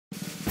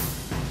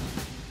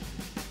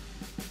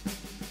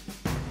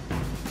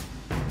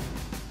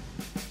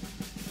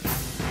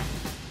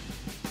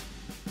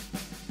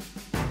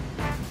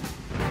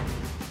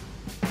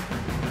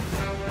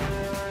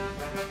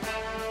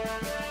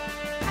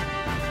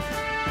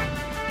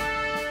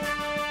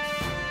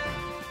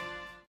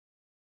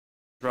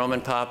Roman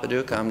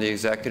Papaduke. I'm the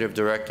Executive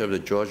Director of the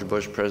George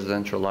Bush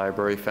Presidential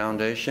Library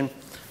Foundation.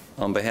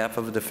 On behalf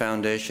of the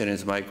Foundation, it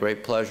is my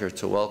great pleasure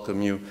to welcome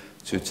you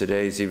to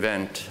today's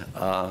event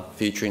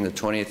featuring the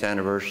 20th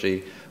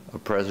anniversary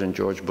of President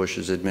George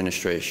Bush's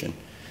administration.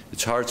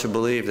 It's hard to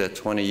believe that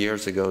 20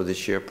 years ago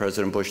this year,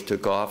 President Bush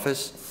took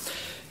office.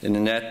 And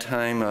in that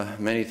time,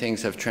 many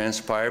things have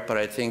transpired, but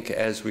I think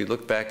as we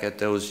look back at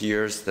those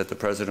years that the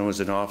President was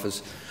in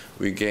office,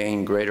 we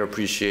gain greater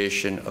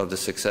appreciation of the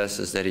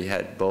successes that he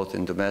had both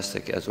in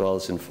domestic as well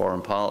as in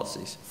foreign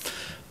policies.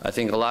 I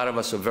think a lot of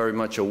us are very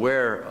much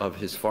aware of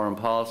his foreign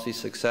policy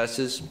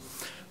successes.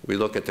 We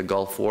look at the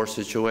Gulf War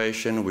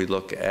situation, we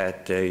look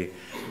at the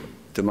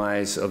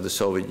demise of the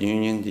Soviet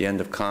Union, the end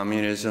of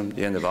communism,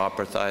 the end of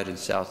apartheid in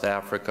South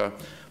Africa,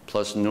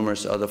 plus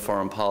numerous other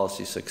foreign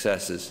policy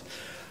successes.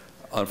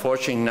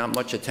 Unfortunately, not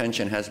much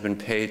attention has been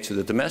paid to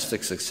the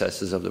domestic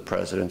successes of the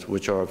President,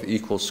 which are of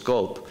equal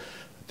scope.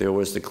 There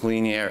was the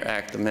Clean Air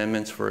Act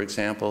amendments, for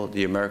example,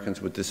 the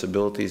Americans with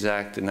Disabilities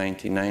Act in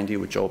 1990,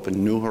 which opened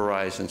new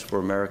horizons for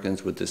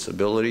Americans with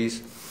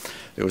disabilities.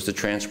 There was the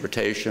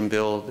transportation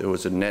bill. There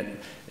was a net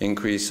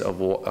increase of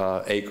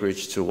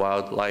acreage to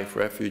wildlife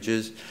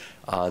refuges.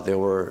 There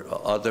were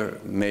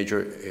other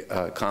major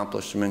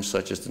accomplishments,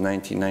 such as the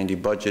 1990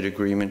 budget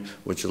agreement,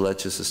 which led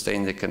to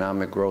sustained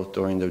economic growth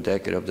during the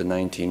decade of the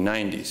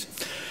 1990s.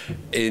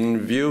 In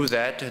view of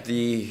that,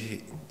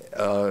 the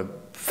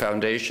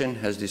Foundation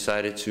has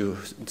decided to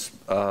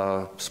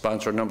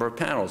sponsor a number of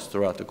panels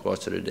throughout the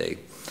course of the day.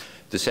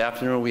 This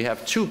afternoon we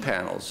have two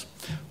panels.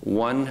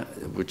 One,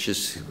 which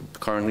is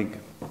currently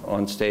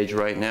on stage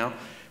right now,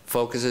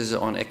 focuses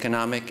on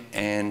economic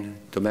and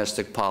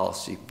domestic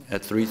policy.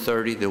 At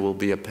 3:30 there will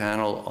be a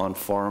panel on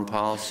foreign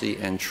policy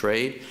and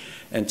trade.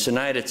 And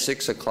tonight at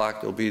 6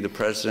 o'clock there will be the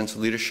President's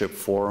Leadership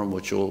Forum,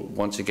 which will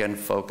once again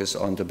focus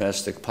on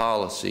domestic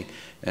policy,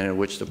 and in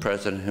which the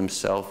President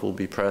himself will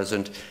be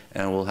present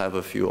and will have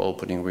a few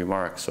opening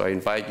remarks. So I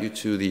invite you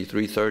to the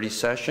 3:30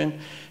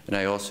 session, and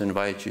I also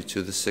invite you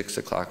to the 6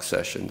 o'clock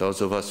session.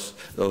 Those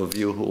of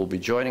you who will be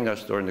joining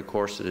us during the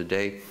course of the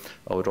day,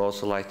 I would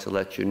also like to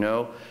let you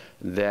know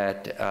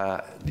that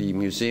the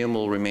museum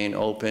will remain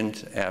open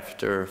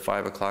after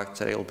 5 o'clock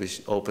today. It will be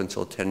open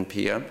until 10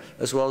 p.m.,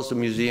 as well as the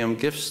museum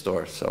gift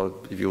store. So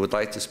if you would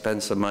like to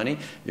spend some money,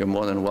 you're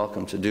more than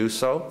welcome to do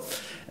so,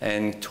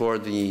 and tour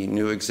the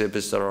new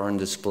exhibits that are on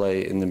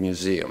display in the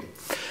museum.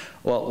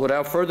 Well,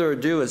 without further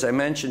ado, as I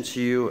mentioned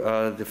to you,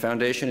 the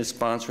Foundation is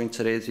sponsoring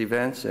today's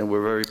events, and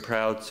we're very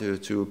proud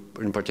to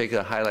in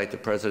particular highlight the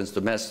President's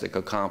domestic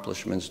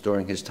accomplishments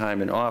during his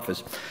time in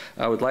office.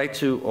 I would like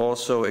to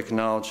also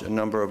acknowledge a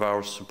number of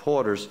our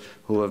supporters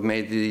who have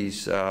made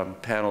these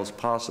panels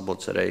possible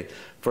today.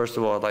 First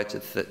of all, I'd like to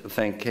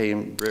thank Kay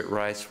and Britt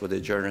Rice for their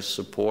generous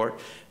support,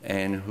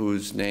 and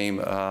whose name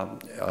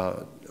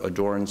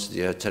adorns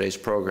today's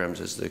programs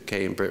is the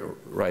Kay and Britt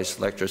Rice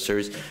Lecture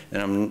Series.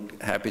 And I'm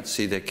happy to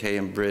see that Kay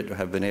and Britt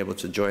have been able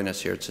to join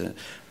us here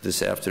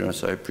this afternoon,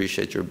 so I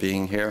appreciate your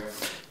being here.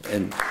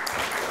 And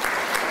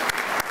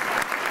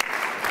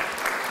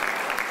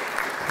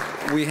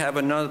we have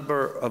a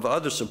number of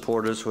other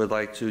supporters who I'd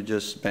like to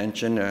just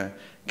mention.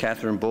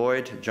 Catherine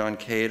Boyd, John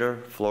Cater,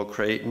 Flo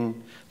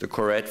Creighton, the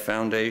Corette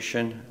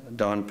Foundation,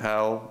 Don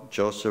Powell,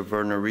 Joseph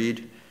Werner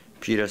Reed,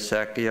 Peter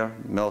Sacchia,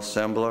 Mel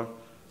Sembler,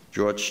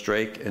 George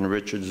Strake, and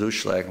Richard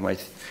Zuschlag. My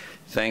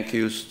thank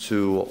yous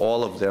to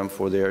all of them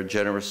for their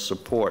generous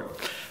support.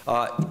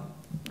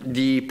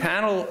 The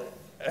panel,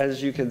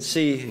 as you can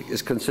see,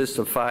 consists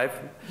of 5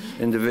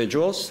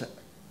 individuals.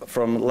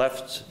 From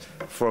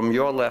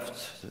your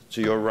left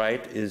to your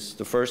right is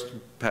the first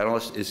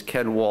panelist is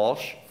Ken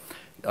Walsh.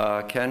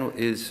 Ken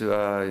is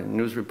a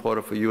news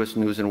reporter for U.S.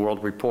 News and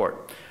World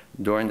Report.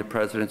 During the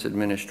President's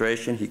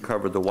administration, he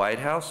covered the White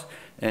House,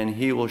 and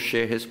he will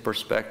share his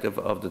perspective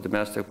of the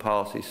domestic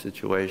policy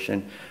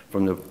situation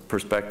from the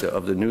perspective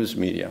of the news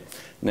media.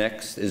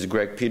 Next is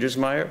Greg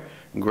Petersmeyer.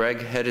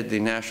 Greg headed the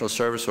National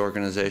Service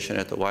Organization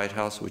at the White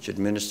House, which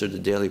administered the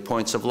Daily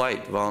Points of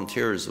Light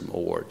Volunteerism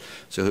Award.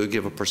 So he'll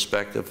give a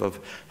perspective of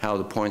how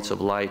the Points of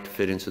Light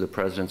fit into the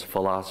President's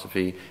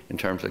philosophy in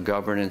terms of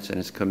governance and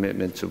his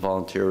commitment to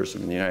volunteerism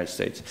in the United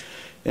States.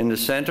 In the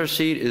center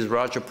seat is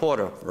Roger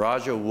Porter.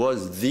 Roger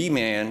was the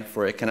man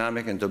for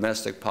economic and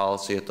domestic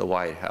policy at the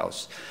White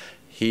House.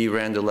 He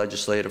ran the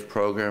legislative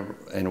program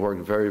and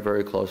worked very,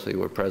 very closely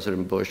with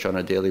President Bush on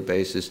a daily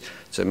basis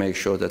to make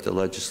sure that the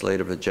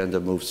legislative agenda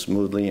moved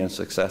smoothly and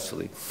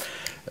successfully.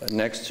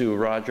 Next to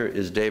Roger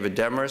is David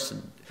Demarest.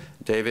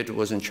 David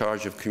was in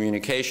charge of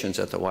communications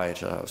at the White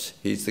House.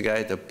 He's the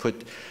guy that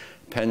put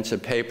pen to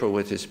paper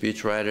with his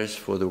speechwriters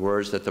for the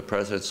words that the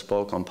President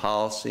spoke on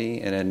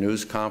policy and at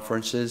news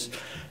conferences,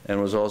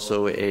 and was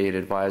also an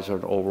advisor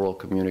on overall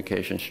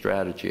communication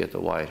strategy at the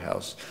White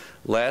House.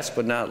 Last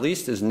but not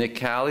least is Nick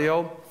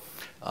Callio.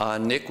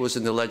 Nick was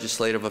in the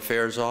Legislative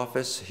Affairs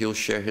Office. He'll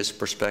share his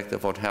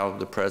perspective on how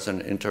the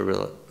President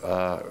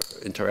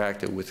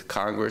interacted with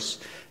Congress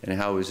and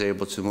how he was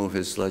able to move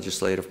his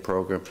legislative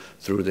program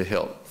through the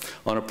Hill.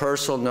 On a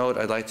personal note,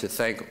 I'd like to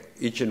thank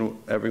each and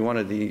every one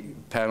of the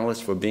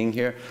panelists for being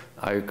here.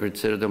 I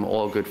consider them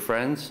all good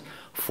friends.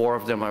 4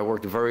 of them I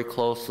worked very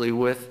closely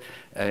with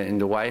in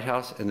the White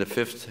House, and the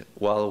 5th,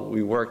 while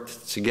we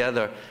worked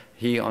together,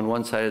 he on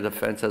one side of the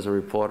fence as a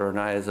reporter and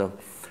I as a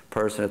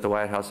person at the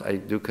White House. I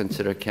do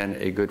consider Ken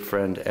a good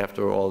friend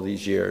after all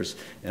these years,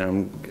 and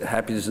I'm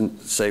happy to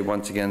say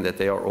once again that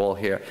they are all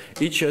here.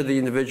 Each of the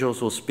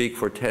individuals will speak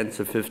for 10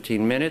 to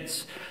 15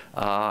 minutes,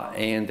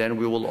 and then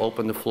we will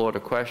open the floor to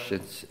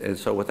questions. And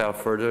so without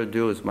further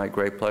ado, it's my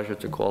great pleasure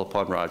to call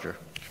upon Roger.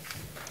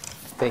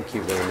 Thank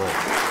you very much.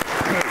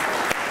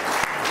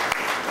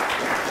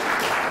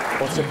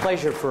 Well, it's a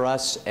pleasure for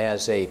us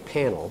as a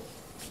panel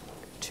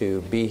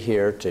to be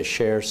here to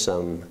share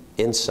some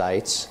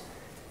insights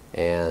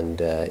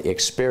and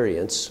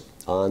experience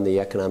on the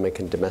economic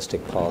and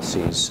domestic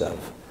policies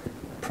of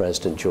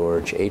President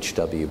George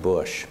H.W.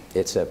 Bush.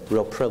 It's a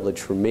real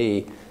privilege for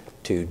me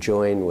to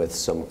join with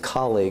some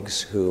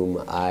colleagues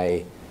whom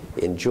I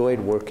enjoyed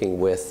working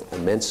with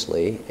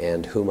immensely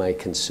and whom I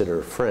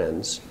consider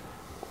friends,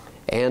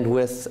 and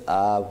with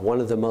one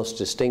of the most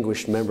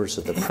distinguished members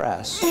of the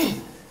press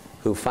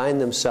who find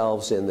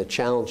themselves in the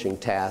challenging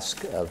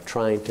task of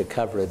trying to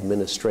cover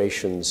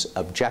administrations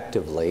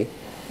objectively.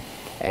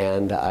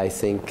 And I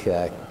think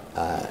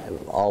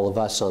all of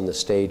us on the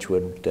stage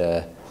would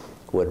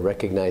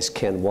recognize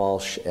Ken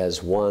Walsh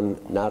as one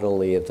not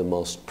only of the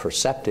most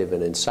perceptive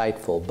and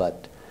insightful,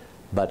 but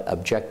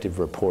objective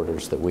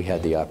reporters that we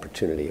had the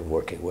opportunity of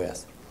working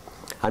with.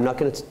 I'm not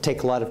going to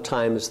take a lot of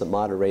time as the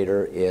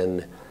moderator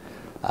in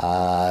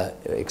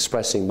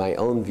expressing my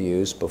own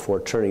views before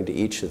turning to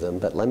each of them,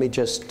 but let me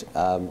just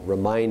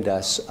remind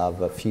us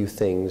of a few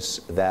things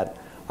that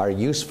are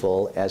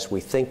useful as we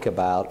think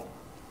about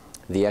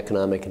the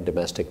economic and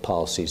domestic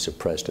policies of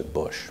President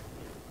Bush.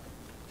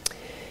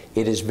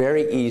 It is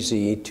very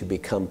easy to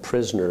become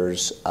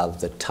prisoners of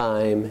the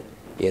time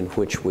in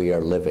which we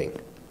are living.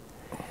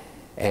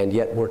 And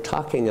yet we're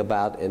talking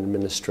about an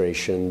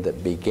administration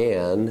that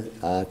began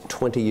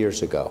 20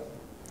 years ago.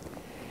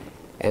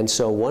 And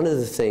so one of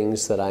the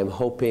things that I'm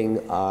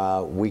hoping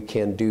we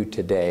can do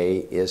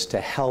today is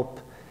to help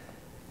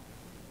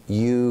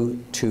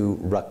you to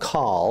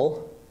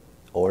recall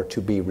or to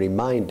be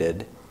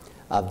reminded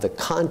of the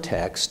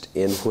context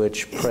in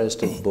which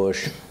President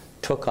Bush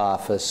took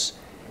office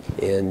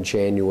in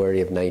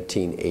January of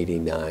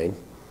 1989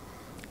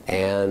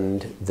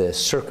 and the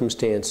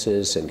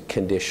circumstances and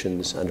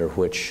conditions under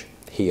which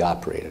he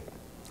operated.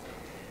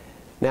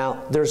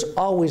 Now, there's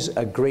always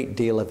a great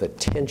deal of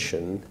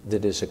attention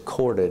that is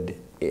accorded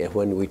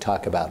when we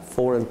talk about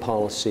foreign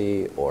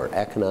policy or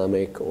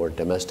economic or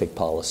domestic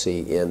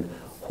policy in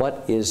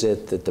what is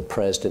it that the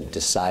president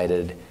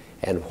decided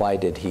and why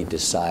did he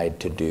decide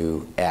to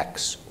do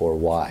X or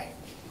Y.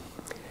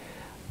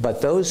 But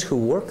those who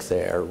work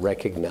there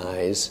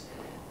recognize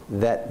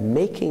that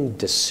making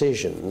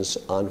decisions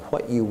on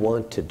what you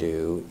want to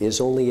do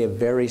is only a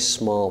very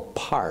small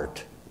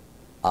part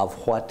of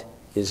what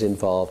is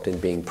involved in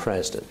being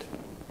president.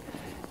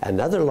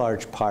 Another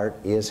large part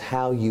is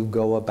how you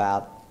go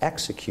about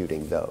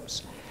executing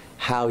those,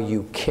 how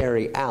you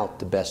carry out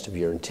the best of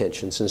your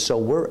intentions. And so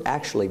we're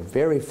actually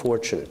very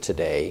fortunate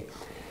today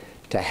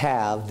to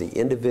have the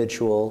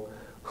individual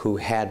who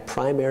had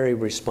primary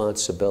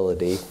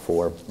responsibility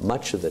for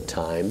much of the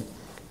time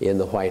in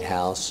the White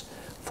House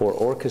for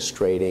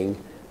orchestrating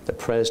the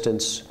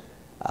president's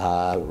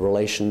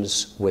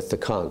relations with the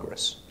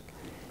Congress.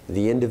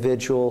 The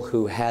individual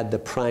who had the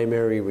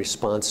primary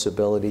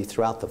responsibility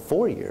throughout the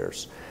 4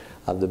 years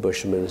of the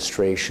Bush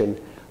administration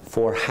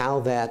for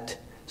how that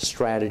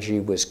strategy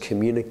was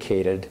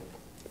communicated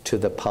to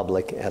the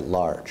public at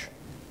large.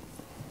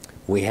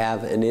 We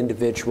have an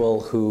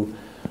individual who,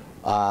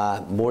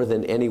 more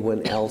than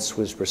anyone else,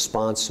 was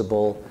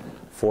responsible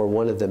for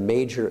one of the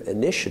major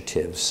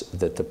initiatives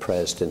that the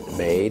president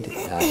made,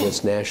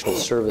 his National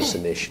Service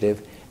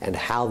Initiative, and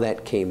how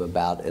that came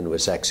about and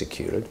was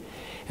executed.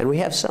 And we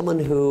have someone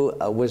who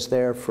was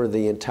there for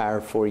the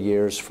entire 4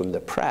 years from the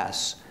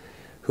press,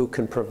 who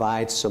can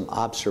provide some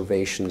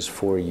observations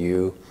for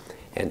you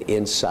and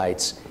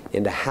insights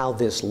into how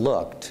this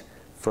looked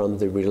from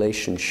the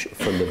relationship,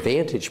 from the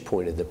vantage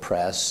point of the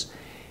press,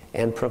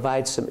 and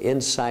provide some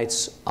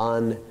insights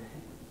on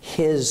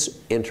his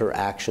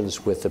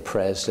interactions with the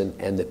president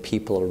and the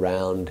people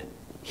around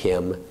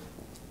him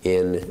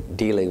in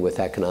dealing with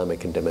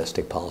economic and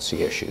domestic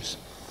policy issues.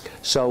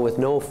 So with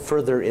no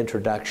further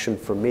introduction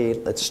from me,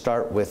 let's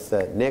start with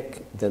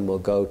Nick, then we'll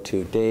go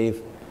to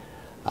Dave,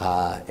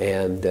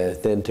 and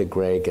then to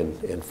Greg,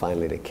 and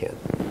finally to Ken.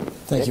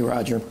 Thank you,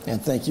 Roger,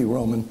 and thank you,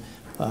 Roman,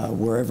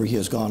 wherever he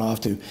has gone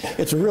off to.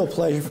 It's a real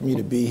pleasure for me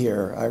to be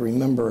here. I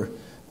remember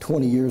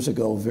 20 years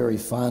ago very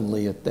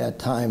fondly. At that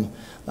time,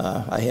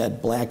 I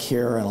had black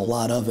hair and a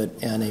lot of it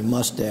and a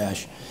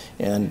mustache.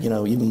 And, you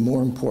know, even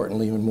more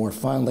importantly, even more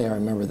fondly, I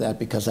remember that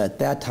because at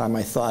that time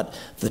I thought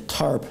the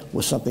tarp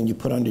was something you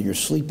put under your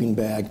sleeping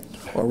bag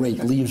or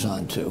rake leaves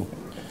onto.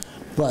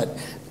 But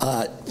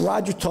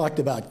Roger talked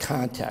about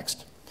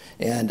context.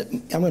 And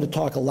I'm going to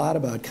talk a lot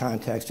about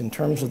context in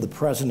terms of the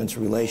president's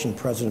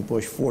President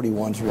Bush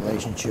 41's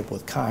relationship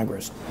with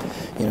Congress.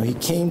 You know, he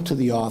came to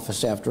the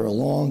office after a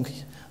long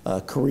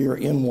career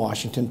in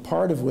Washington,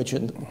 part of which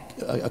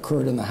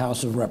occurred in the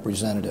House of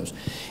Representatives.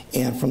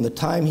 And from the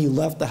time he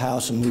left the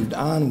House and moved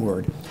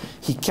onward,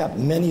 he kept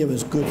many of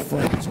his good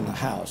friends in the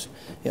House.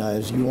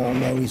 As you all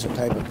know, he's the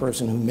type of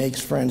person who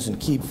makes friends and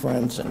keeps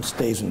friends and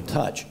stays in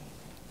touch.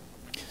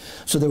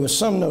 So there was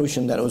some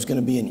notion that it was going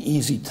to be an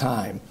easy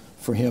time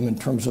for him in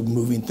terms of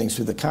moving things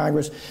through the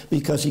Congress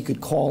because he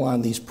could call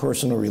on these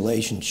personal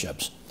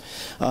relationships.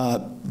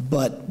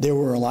 But there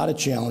were a lot of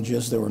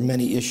challenges, there were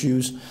many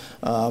issues,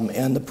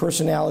 and the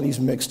personalities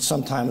mixed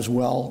sometimes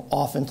well,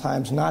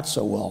 oftentimes not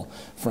so well,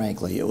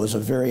 frankly. It was a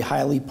very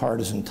highly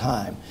partisan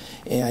time.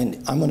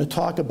 And I'm going to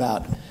talk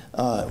about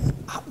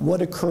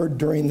what occurred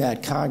during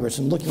that Congress,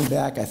 and looking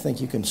back, I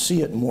think you can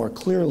see it more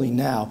clearly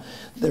now.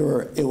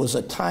 It was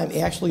a time,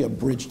 actually a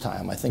bridge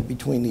time, I think,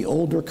 between the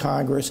older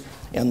Congress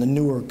and the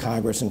newer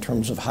Congress in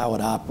terms of how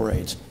it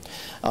operates.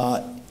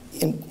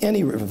 In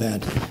any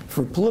event,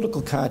 for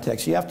political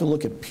context, you have to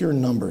look at pure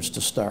numbers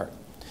to start.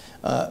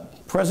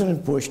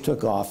 President Bush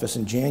took office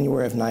in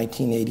January of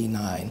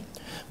 1989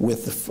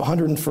 with the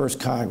 101st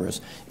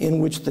Congress, in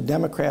which the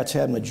Democrats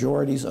had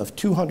majorities of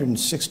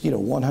 260 to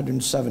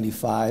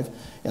 175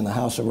 in the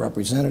House of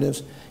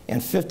Representatives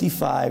and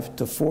 55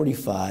 to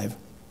 45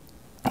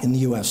 in the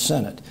U.S.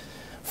 Senate.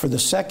 For the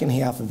second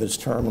half of his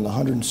term in the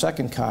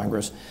 102nd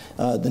Congress,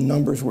 the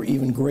numbers were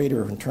even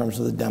greater in terms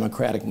of the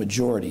Democratic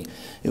majority.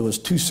 It was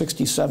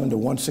 267 to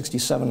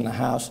 167 in the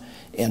House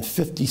and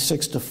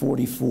 56 to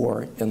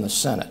 44 in the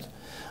Senate.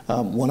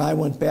 When I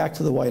went back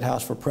to the White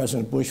House for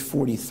President Bush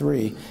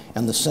 43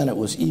 and the Senate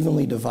was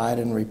evenly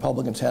divided and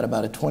Republicans had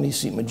about a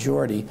 20-seat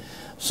majority,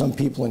 some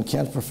people in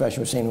Kent's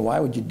profession were saying, why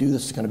would you do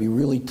this? It's going to be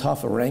really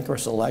tough, a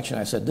rancorous election.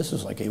 I said, this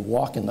is like a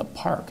walk in the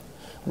park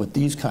with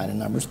these kind of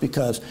numbers,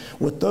 because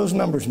what those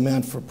numbers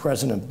meant for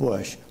President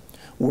Bush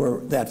were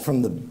that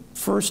from the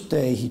first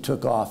day he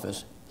took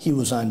office, he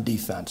was on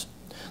defense.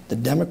 The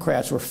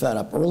Democrats were fed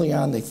up. Early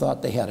on, they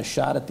thought they had a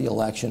shot at the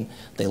election.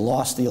 They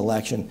lost the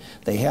election.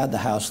 They had the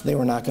House. They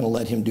were not going to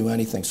let him do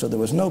anything. So there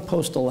was no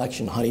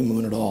post-election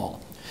honeymoon at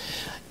all.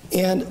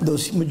 And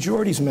those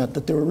majorities meant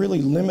that there were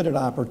really limited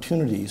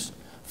opportunities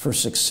for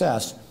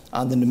success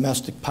on the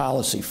domestic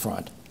policy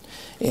front.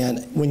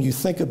 And when you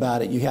think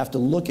about it, you have to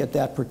look at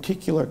that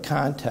particular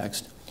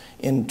context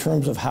in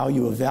terms of how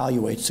you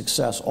evaluate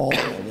success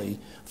ultimately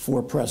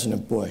for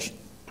President Bush.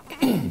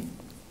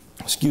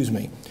 Excuse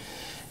me.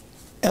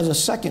 As a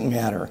second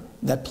matter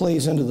that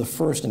plays into the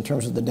first in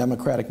terms of the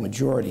Democratic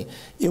majority,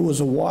 it was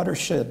a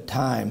watershed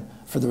time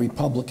for the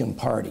Republican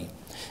Party.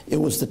 It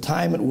was the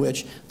time at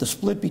which the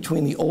split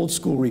between the old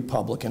school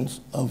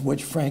Republicans, of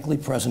which, frankly,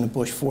 President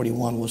Bush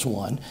 41 was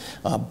one,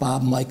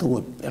 Bob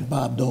Michael and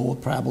Bob Dole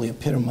would probably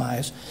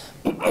epitomize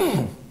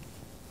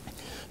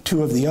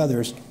two of the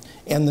others,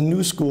 and the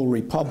new school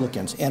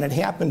Republicans. And it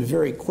happened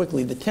very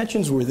quickly. The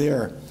tensions were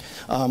there.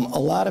 A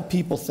lot of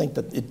people think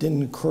that it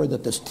didn't occur,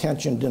 that this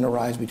tension didn't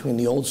arise between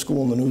the old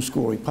school and the new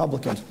school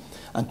Republicans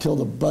until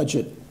the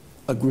budget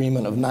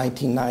agreement of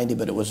 1990,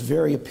 but it was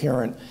very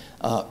apparent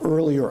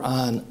earlier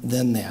on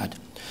than that.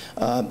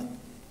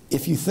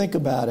 If you think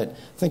about it,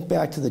 think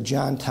back to the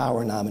John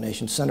Tower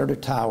nomination. Senator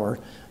Tower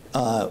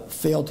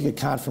failed to get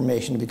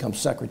confirmation to become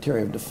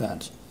Secretary of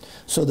Defense.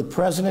 So the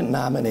president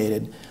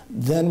nominated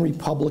then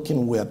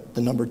Republican whip,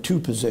 the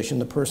 #2 position,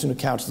 the person who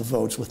counts the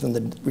votes within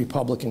the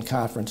Republican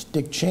conference,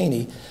 Dick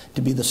Cheney,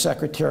 to be the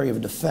Secretary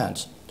of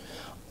Defense.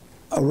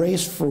 A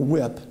race for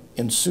whip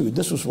ensued.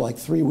 This was like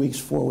 3 weeks,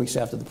 4 weeks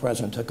after the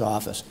president took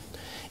office.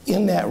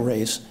 In that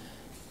race,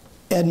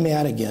 Ed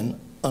Madigan,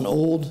 an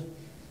old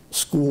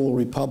school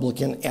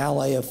Republican,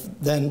 ally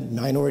of then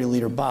Minority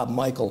Leader Bob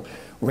Michael,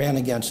 ran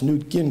against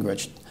Newt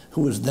Gingrich,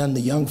 who was then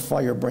the young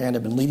firebrand,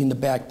 had been leading the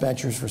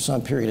backbenchers for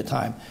some period of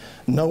time.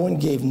 No one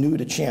gave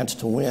Newt a chance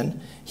to win.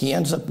 He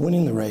ends up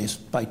winning the race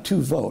by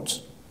 2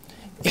 votes.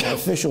 And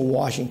official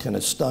Washington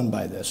is stunned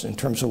by this in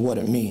terms of what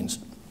it means.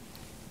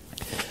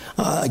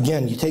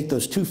 Again, you take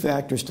those 2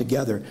 factors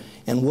together,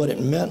 and what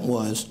it meant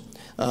was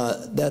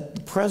that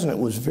the president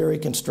was very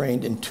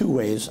constrained in 2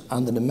 ways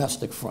on the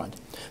domestic front.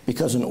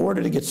 Because in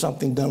order to get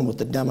something done with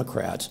the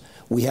Democrats,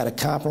 we had to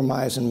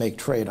compromise and make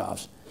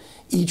trade-offs.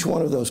 Each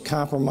one of those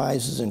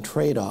compromises and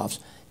trade-offs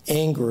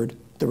angered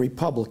the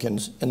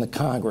Republicans in the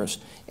Congress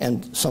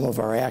and some of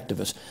our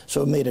activists.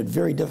 So it made it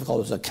very difficult.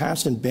 It was a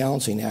constant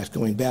balancing act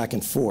going back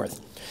and forth.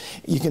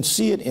 You can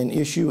see it in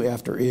issue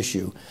after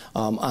issue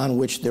on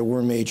which there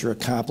were major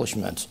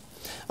accomplishments.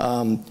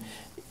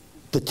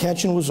 The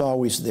tension was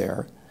always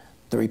there.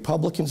 The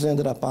Republicans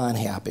ended up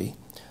unhappy.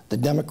 The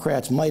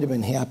Democrats might have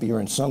been happier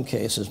in some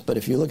cases, but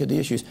if you look at the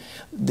issues,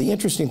 the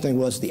interesting thing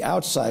was the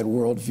outside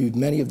world viewed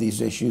many of these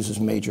issues as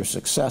major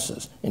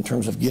successes in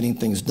terms of getting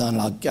things done,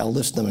 and I'll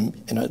list them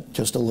in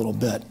just a little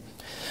bit.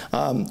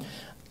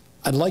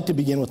 I'd like to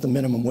begin with the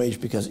minimum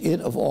wage because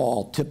it, of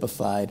all,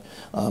 typified,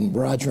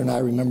 Roger and I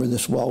remember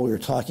this well, we were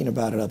talking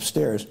about it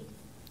upstairs.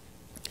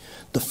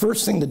 The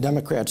first thing the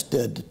Democrats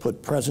did to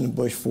put President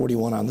Bush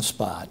 41 on the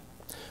spot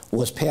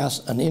was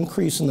pass an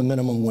increase in the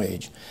minimum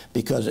wage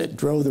because it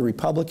drove the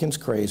Republicans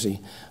crazy.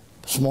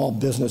 Small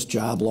business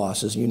job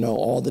losses, you know,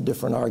 all the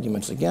different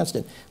arguments against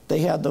it. They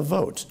had the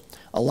votes.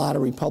 A lot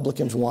of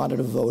Republicans wanted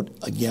to vote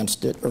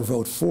against it or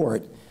vote for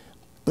it,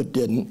 but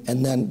didn't.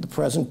 And then the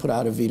president put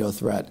out a veto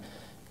threat.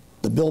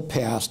 The bill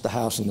passed the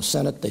House and the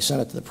Senate. They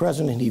sent it to the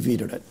president, and he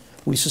vetoed it.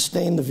 We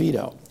sustained the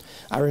veto.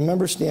 I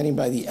remember standing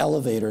by the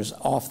elevators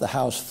off the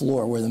House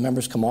floor where the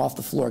members come off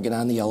the floor, get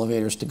on the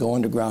elevators to go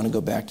underground and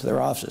go back to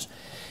their offices.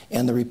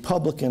 And the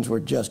Republicans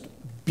were just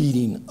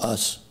beating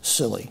us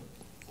silly,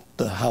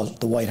 the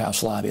White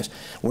House lobbyists.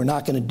 We're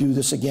not going to do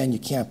this again. You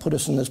can't put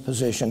us in this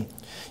position.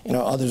 You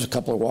know, others, a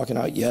couple are walking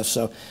out, yes.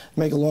 So to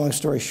make a long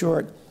story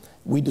short,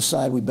 we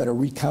decided we better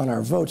recount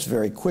our votes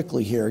very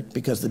quickly here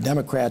because the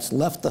Democrats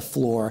left the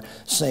floor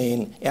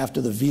saying after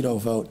the veto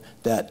vote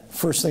that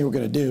first thing we're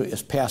going to do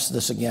is pass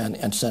this again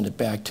and send it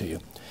back to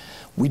you.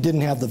 We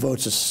didn't have the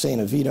votes to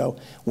sustain a veto.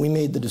 We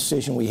made the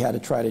decision we had to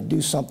try to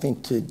do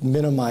something to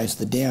minimize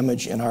the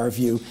damage in our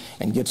view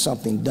and get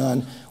something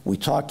done. We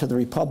talked to the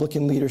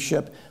Republican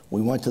leadership,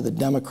 we went to the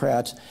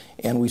Democrats,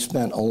 and we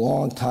spent a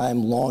long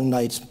time, long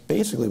nights,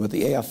 basically with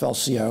the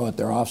AFL-CIO at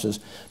their offices,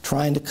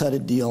 trying to cut a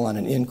deal on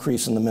an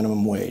increase in the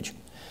minimum wage.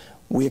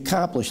 We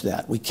accomplished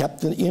that. We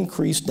kept the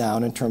increase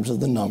down in terms of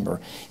the number,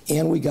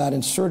 and we got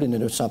inserted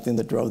into something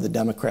that drove the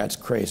Democrats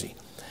crazy.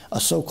 A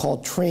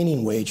so-called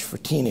training wage for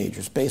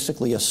teenagers,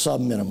 basically a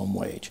sub-minimum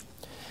wage.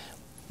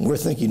 We're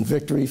thinking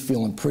victory,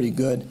 feeling pretty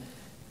good.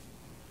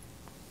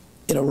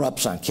 It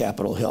erupts on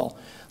Capitol Hill.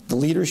 The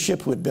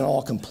leadership, who had been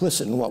all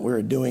complicit in what we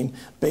were doing,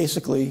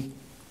 basically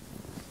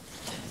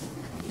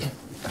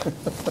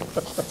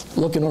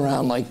looking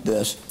around like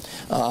this.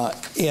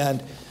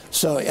 And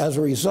so as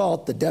a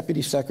result, the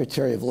Deputy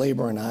Secretary of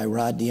Labor and I,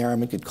 Rod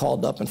DeArmond, get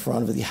called up in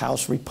front of the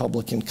House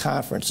Republican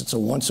Conference. It's a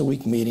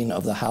once-a-week meeting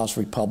of the House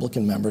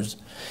Republican members.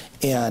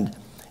 And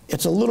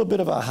it's a little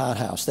bit of a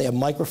hothouse. They have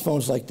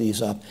microphones like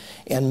these up.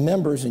 And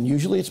members, and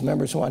usually it's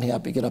members who aren't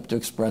happy, get up to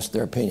express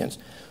their opinions.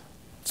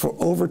 For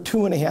over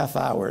 2.5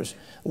 hours,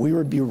 we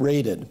were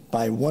berated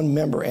by one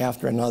member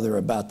after another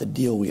about the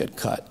deal we had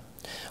cut,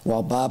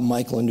 while Bob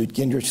Michel and Newt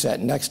Gingrich sat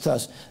next to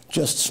us,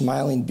 just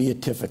smiling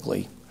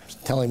beatifically,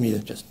 telling me to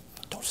just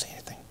don't say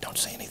anything, don't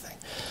say anything.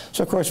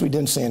 So of course we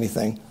didn't say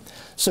anything.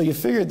 So you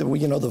figured that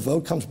the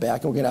vote comes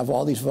back and we're going to have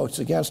all these votes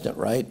against it,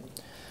 right?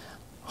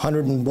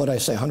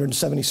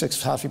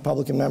 176 House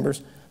Republican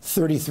members,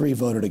 33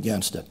 voted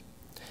against it.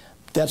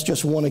 That's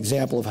just one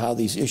example of how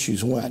these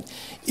issues went.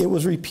 It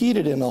was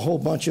repeated in a whole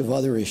bunch of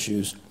other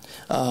issues.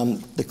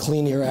 The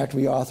Clean Air Act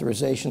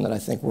reauthorization that I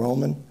think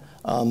Roman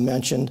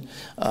mentioned,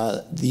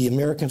 the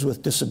Americans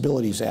with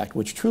Disabilities Act,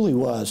 which truly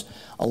was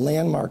a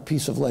landmark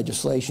piece of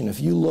legislation. If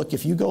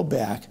you go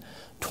back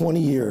 20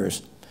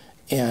 years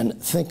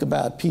and think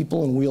about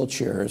people in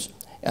wheelchairs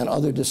and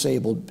other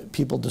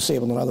people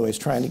disabled in other ways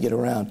trying to get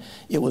around,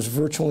 it was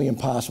virtually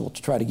impossible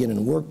to try to get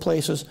in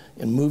workplaces,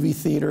 in movie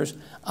theaters,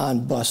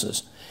 on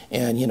buses.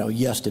 And,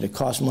 yes, did it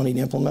cost money to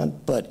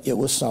implement? But it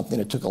was something.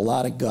 It took a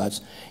lot of guts,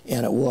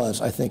 and it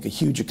was, I think, a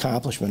huge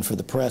accomplishment for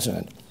the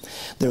president.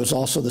 There was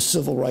also the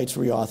Civil Rights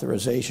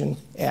Reauthorization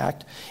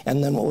Act,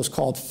 and then what was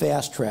called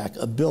Fast Track,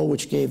 a bill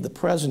which gave the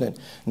president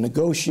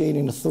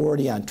negotiating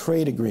authority on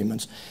trade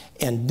agreements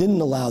and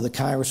didn't allow the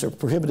Congress or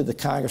prohibited the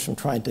Congress from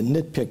trying to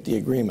nitpick the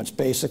agreements.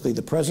 Basically,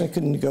 the president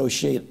could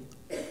negotiate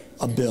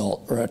a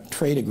bill or a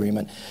trade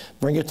agreement,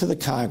 bring it to the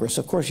Congress.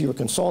 Of course, you were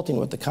consulting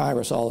with the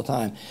Congress all the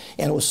time,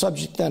 and it was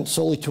subject then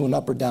solely to an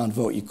up or down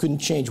vote. You couldn't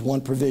change one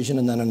provision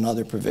and then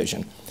another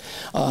provision.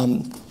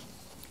 And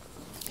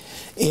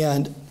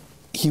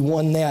he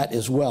won that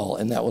as well,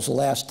 and that was the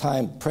last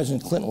time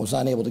President Clinton was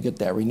unable to get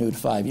that renewed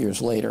 5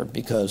 years later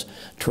because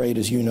trade,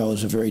 as you know,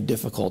 is a very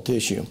difficult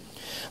issue.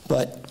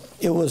 But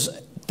it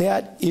was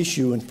that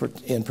issue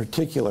in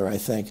particular, I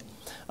think,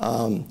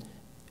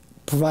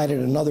 provided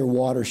another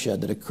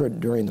watershed that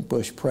occurred during the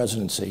Bush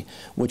presidency,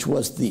 which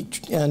was the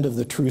end of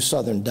the true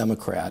Southern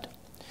Democrat.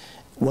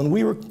 When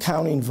we were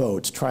counting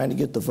votes, trying to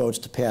get the votes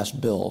to pass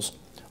bills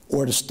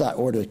or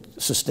to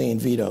sustain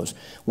vetoes,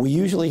 we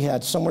usually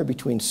had somewhere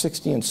between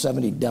 60 and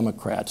 70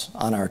 Democrats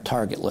on our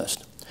target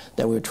list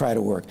that we would try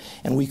to work.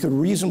 And we could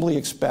reasonably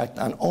expect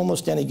on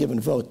almost any given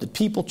vote that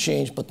people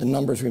change, but the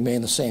numbers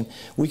remain the same.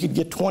 We could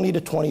get 20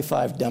 to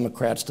 25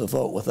 Democrats to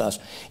vote with us.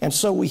 And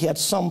so we had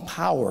some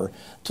power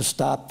to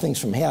stop things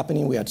from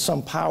happening. We had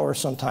some power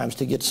sometimes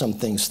to get some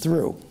things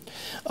through.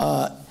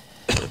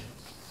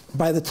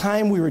 By the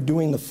time we were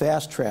doing the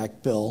Fast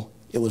Track bill,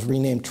 it was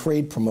renamed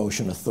Trade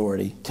Promotion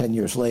Authority 10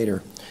 years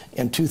later.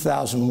 In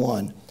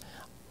 2001,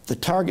 the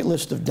target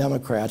list of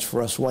Democrats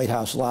for us White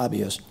House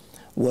lobbyists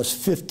was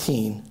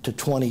 15 to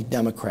 20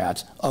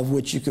 Democrats, of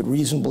which you could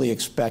reasonably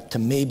expect to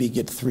maybe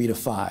get 3 to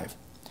 5.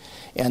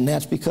 And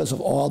that's because of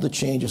all the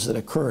changes that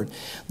occurred.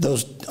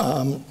 Those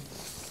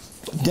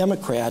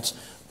Democrats,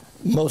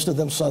 most of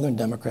them Southern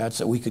Democrats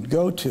that we could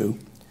go to,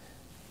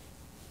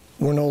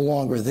 were no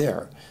longer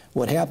there.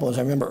 What happened was,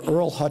 I remember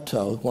Earl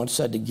Hutto once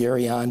said to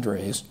Gary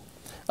Andres,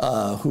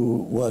 who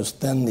was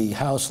then the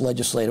House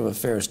Legislative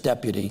Affairs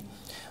deputy,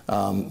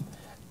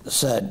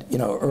 said, you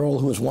know, Earl,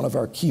 who was one of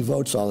our key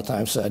votes all the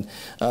time, said,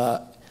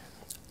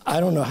 I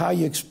don't know how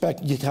you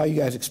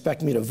guys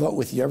expect me to vote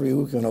with you every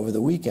weekend over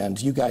the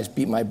weekends. You guys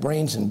beat my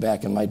brains in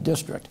back in my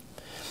district.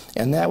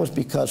 And that was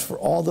because for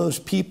all those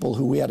people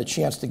who we had a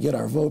chance to get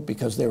our vote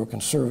because they were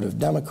conservative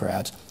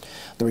Democrats,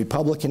 the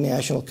Republican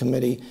National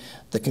Committee,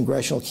 the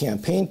Congressional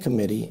Campaign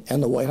Committee,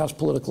 and the White House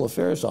Political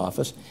Affairs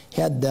Office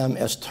had them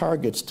as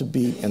targets to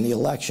be in the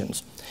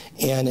elections.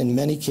 And in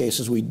many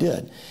cases we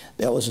did.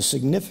 That was a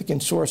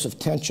significant source of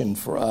tension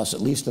for us,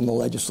 at least in the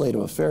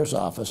Legislative Affairs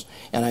Office.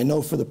 And I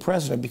know for the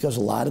president, because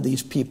a lot of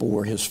these people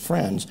were his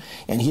friends,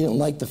 and he didn't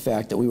like the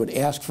fact that we would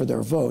ask for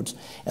their votes,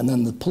 and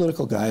then the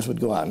political guys would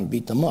go out and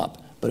beat them up.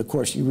 But of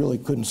course, you really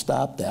couldn't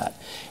stop that.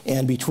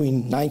 And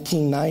between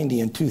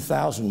 1990 and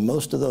 2000,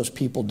 most of those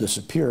people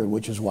disappeared,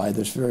 which is why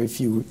there's very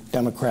few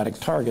Democratic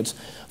targets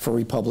for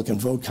Republican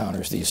vote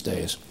counters these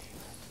days.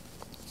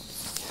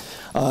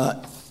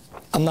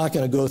 I'm not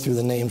going to go through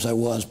the names I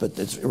was, but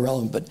it's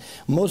irrelevant. But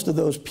most of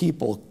those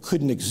people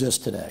couldn't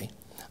exist today.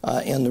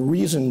 And the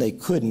reason they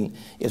couldn't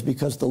is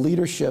because the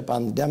leadership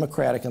on the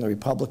Democratic and the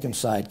Republican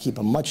side keep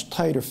a much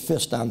tighter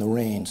fist on the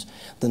reins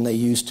than they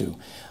used to.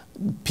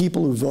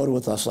 People who voted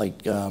with us,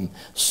 like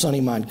Sonny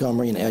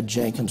Montgomery and Ed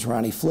Jenkins,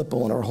 Ronnie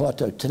Flippo, and Earl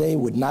Hutto, today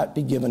would not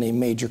be given a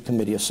major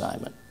committee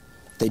assignment.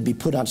 They'd be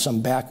put on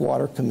some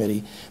backwater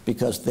committee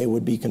because they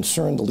would be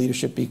concerned, the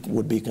leadership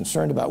would be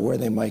concerned about where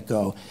they might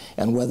go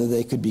and whether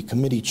they could be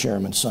committee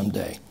chairman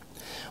someday.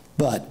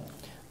 But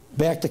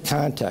back to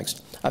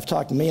context. I've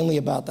talked mainly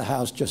about the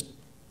House, just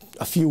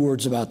a few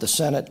words about the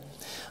Senate.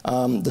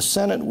 The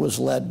Senate was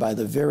led by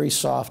the very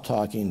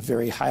soft-talking,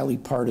 very highly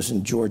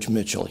partisan George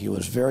Mitchell. He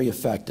was very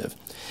effective.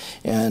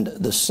 And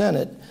the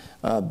Senate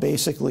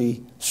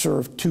basically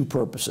served two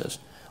purposes.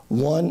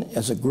 One,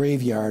 as a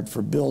graveyard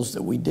for bills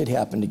that we did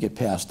happen to get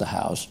past the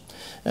House.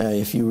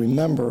 If you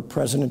remember,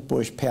 President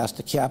Bush passed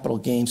a capital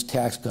gains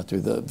tax cut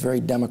through the very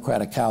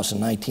Democratic House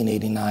in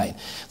 1989.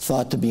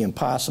 Thought to be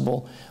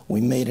impossible.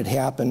 We made it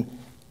happen.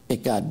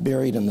 It got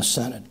buried in the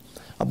Senate.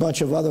 A bunch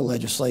of other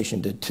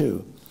legislation did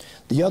too.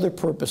 The other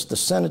purpose the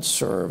Senate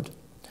served,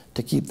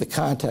 to keep the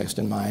context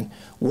in mind,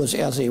 was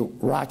as a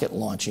rocket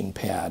launching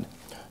pad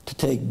to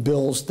take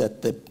bills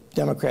that the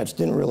Democrats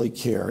didn't really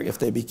care if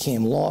they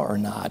became law or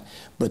not,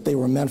 but they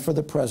were meant for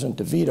the president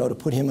to veto, to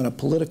put him in a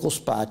political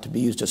spot to be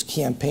used as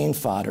campaign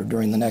fodder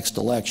during the next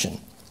election.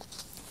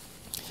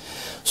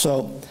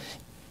 So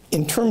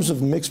in terms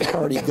of mixed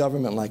party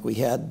government like we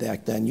had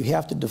back then, you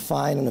have to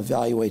define and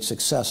evaluate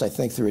success, I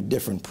think, through a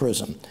different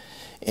prism.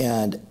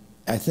 And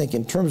I think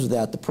in terms of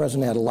that, the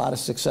president had a lot of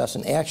success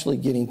in actually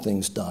getting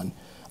things done.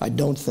 I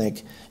don't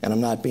think, and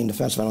I'm not being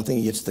defensive, I don't think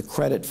he gets the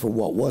credit for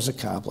what was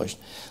accomplished.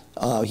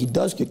 He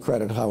does get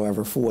credit,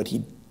 however, for what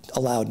he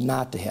allowed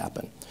not to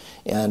happen.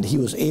 And he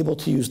was able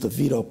to use the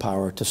veto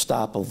power to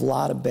stop a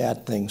lot of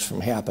bad things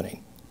from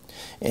happening.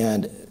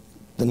 And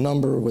the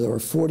number, there were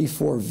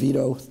 44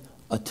 veto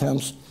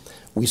attempts.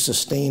 We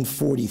sustained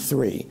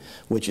 43,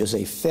 which is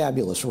a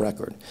fabulous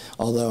record.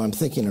 Although I'm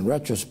thinking in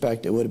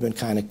retrospect, it would have been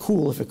kind of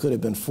cool if it could have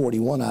been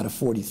 41 out of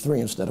 43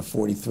 instead of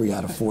 43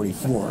 out of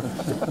 44,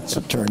 as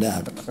it turned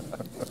out.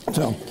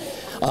 So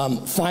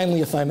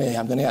finally, if I may,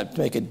 I'm going to have to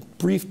make a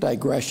brief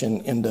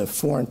digression into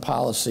foreign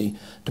policy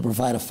to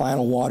provide a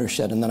final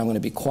watershed, and then I'm going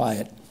to be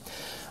quiet.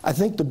 I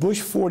think the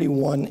Bush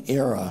 41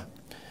 era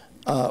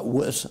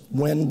was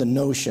when the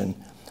notion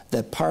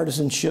that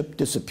partisanship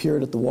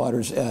disappeared at the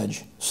water's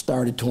edge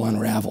started to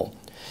unravel.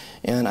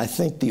 And I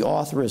think the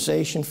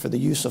authorization for the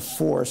use of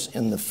force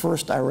in the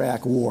first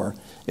Iraq War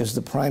is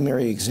the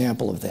primary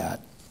example of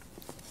that.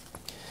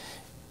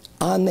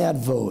 On that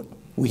vote,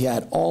 we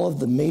had all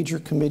of the major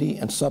committee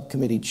and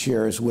subcommittee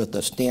chairs with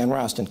us, Dan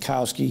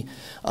Rostenkowski,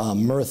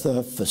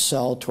 Murtha,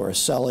 Fasel,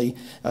 Torricelli,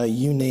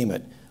 you name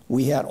it.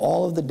 We had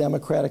all of the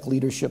Democratic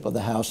leadership of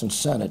the House and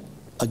Senate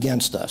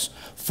against us,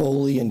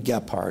 Foley and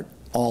Gephardt.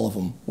 All of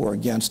them were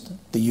against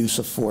the use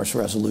of force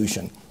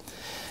resolution.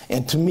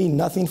 And to me,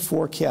 nothing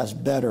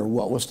forecast better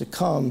what was to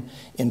come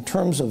in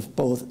terms of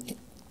both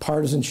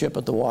partisanship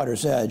at the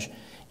water's edge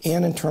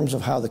and in terms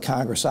of how the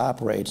Congress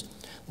operates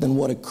than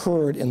what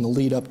occurred in the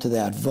lead up to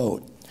that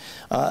vote.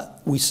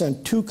 We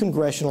sent 2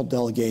 congressional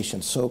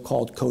delegations,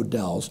 so-called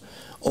CODELs,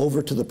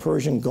 over to the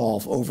Persian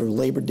Gulf over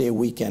Labor Day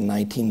weekend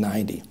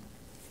 1990.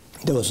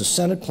 There was a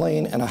Senate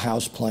plane and a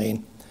House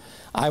plane.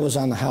 I was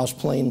on the House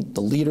plane.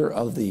 The leader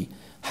of the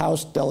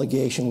House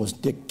delegation was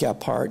Dick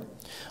Gephardt.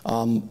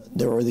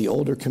 There were the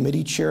older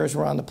committee chairs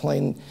were on the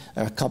plane,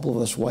 a couple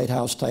of us White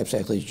House types,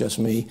 actually just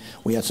me.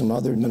 We had some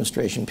other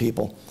administration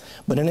people.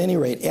 But at any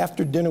rate,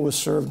 after dinner was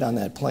served on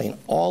that plane,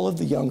 all of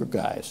the younger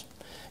guys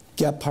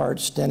Gephardt,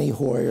 Steny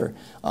Hoyer,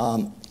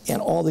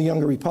 and all the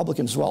younger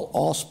Republicans as well,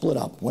 all split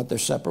up, went their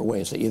separate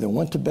ways. They either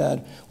went to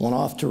bed, went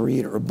off to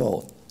read, or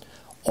both.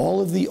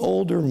 All of the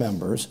older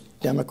members,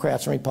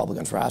 Democrats and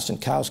Republicans,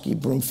 Rostenkowski,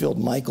 Broomfield,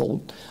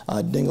 Michael,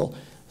 Dingell,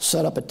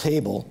 set up a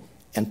table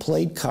and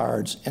played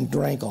cards and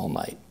drank all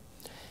night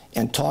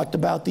and talked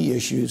about the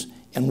issues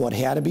and what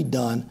had to be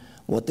done,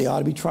 what they ought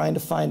to be trying to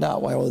find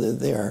out while they're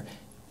there,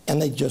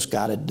 and they just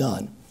got it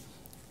done.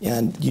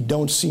 And you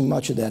don't see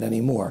much of that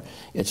anymore.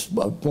 It's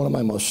one of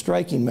my most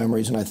striking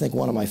memories, and I think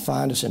one of my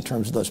fondest in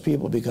terms of those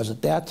people, because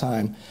at that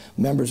time,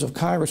 members of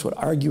Congress would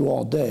argue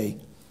all day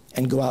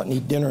and go out and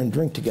eat dinner and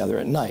drink together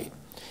at night.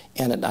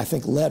 And it, I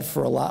think, led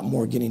for a lot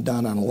more getting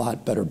done on a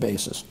lot better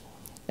basis.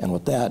 And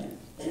with that...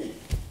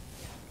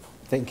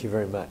 Thank you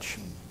very much.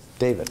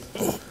 David.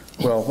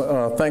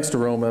 Well, thanks to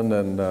Roman,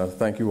 and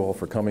thank you all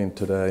for coming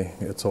today.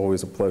 It's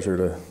always a pleasure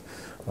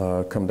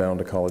to come down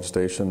to College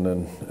Station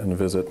and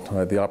visit. I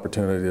had the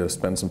opportunity to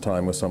spend some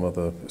time with some of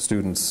the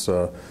students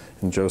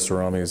in Joe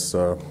Cerami's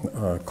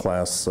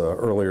class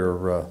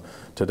earlier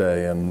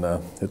today, and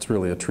it's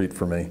really a treat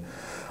for me.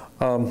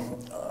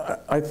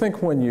 I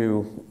think when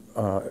you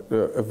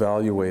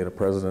evaluate a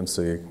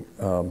presidency,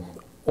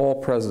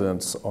 all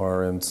presidents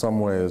are in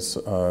some ways,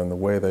 in the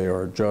way they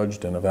are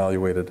judged and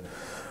evaluated,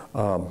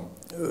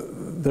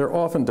 they're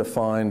often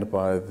defined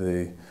by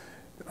the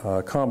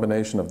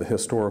combination of the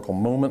historical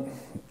moment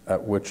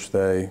at which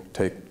they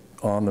take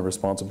on the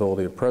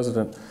responsibility of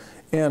president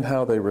and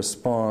how they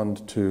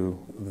respond to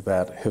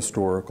that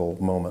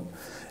historical moment.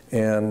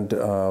 And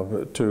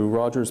to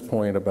Roger's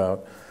point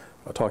about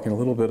talking a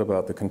little bit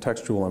about the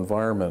contextual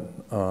environment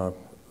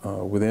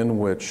within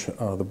which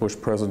the Bush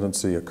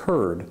presidency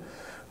occurred,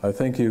 I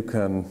think you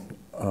can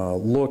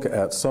look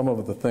at some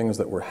of the things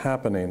that were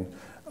happening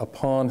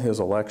upon his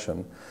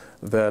election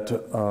that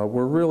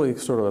were really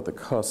sort of at the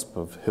cusp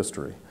of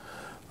history.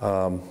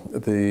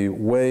 The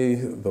way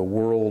the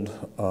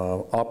world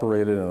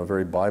operated in a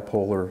very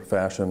bipolar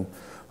fashion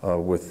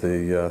with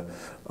the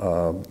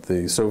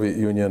Soviet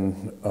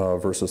Union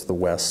versus the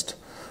West,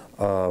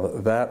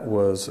 that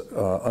was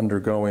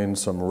undergoing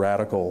some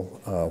radical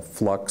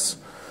flux.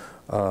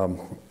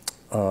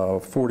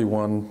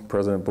 41,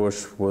 President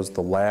Bush was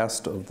the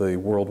last of the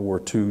World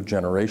War II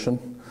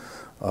generation.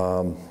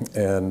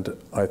 And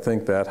I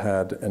think that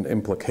had an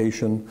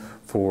implication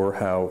for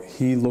how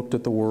he looked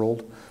at the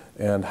world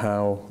and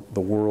how the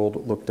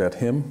world looked at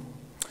him.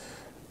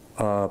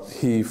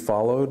 He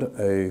followed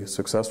a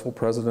successful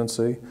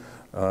presidency,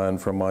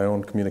 and from my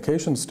own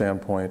communications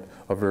standpoint,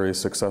 a very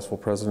successful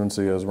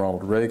presidency as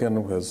Ronald Reagan,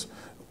 who has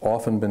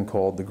often been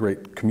called the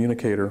great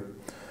communicator.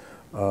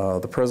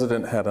 The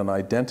president had an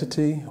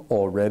identity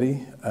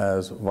already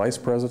as vice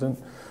president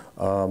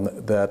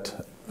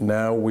that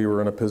now we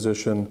were in a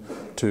position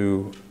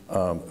to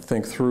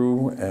think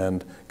through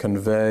and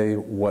convey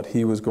what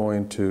he was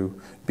going to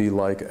be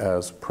like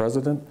as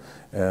president.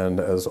 And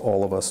as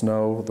all of us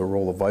know, the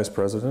role of vice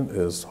president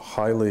is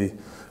highly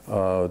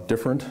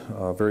different,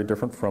 very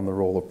different from the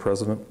role of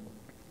president.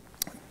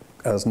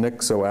 As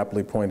Nick so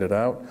aptly pointed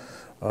out,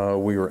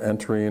 we were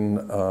entering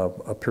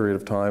a period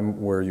of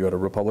time where you had a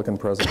Republican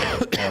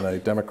president and a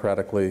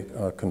democratically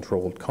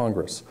controlled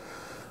Congress.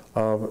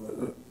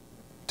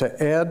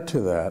 To add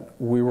to that,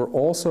 we were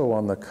also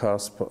on the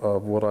cusp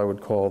of what I would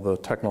call the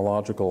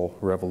technological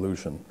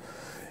revolution.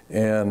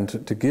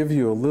 And to give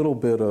you a little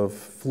bit of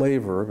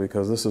flavor,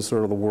 because this is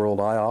sort of the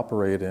world I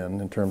operate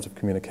in terms of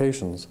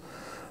communications,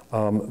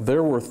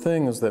 there were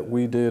things that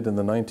we did in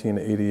the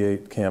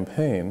 1988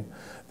 campaign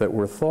that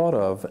were thought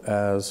of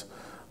as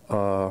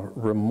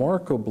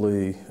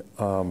remarkably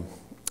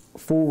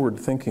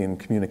forward-thinking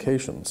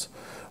communications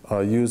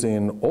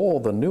using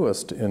all the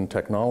newest in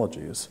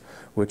technologies,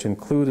 which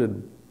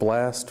included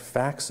blast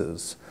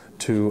faxes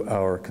to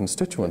our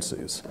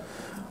constituencies.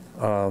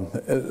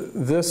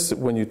 This,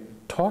 when you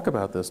talk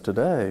about this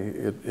today,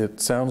 it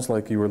sounds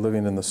like you were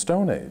living in the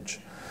Stone Age.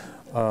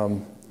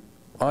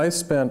 I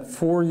spent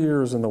 4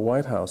 years in the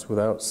White House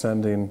without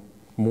sending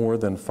more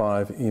than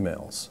 5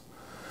 emails.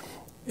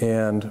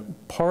 And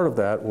part of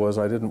that was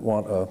I didn't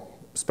want a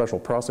special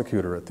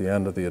prosecutor at the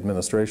end of the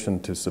administration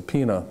to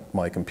subpoena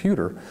my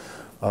computer.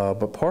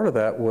 But part of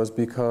that was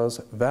because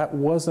that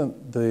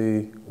wasn't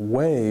the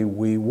way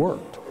we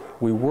worked.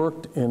 We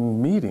worked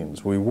in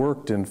meetings. We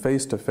worked in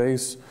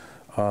face-to-face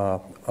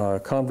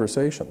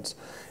conversations.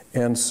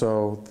 And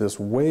so this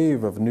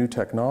wave of new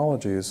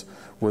technologies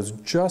was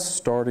just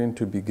starting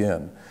to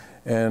begin.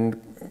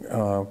 And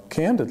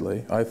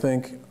candidly, I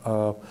think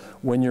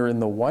when you're in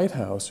the White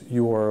House,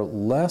 you are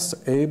less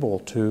able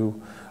to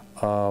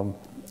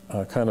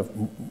kind of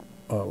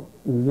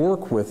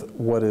work with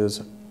what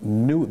is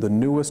the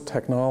newest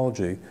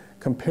technology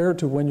compared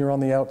to when you're on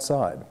the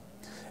outside.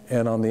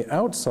 And on the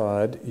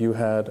outside, you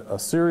had a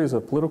series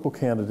of political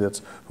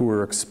candidates who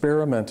were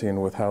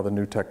experimenting with how the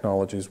new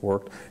technologies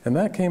worked, and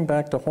that came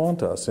back to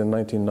haunt us in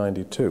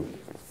 1992.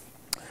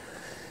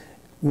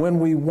 When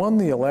we won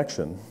the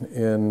election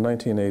in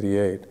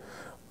 1988,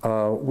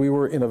 we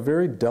were in a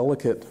very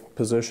delicate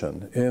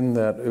position in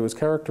that it was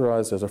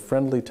characterized as a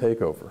friendly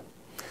takeover.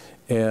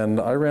 And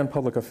I ran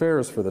public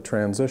affairs for the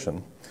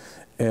transition.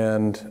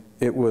 And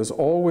it was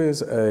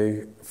always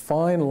a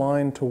fine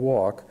line to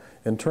walk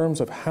in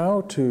terms of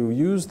how to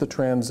use the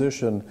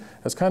transition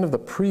as kind of the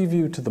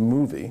preview to the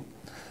movie,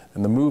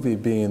 and the movie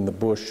being the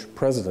Bush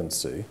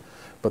presidency.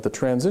 But the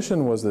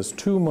transition was this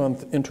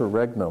 2-month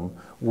interregnum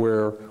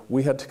where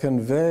we had to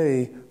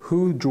convey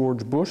who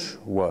George Bush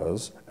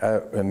was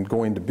and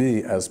going to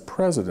be as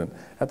president.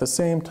 At the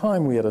same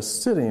time, we had a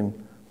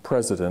sitting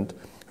president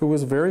who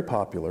was very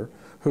popular,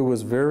 who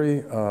was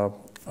very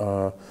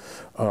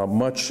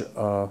much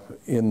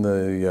in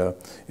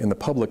the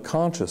public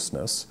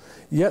consciousness.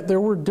 Yet there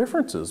were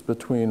differences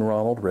between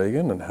Ronald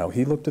Reagan and how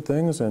he looked at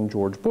things and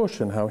George Bush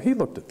and how he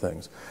looked at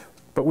things.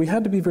 But we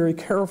had to be very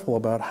careful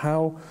about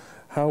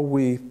how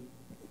we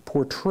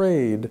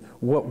portrayed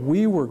what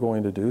we were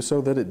going to do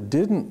so that it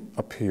didn't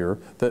appear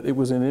that it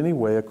was in any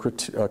way a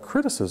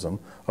criticism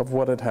of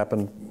what had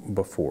happened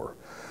before.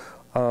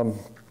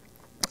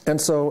 And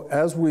so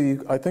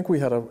I think we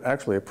had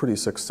actually a pretty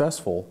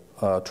successful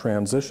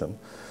transition.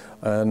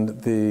 And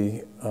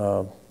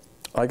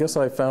I guess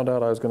I found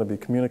out I was going to be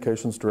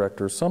communications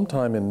director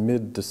sometime in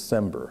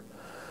mid-December.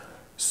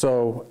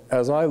 So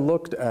as I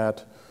looked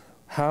at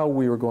how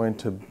we were going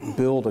to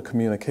build a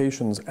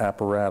communications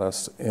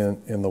apparatus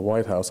in the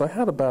White House, I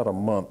had about a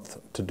month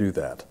to do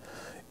that,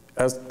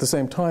 at the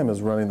same time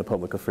as running the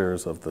public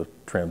affairs of the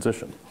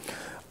transition.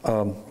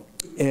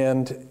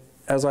 And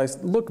as I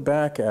look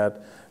back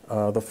at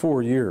the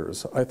 4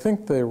 years, I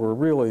think there were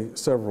really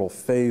several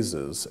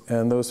phases,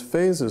 and those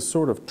phases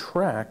sort of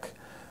track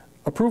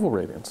approval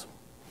ratings.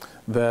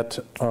 That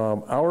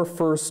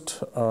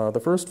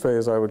the first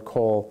phase I would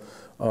call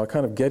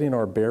kind of getting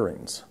our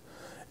bearings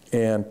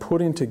and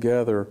putting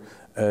together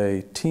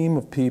a team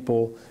of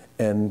people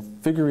and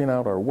figuring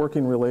out our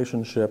working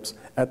relationships.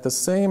 At the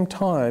same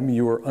time,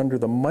 you are under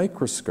the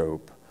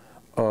microscope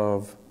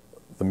of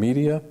the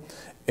media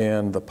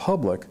and the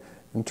public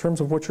in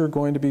terms of what you're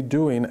going to be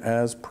doing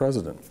as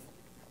president.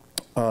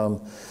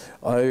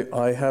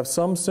 I have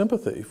some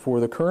sympathy for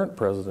the current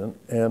president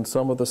and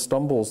some of the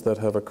stumbles that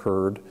have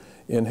occurred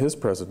in his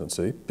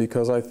presidency,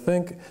 because I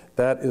think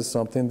that is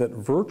something that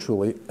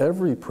virtually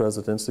every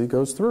presidency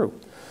goes through.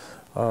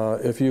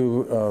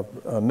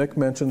 Nick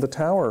mentioned the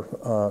Tower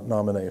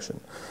nomination.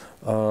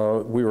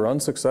 We were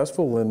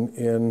unsuccessful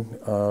in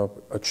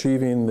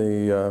achieving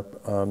the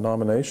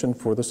nomination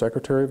for the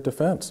Secretary of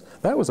Defense.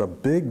 That was a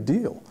big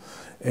deal.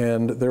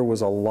 And there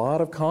was a lot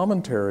of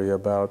commentary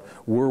about,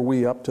 were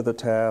we up to the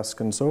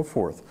task and so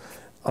forth.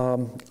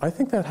 I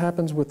think that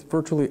happens with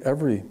virtually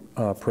every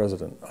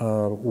president,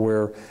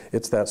 where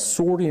it's that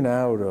sorting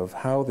out of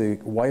how the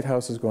White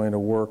House is going to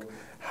work,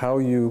 how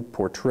you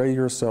portray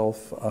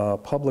yourself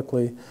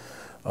publicly.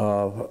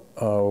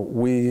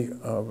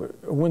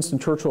 Winston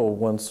Churchill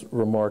once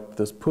remarked,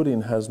 "This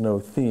pudding has no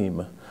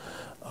theme."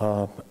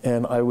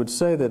 And I would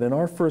say that in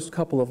our first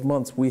couple of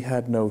months, we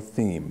had no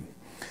theme.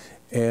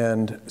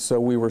 And so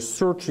we were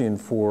searching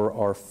for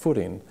our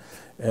footing.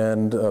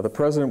 And the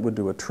president would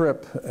do a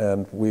trip,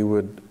 and we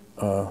would,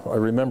 I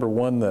remember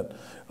one that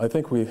I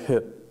think we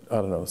hit,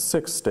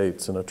 6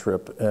 states in a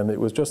trip, and it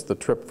was just the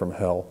trip from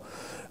hell.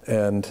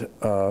 And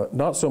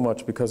not so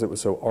much because it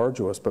was so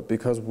arduous, but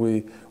because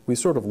we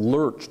sort of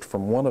lurched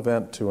from one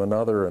event to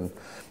another,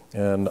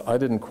 and I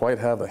didn't quite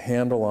have a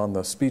handle on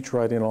the speech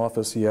writing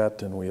office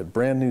yet, and we had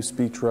brand new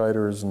speech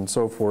writers and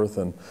so forth,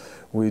 and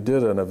we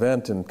did an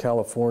event in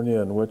California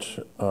in which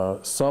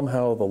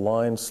somehow the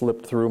line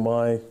slipped through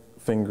my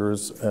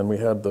fingers, and we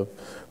had the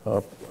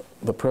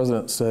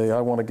president say,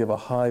 "I want to give a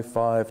high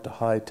five to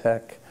high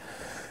tech,"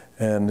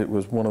 and it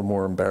was one of the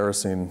more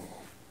embarrassing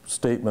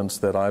statements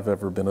that I've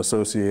ever been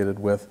associated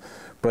with.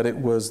 But it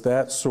was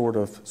that sort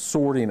of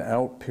sorting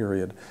out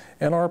period.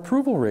 And our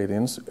approval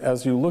ratings,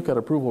 as you look at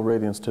approval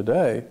ratings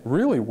today,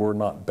 really were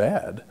not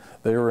bad.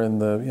 They were in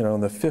the, in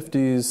the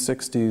 50s,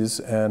 60s,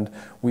 and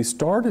we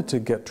started to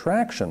get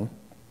traction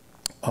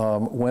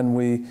when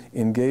we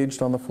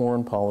engaged on the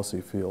foreign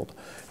policy field.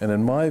 And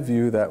in my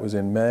view, that was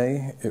in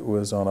May. It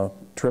was on a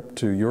trip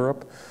to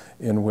Europe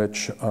in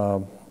which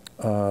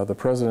the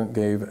president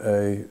gave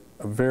a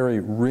very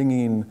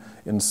ringing,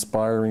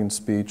 inspiring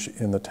speech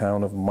in the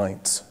town of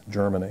Mainz,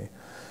 Germany.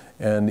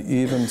 And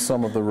even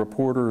some of the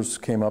reporters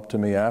came up to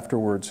me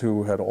afterwards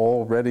who had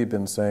already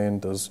been saying,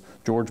 "Does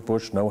George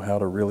Bush know how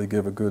to really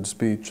give a good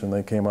speech?" And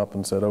they came up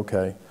and said,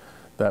 "Okay,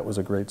 that was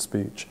a great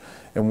speech."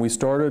 And we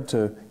started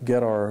to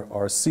get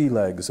our sea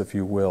legs, if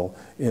you will,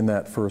 in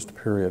that first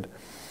period.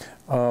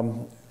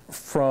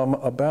 From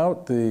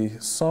about the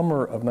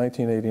summer of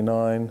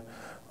 1989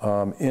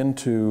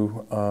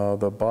 into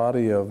the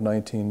body of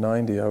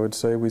 1990, I would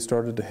say we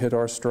started to hit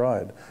our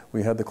stride.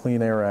 We had the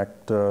Clean Air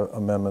Act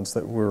amendments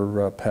that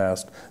were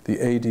passed. The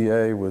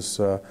ADA was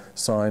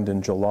signed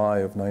in July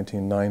of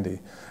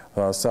 1990.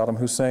 Saddam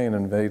Hussein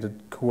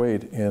invaded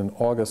Kuwait in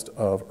August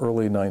of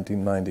early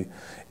 1990.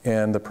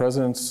 And the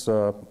president's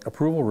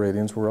approval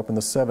ratings were up in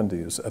the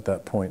 70s at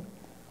that point.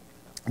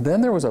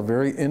 Then there was a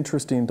very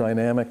interesting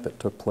dynamic that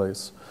took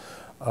place.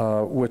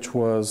 which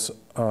was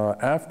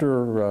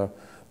after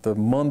the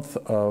month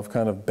of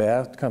kind of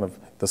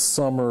the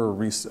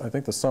summer, I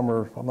think the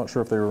summer, I'm not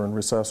sure if they were in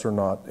recess or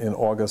not, in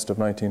August of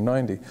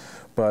 1990,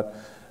 but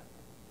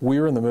we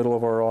were in the middle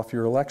of our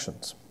off-year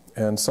elections.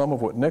 And some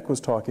of what Nick was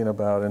talking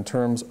about in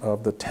terms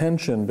of the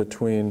tension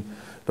between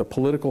the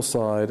political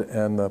side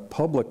and the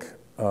public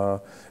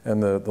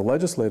and the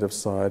legislative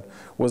side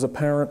was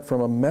apparent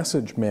from a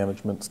message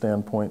management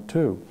standpoint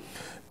too,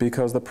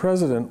 because the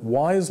president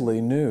wisely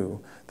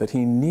knew that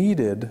he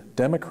needed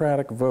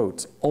Democratic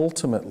votes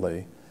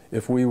ultimately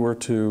if we were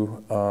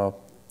to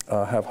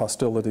have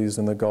hostilities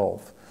in the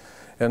Gulf.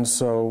 And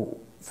so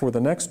for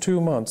the next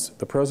 2 months,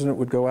 the president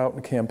would go out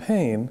and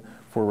campaign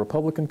for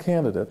Republican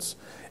candidates,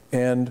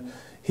 and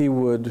he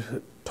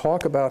would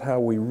talk about how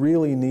we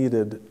really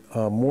needed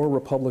more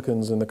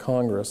Republicans in the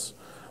Congress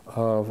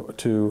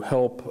to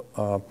help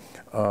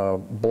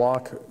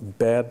block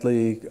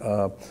badly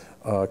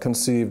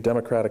conceived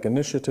Democratic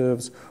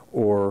initiatives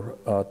or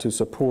to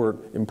support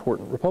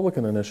important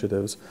Republican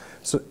initiatives.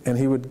 And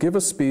he would give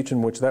a speech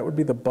in which that would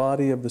be the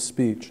body of the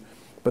speech.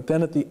 But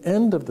then at the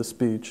end of the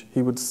speech,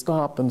 he would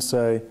stop and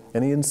say,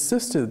 and he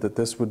insisted that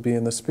this would be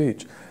in the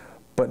speech,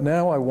 but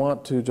now I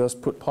want to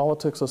just put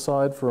politics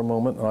aside for a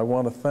moment, and I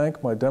want to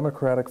thank my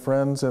Democratic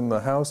friends in the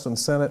House and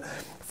Senate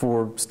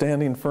for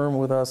standing firm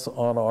with us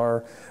on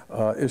our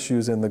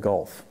issues in the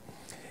Gulf.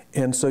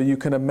 And so you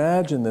can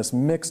imagine this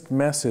mixed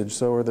message.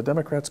 So are the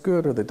Democrats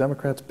good? Are the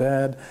Democrats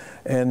bad?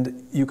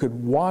 And you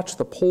could watch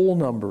the poll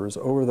numbers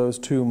over those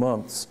 2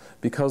 months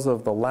because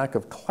of the lack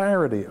of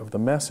clarity of the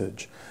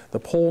message. The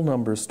poll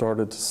numbers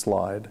started to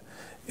slide.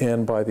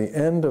 And by the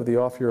end of the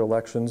off-year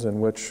elections,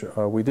 in which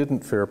we didn't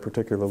fare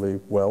particularly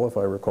well, if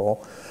I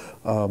recall,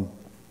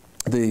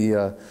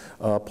 the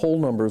poll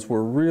numbers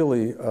were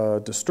really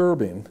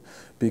disturbing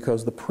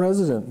because the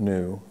president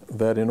knew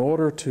that in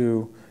order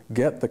to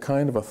get the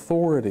kind of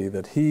authority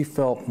that he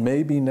felt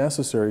may be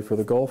necessary for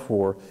the Gulf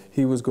War,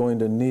 he was going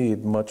to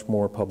need much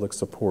more public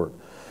support.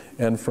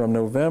 And from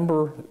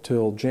November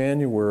till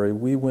January,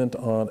 we went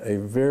on a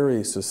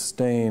very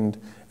sustained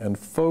and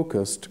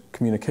focused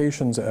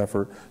communications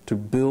effort to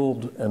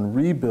build and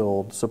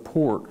rebuild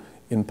support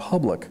in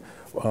public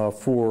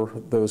for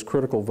those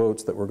critical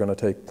votes that were going to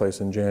take place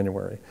in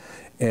January.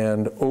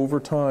 And over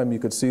time, you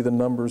could see the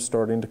numbers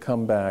starting to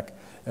come back,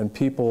 and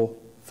people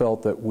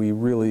felt that we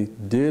really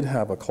did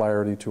have a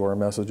clarity to our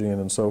messaging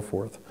and so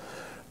forth.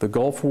 The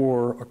Gulf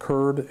War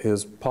occurred,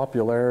 his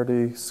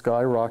popularity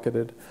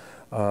skyrocketed.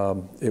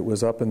 It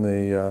was up in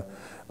the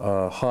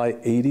high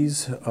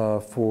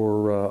 80s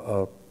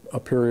for a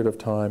period of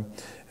time.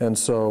 And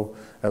so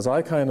as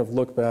I kind of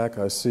look back,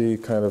 I see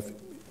kind of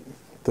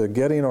the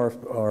getting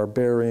our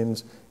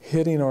bearings,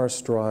 hitting our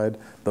stride,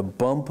 the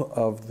bump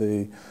of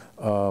the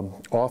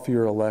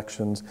off-year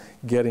elections,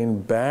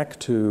 getting back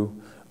to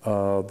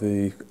on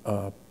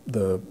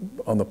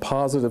the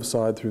positive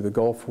side through the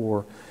Gulf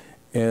War,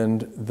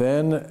 and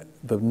then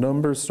the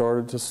numbers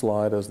started to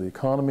slide as the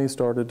economy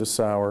started to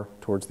sour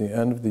towards the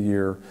end of the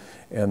year,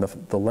 and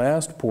the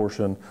last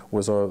portion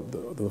was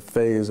the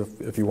phase,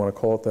 if you want to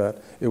call it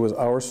that. It was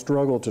our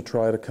struggle to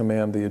try to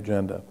command the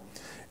agenda.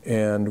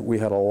 And we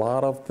had a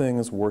lot of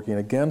things working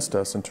against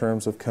us in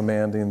terms of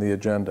commanding the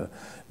agenda.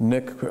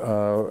 Nick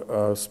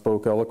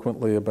spoke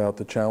eloquently about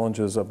the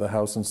challenges of the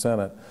House and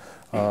Senate,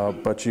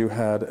 but you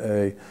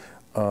had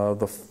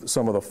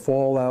some of the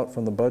fallout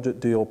from the budget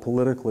deal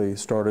politically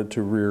started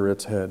to rear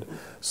its head.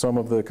 Some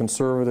of the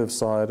conservative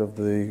side of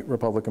the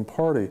Republican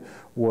Party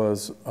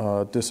was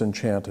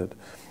disenchanted.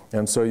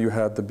 And so you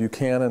had the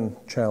Buchanan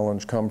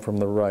challenge come from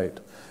the right.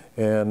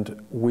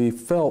 And we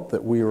felt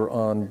that we were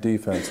on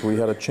defense. We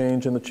had a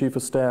change in the Chief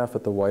of Staff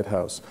at the White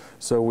House.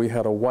 So we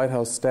had a White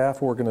House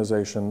staff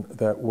organization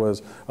that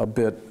was a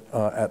bit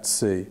at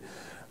sea.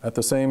 At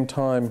the same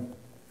time,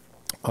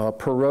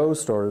 Perot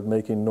started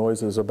making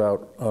noises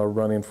about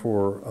running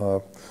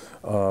for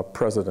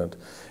president.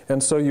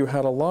 And so you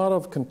had a lot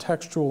of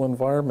contextual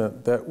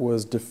environment that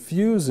was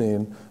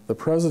diffusing the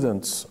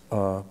president's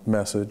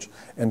message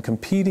and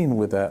competing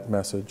with that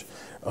message.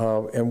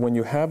 And when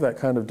you have that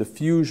kind of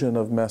diffusion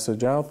of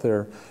message out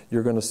there,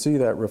 you're going to see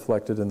that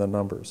reflected in the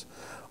numbers.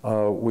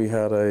 We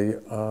had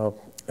a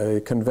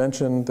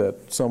convention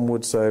that some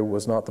would say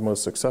was not the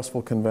most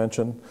successful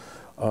convention.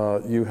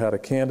 You had a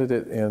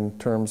candidate in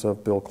terms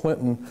of Bill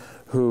Clinton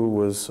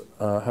who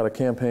had a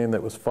campaign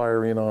that was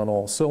firing on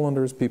all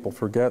cylinders. People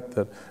forget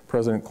that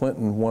President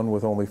Clinton won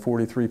with only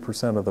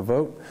 43% of the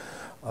vote.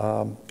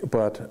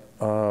 But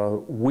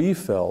we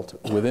felt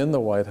within the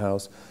White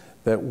House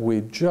that we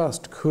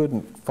just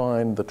couldn't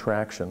find the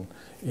traction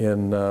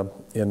in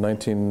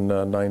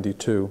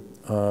 1992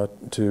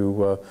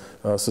 to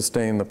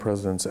sustain the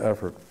president's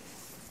effort.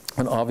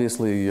 And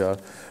obviously,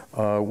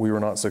 we were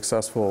not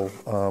successful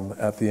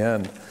at the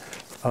end.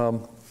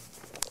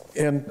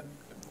 And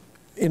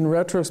in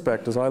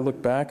retrospect, as I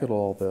look back at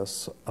all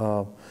this,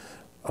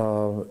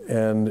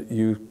 and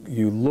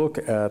you look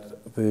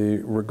at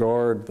the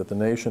regard that the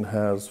nation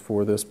has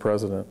for this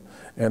president,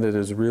 and it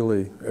is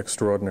really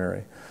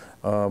extraordinary.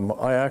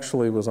 I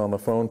actually was on the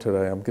phone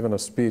today. I'm giving a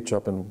speech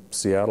up in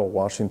Seattle,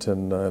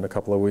 Washington in a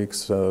couple of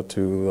weeks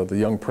to the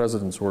Young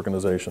Presidents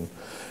Organization.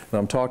 And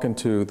I'm talking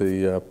to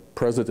the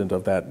president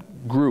of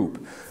that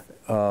group.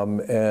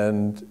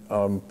 And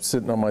I'm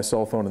sitting on my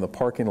cell phone in the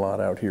parking lot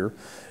out here.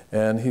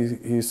 And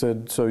he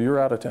said, "So you're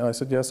out of town?" I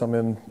said, "Yes, I'm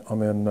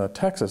in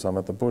Texas. I'm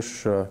at the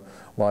Bush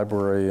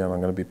Library, and I'm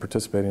going to be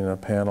participating in a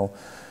panel."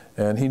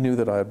 And he knew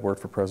that I had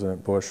worked for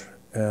President Bush.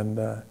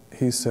 And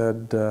he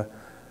said,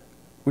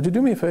 "Would you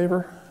do me a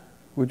favor?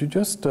 Would you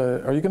just,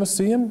 are you going to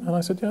see him?" And I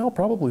said, "Yeah, I'll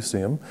probably see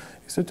him."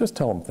 He said, "Just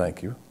tell him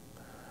thank you."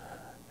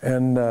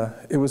 And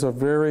it was a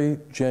very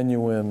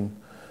genuine,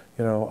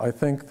 you know, I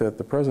think that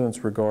the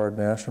President's regard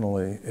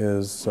nationally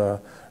is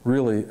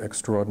really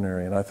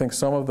extraordinary. And I think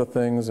some of the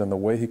things and the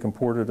way he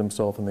comported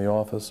himself in the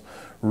office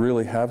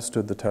really have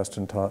stood the test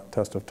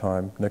of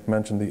time. Nick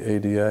mentioned the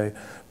ADA,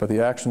 but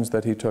the actions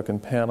that he took in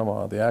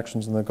Panama, the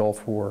actions in the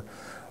Gulf War,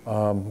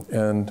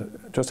 and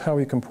just how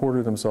he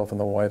comported himself in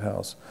the White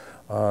House.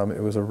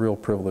 It was a real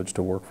privilege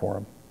to work for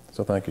him.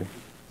 So thank you.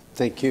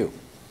 Thank you.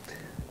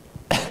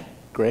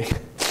 Greg?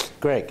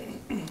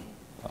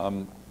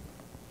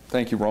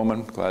 Thank you,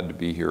 Roman. Glad to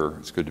be here.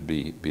 It's good to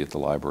be at the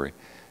library.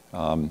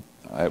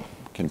 I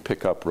can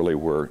pick up really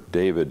where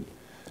David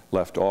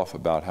left off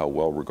about how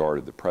well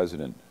regarded the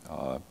President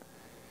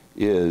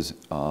is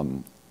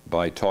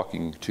by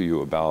talking to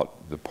you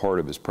about the part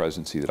of his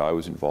presidency that I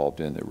was involved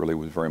in that really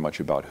was very much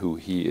about who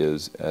he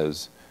is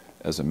as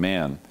a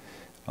man.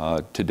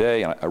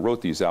 Today, I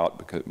wrote these out,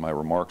 because my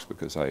remarks,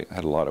 because I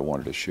had a lot I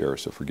wanted to share,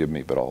 so forgive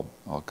me, but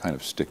I'll kind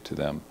of stick to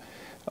them.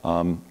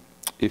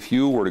 If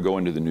you were to go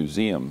into the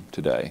museum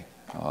today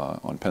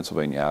on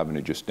Pennsylvania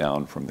Avenue, just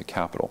down from the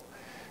Capitol,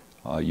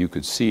 you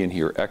could see and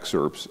hear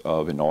excerpts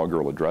of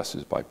inaugural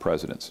addresses by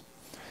presidents.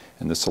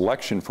 And the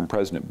selection from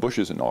President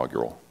Bush's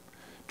inaugural,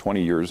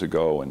 20 years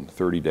ago and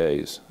 30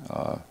 days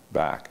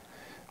back,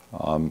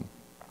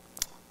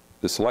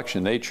 the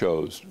selection they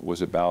chose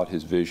was about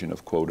his vision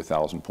of, quote,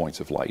 1,000 points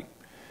of light,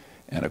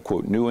 and a,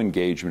 quote, new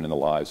engagement in the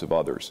lives of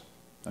others,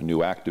 a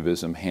new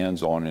activism,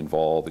 hands-on and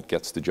involved, that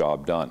gets the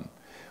job done.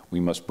 We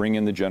must bring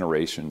in the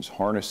generations,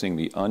 harnessing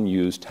the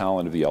unused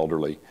talent of the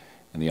elderly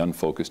and the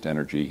unfocused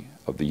energy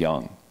of the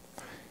young.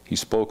 He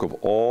spoke of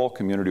all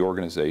community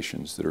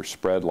organizations that are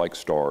spread like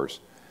stars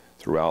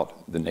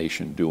throughout the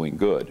nation doing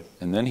good.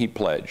 And then he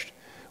pledged,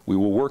 we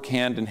will work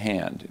hand in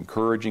hand,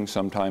 encouraging,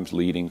 sometimes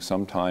leading,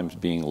 sometimes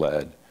being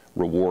led,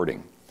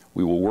 rewarding.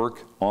 We will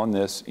work on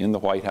this in the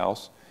White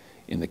House,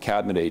 in the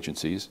cabinet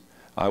agencies.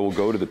 I will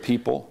go to the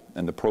people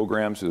and the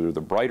programs that are the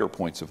brighter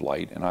points of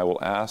light, and I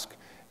will ask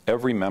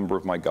every member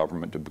of my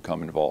government to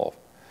become involved.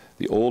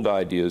 The old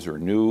ideas are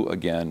new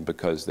again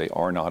because they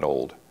are not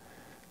old.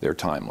 They're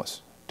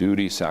timeless.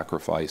 Duty,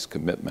 sacrifice,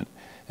 commitment,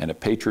 and a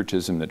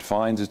patriotism that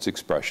finds its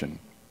expression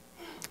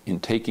in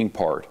taking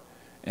part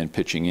and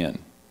pitching in.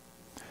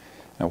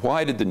 Now,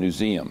 why did the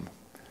museum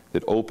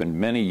that opened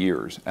many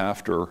years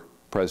after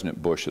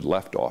President Bush had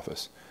left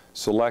office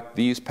select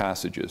these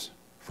passages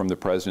from the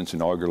President's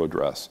inaugural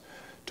address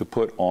to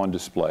put on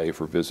display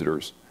for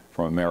visitors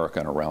from America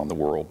and around the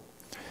world?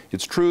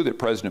 It's true that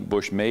President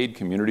Bush made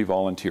community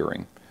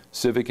volunteering,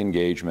 civic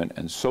engagement,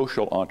 and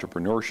social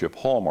entrepreneurship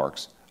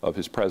hallmarks of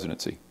his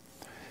presidency.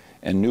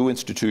 And new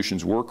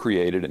institutions were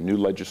created and new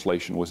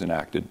legislation was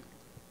enacted.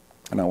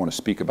 And I want to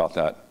speak about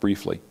that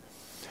briefly.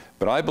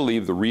 But I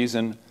believe the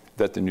reason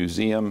that the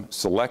museum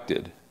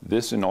selected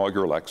this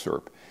inaugural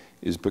excerpt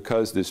is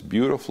because this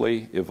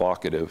beautifully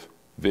evocative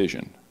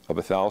vision of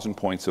 1,000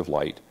 points of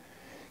light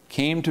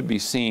came to be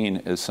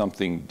seen as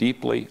something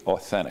deeply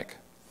authentic,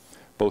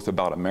 both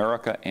about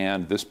America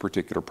and this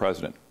particular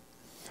president.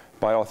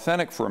 By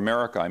authentic for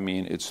America, I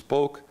mean it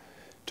spoke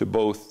to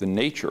both the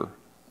nature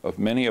of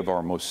many of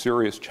our most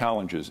serious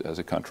challenges as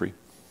a country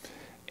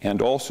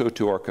and also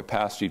to our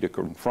capacity to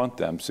confront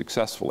them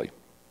successfully.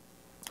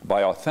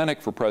 By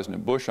authentic for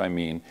President Bush, I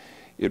mean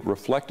it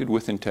reflected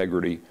with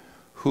integrity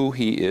who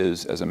he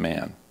is as a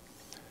man.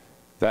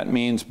 That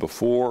means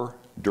before,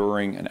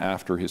 during, and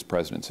after his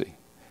presidency,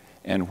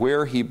 and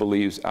where he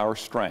believes our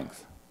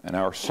strength and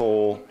our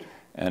soul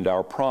and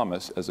our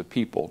promise as a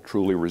people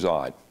truly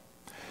reside.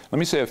 Let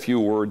me say a few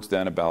words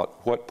then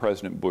about what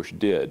President Bush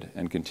did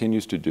and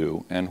continues to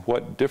do and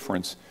what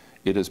difference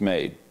it has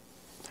made.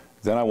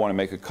 Then I want to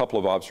make a couple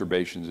of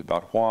observations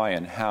about why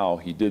and how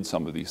he did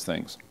some of these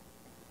things.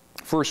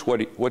 First,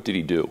 what did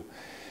he do?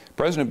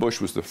 President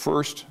Bush was the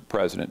first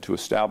president to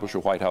establish a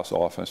White House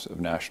Office of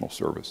National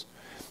Service.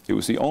 It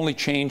was the only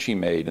change he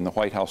made in the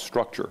White House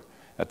structure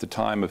at the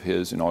time of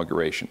his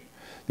inauguration.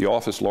 The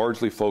office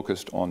largely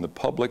focused on the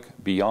public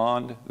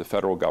beyond the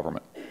federal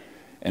government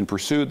and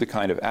pursued the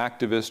kind of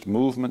activist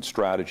movement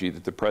strategy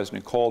that the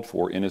president called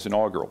for in his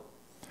inaugural.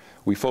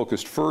 We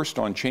focused first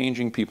on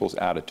changing people's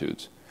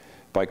attitudes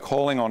by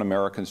calling on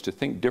Americans to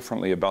think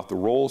differently about the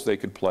roles they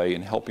could play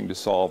in helping to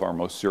solve our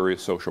most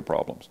serious social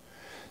problems.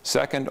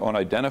 Second, on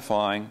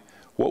identifying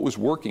what was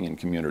working in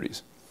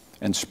communities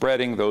and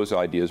spreading those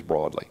ideas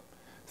broadly.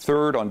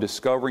 Third, on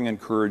discovering,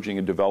 encouraging,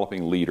 and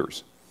developing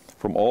leaders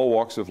from all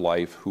walks of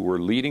life who were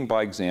leading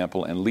by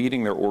example and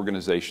leading their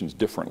organizations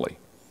differently.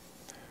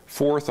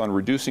 Fourth, on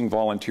reducing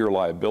volunteer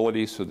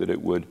liability so that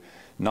it would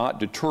not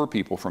deter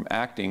people from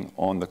acting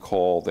on the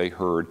call they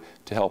heard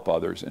to help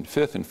others. And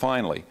fifth and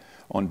finally,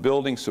 on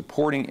building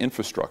supporting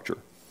infrastructure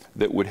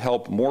that would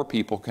help more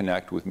people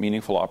connect with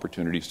meaningful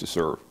opportunities to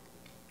serve.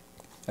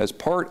 As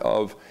part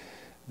of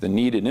the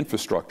needed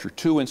infrastructure,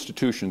 two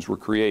institutions were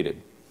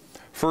created.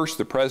 First,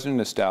 the President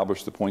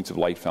established the Points of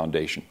Light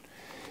Foundation.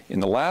 In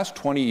the last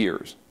 20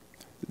 years,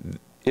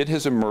 it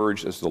has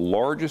emerged as the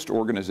largest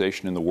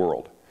organization in the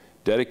world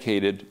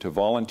dedicated to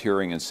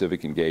volunteering and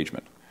civic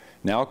engagement.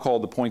 Now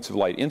called the Points of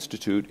Light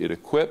Institute, it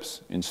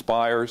equips,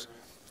 inspires,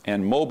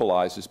 and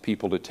mobilizes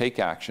people to take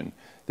action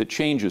that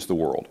changes the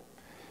world.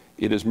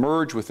 It has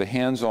merged with the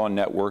Hands On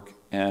Network,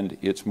 and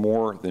its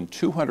more than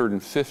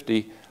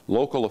 250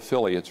 local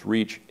affiliates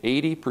reach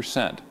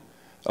 80%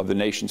 of the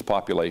nation's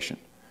population.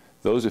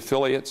 Those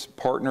affiliates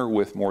partner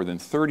with more than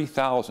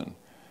 30,000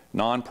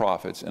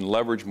 nonprofits and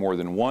leverage more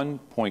than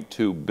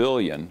 $1.2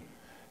 billion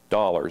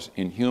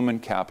in human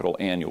capital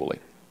annually.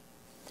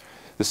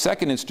 The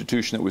second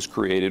institution that was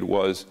created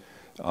was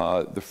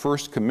the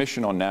first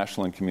Commission on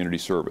National and Community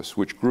Service,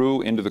 which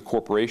grew into the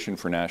Corporation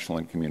for National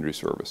and Community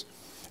Service.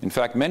 In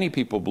fact, many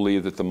people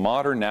believe that the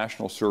modern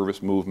national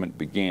service movement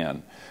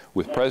began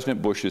with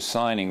President Bush's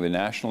signing the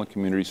National and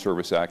Community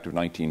Service Act of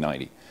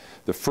 1990,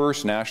 the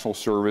first national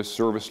service,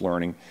 service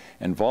learning,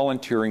 and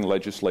volunteering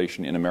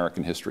legislation in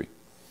American history.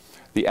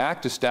 The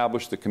Act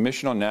established the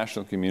Commission on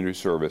National and Community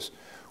Service,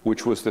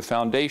 which was the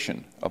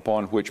foundation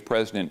upon which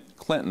President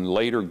Clinton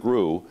later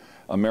grew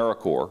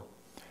AmeriCorps,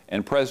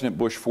 and President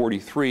Bush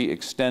 43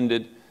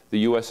 extended the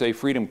USA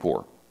Freedom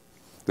Corps.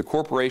 The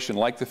corporation,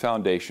 like the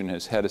foundation,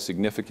 has had a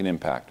significant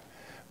impact.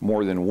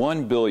 More than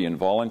 1 billion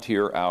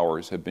volunteer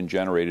hours have been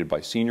generated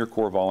by Senior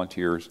Corps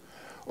volunteers.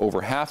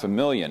 Over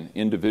 500,000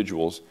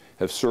 individuals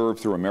have served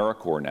through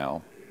AmeriCorps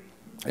now,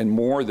 and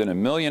more than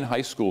 1 million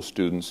high school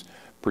students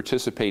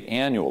participate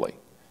annually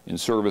in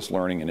service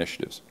learning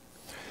initiatives.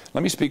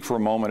 Let me speak for a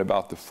moment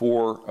about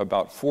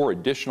four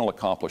additional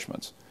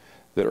accomplishments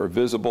that are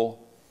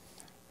visible,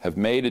 have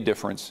made a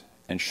difference,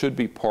 and should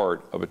be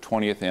part of a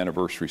 20th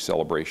anniversary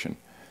celebration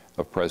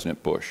of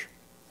President Bush.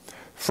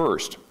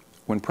 First,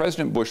 when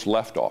President Bush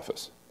left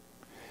office,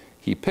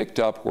 he picked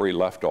up where he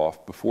left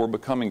off before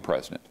becoming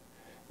president,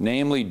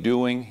 namely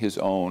doing his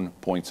own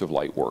Points of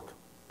Light work.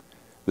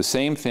 The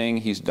same thing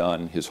he's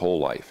done his whole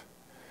life,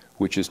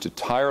 which is to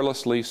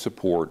tirelessly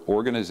support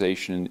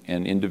organizations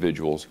and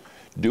individuals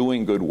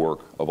doing good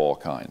work of all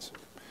kinds.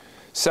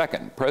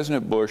 Second,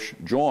 President Bush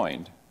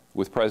joined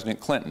with President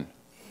Clinton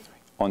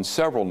on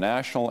several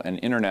national and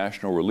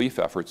international relief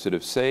efforts that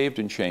have saved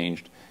and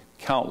changed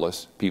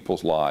countless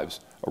people's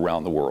lives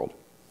around the world.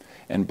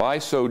 And by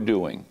so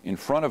doing, in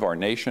front of our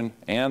nation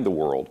and the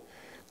world,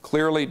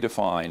 clearly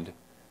defined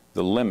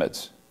the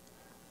limits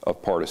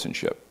of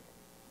partisanship.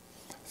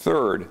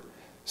 Third,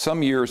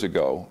 some years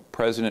ago,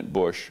 President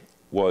Bush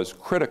was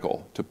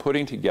critical to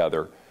putting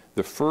together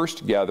the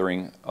first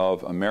gathering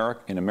of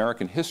in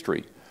American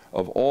history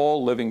of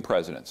all living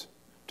presidents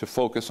to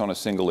focus on a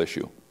single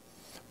issue.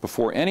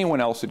 Before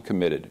anyone else had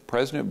committed,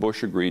 President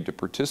Bush agreed to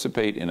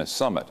participate in a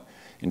summit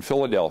in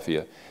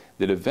Philadelphia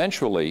that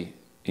eventually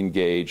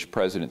engaged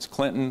Presidents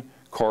Clinton,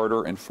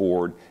 Carter, and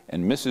Ford,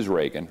 and Mrs.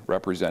 Reagan,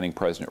 representing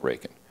President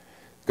Reagan,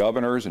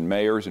 governors and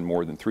mayors and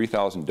more than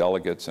 3,000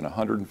 delegates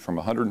from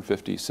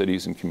 150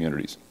 cities and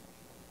communities.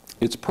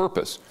 Its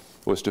purpose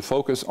was to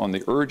focus on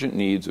the urgent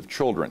needs of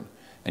children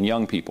and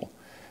young people.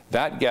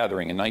 That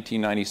gathering in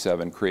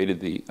 1997 created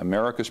the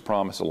America's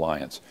Promise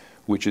Alliance,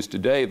 which is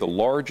today the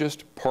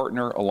largest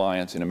partner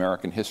alliance in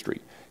American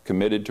history,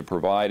 committed to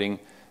providing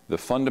the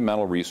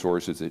fundamental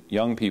resources that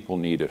young people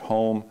need at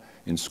home,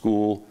 in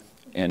school,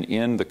 and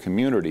in the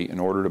community in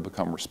order to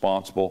become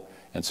responsible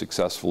and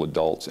successful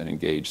adults and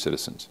engaged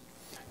citizens.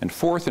 And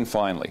fourth and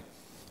finally,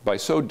 by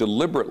so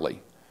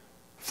deliberately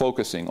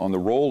focusing on the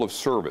role of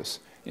service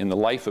in the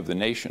life of the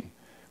nation,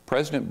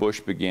 President Bush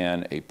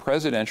began a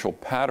presidential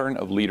pattern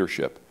of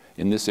leadership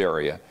in this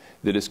area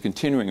that is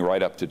continuing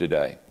right up to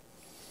today.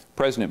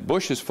 President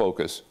Bush's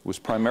focus was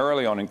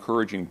primarily on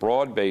encouraging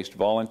broad-based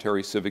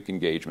voluntary civic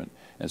engagement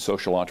and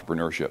social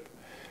entrepreneurship.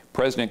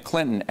 President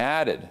Clinton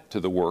added to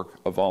the work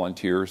of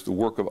volunteers the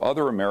work of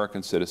other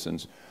American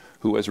citizens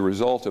who, as a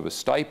result of a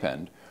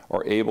stipend,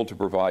 are able to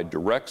provide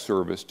direct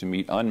service to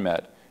meet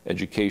unmet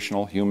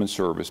educational, human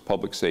service,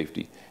 public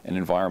safety, and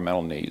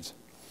environmental needs.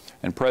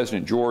 And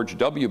President George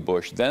W.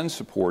 Bush then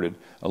supported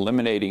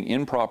eliminating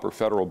improper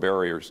federal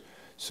barriers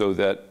so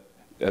that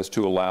as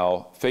to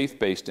allow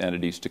faith-based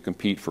entities to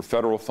compete for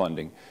federal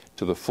funding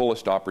to the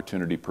fullest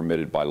opportunity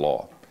permitted by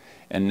law.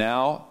 And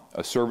now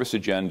a service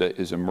agenda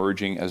is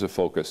emerging as a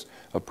focus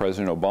of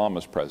President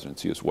Obama's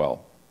presidency as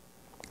well.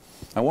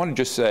 I want to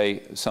just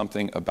say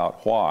something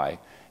about why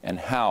and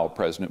how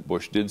President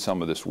Bush did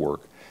some of this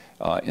work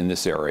in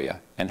this area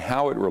and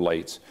how it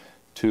relates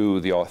to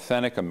the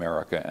authentic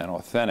America and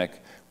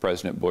authentic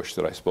President Bush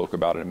that I spoke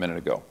about a minute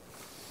ago.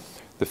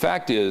 The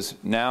fact is,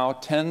 now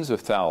tens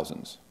of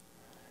thousands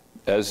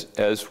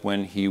as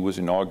when he was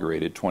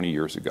inaugurated 20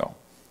 years ago.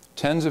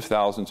 Tens of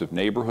thousands of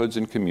neighborhoods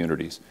and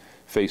communities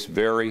face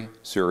very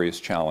serious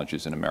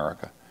challenges in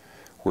America,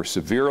 where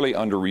severely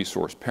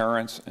under-resourced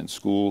parents and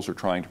schools are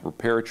trying to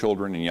prepare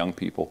children and young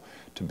people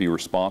to be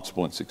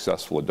responsible and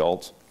successful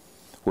adults,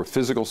 where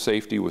physical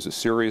safety was a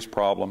serious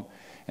problem,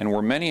 and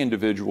where many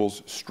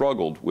individuals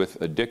struggled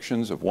with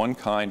addictions of one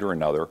kind or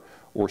another,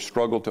 or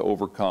struggled to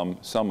overcome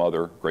some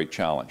other great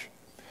challenge.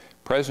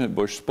 President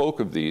Bush spoke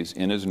of these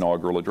in his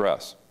inaugural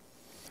address.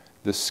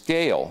 The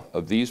scale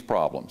of these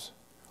problems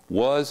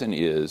was and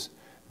is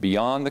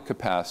beyond the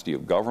capacity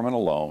of government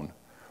alone,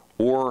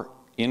 or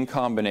in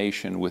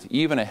combination with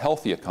even a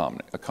healthy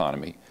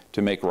economy,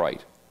 to make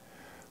right.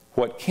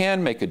 What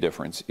can make a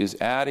difference is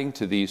adding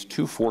to these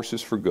two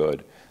forces for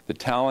good the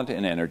talent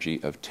and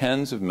energy of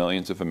tens of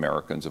millions of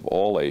Americans of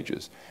all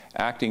ages,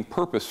 acting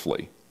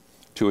purposefully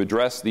to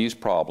address these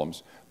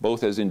problems,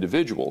 both as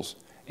individuals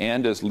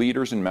and as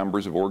leaders and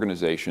members of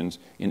organizations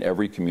in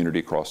every community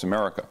across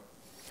America.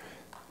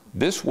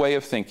 This way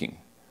of thinking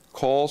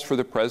calls for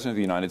the President of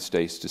the United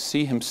States to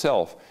see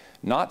himself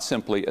not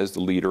simply as the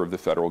leader of the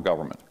federal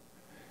government,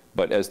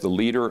 but as the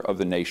leader of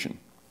the nation.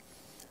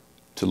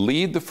 To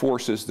lead the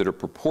forces that are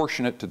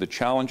proportionate to the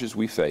challenges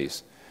we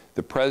face,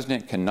 the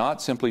President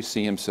cannot simply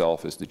see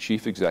himself as the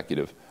chief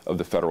executive of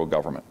the federal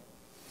government.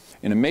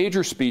 In a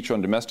major speech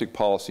on domestic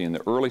policy in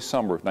the early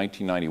summer of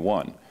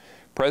 1991,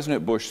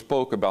 President Bush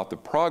spoke about the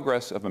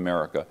progress of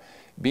America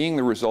being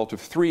the result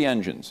of three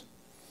engines,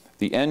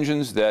 the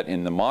engines that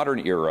in the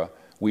modern era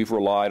we've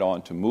relied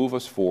on to move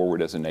us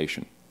forward as a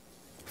nation.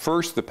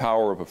 First, the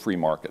power of a free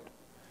market.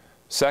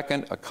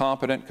 Second, a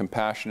competent,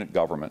 compassionate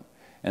government.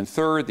 And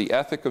third, the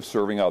ethic of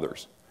serving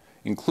others,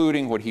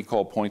 including what he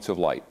called points of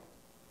light.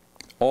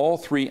 All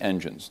three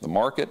engines, the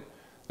market,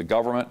 the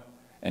government,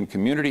 and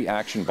community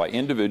action by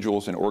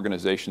individuals and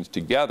organizations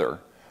together,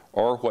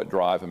 are what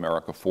drive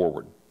America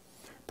forward.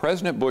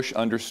 President Bush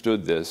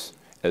understood this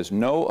as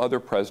no other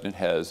president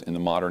has in the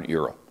modern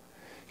era.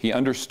 He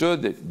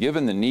understood that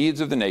given the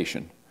needs of the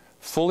nation,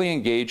 fully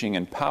engaging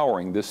and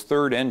powering this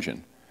third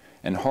engine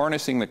and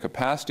harnessing the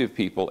capacity of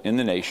people in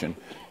the nation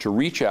to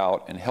reach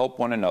out and help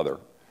one another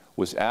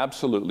was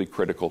absolutely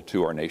critical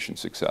to our nation's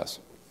success.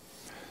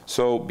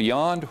 So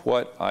beyond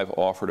what I've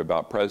offered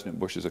about President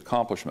Bush's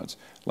accomplishments,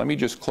 let me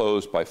just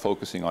close by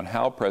focusing on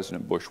how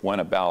President Bush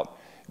went about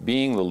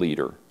being the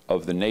leader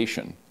of the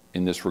nation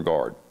in this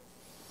regard.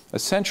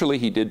 Essentially,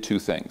 he did two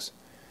things,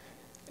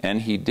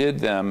 and he did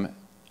them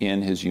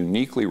in his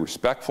uniquely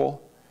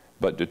respectful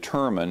but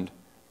determined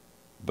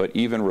but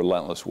even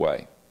relentless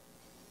way.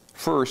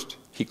 First,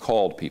 he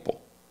called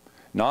people,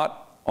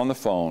 not on the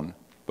phone,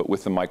 but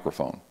with the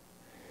microphone.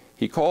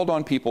 He called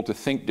on people to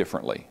think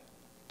differently,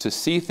 to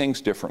see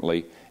things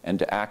differently, and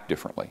to act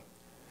differently.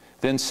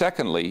 Then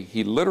secondly,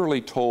 he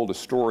literally told a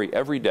story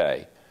every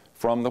day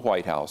from the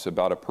White House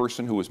about a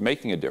person who was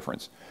making a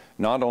difference,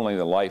 not only in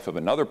the life of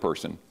another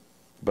person,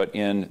 but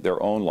in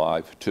their own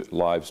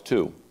lives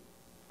too.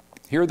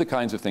 Here are the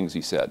kinds of things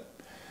he said.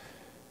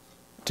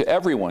 To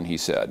everyone, he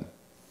said,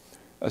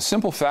 a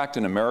simple fact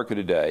in America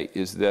today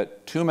is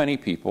that too many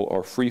people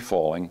are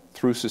free-falling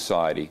through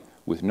society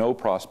with no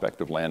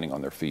prospect of landing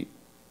on their feet.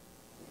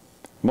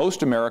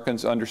 Most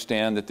Americans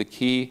understand that the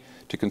key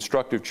to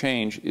constructive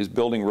change is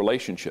building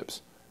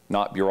relationships,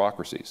 not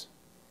bureaucracies.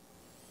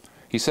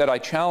 He said, I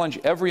challenge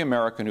every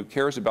American who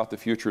cares about the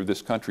future of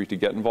this country to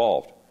get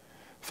involved.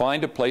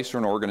 Find a place or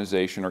an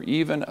organization or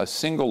even a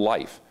single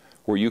life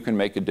where you can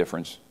make a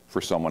difference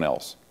for someone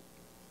else.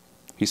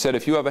 He said,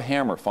 if you have a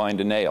hammer, find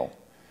a nail.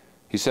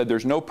 He said,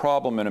 there's no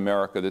problem in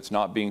America that's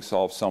not being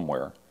solved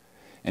somewhere.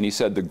 And he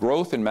said, the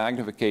growth and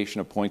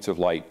magnification of points of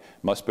light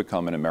must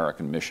become an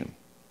American mission.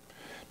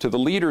 To the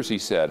leaders, he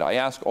said, I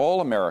ask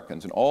all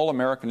Americans and all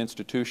American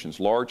institutions,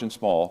 large and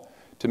small,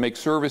 to make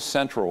service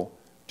central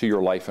to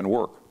your life and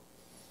work.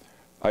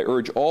 I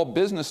urge all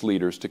business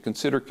leaders to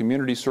consider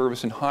community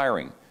service in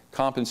hiring,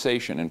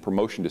 compensation, and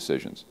promotion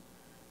decisions.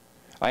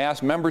 I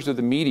ask members of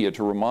the media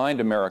to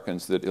remind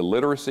Americans that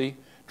illiteracy,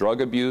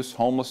 drug abuse,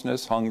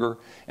 homelessness, hunger,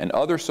 and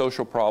other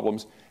social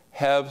problems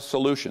have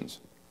solutions.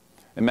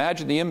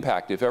 Imagine the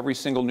impact if every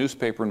single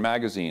newspaper and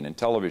magazine and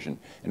television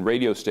and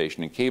radio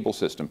station and cable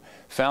system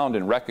found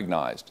and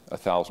recognized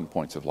 1,000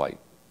 points of light.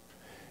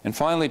 And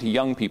finally, to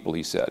young people,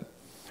 he said,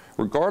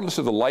 regardless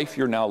of the life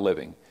you're now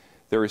living,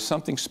 there is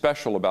something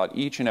special about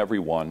each and every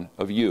one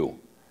of you.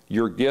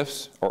 Your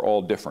gifts are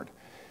all different.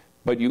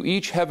 But you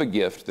each have a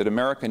gift that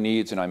America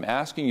needs, and I'm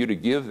asking you to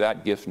give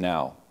that gift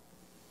now.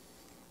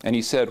 And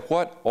he said,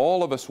 what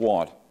all of us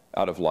want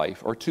out of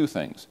life are two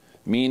things,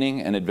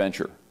 meaning and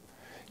adventure.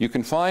 You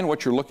can find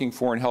what you're looking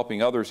for in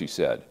helping others, he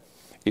said.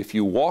 If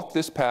you walk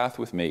this path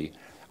with me,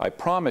 I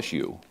promise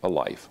you a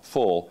life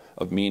full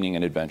of meaning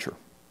and adventure.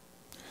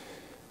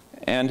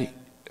 And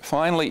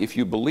finally, if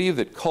you believe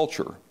that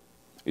culture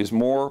is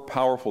more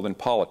powerful than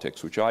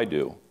politics, which I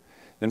do,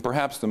 then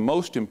perhaps the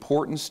most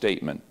important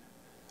statement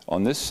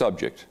on this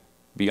subject,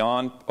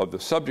 beyond of the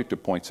subject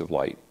of points of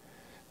light,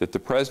 that the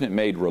President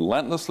made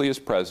relentlessly as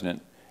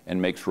President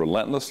and makes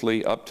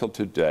relentlessly up till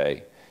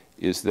today,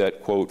 is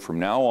that, quote, from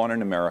now on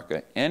in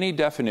America, any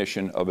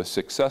definition of a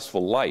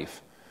successful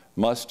life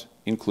must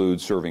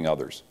include serving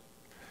others.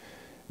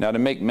 Now, to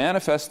make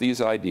manifest these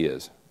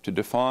ideas, to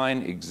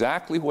define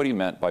exactly what he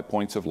meant by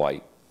points of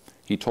light,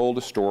 he told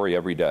a story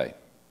every day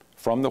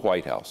from the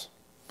White House.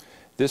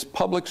 This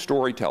public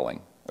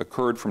storytelling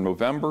occurred from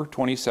November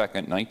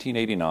 22nd,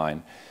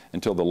 1989,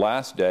 until the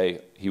last day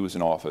he was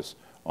in office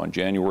on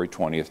January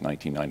 20th,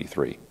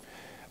 1993.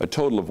 A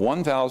total of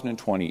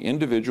 1,020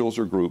 individuals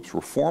or groups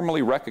were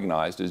formally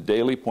recognized as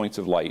daily points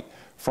of light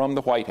from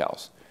the White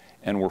House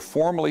and were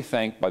formally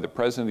thanked by the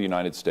President of the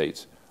United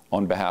States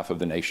on behalf of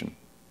the nation.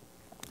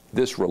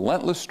 This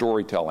relentless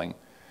storytelling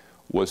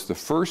was the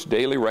first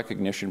daily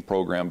recognition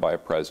program by a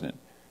president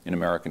in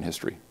American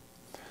history.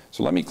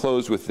 So let me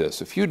close with this.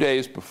 A few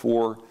days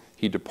before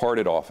he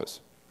departed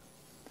office,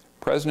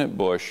 President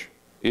Bush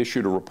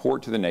issued a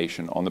report to the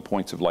nation on the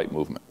Points of Light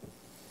movement.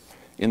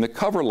 In the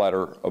cover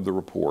letter of the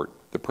report,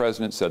 the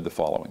President said the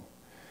following: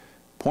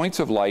 "Points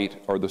of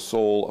Light are the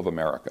soul of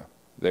America.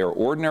 They are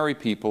ordinary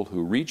people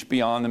who reach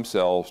beyond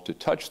themselves to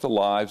touch the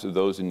lives of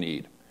those in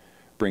need,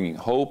 bringing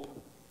hope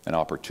and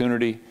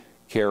opportunity,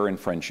 care and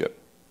friendship.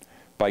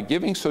 By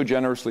giving so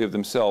generously of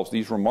themselves,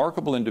 these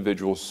remarkable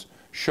individuals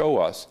show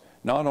us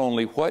not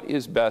only what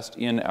is best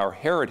in our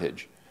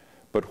heritage,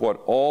 but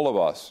what all of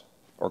us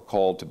are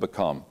called to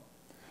become.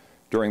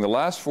 During the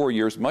last 4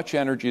 years, much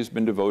energy has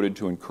been devoted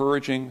to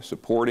encouraging,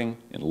 supporting,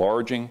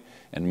 enlarging,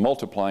 and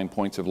multiplying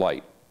points of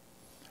light."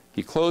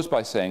 He closed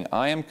by saying,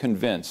 "I am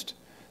convinced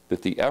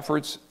that the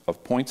efforts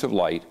of Points of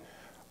Light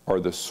are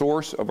the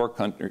source of our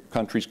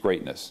country's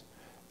greatness.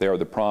 They are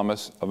the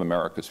promise of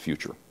America's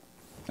future."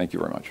 Thank you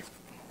very much.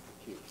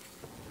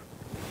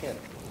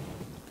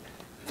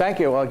 Thank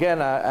you. Well,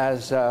 again,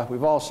 as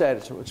we've all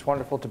said, it's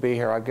wonderful to be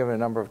here. I've given a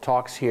number of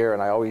talks here,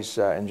 and I always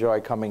enjoy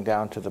coming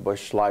down to the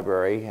Bush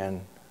Library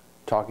and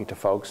talking to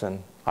folks,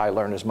 and I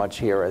learn as much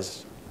here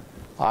as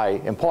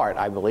I impart,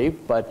 I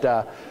believe. But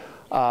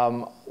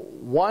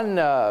one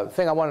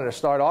thing I wanted to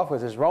start off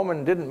with is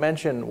Roman didn't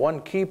mention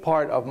one key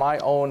part of my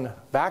own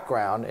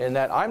background, in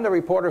that I'm the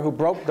reporter who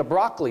broke the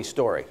broccoli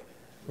story.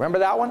 Remember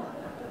that one?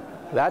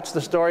 That's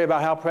the story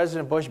about how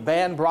President Bush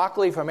banned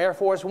broccoli from Air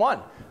Force One.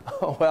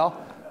 Well,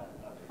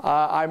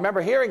 I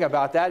remember hearing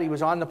about that. He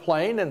was on the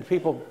plane, and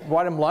people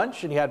brought him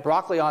lunch, and he had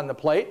broccoli on the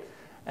plate.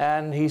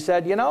 And he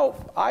said, "You know,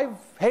 I've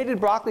hated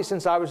broccoli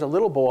since I was a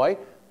little boy.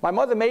 My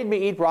mother made me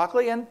eat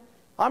broccoli, and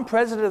I'm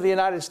President of the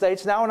United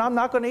States now, and I'm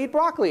not going to eat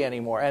broccoli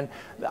anymore." And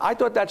I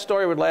thought that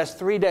story would last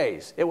 3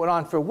 days. It went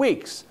on for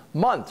weeks,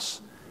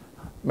 months.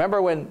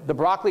 Remember when the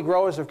broccoli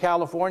growers of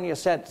California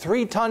sent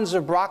 3 tons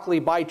of broccoli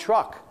by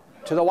truck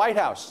to the White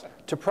House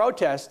to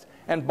protest,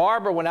 and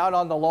Barbara went out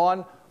on the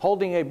lawn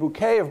holding a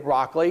bouquet of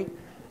broccoli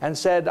and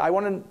said, "I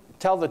want to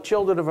tell the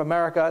children of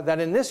America that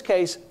in this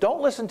case,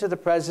 don't listen to the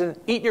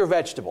president, eat your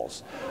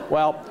vegetables."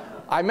 Well,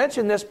 I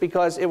mention this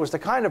because it was the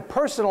kind of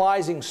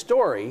personalizing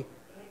story,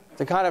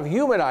 the kind of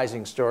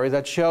humanizing story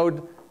that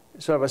showed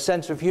sort of a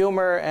sense of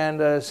humor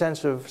and a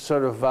sense of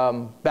sort of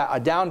a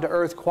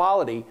down-to-earth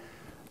quality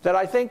that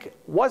I think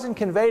wasn't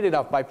conveyed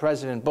enough by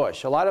President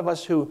Bush. A lot of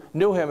us who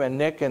knew him, and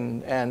Nick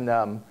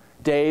and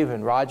Dave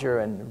and Roger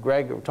and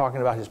Greg were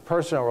talking about his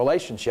personal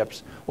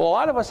relationships. Well, a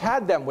lot of us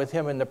had them with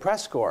him in the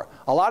press corps.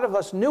 A lot of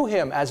us knew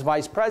him as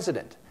vice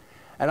president.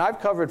 And I've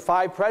covered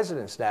 5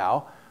 presidents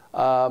now.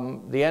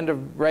 The end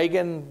of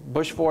Reagan,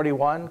 Bush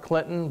 41,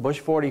 Clinton, Bush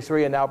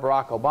 43, and now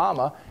Barack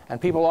Obama. And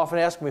people often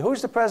ask me,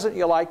 who's the president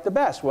you like the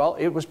best? Well,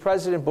 it was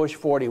President Bush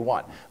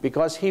 41,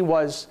 because he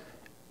was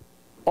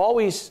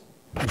always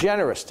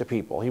generous to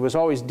people. He was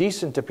always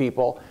decent to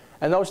people,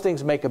 and those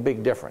things make a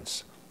big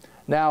difference.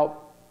 Now,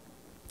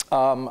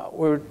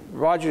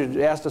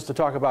 Roger asked us to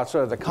talk about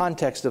sort of the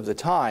context of the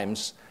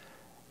times,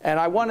 and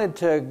I wanted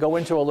to go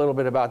into a little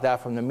bit about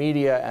that from the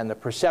media and the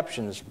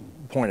perceptions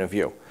point of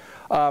view.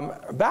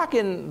 Back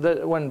in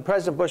when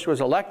President Bush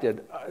was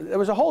elected, there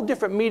was a whole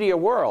different media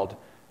world.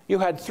 You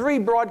had 3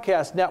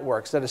 broadcast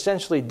networks that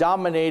essentially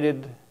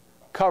dominated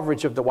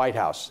coverage of the White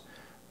House: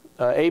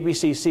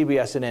 ABC,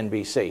 CBS, and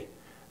NBC.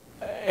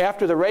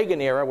 After the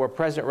Reagan era, where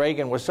President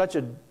Reagan was such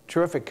a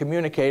terrific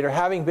communicator,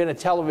 having been a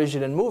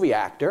television and movie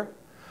actor,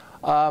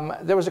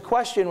 there was a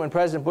question when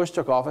President Bush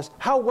took office: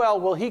 how well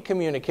will he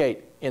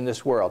communicate in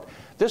this world?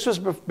 This was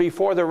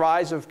before the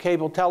rise of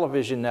cable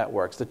television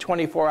networks. The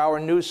 24-hour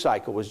news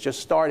cycle was just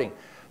starting.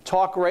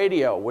 Talk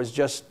radio was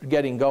just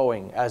getting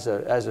going as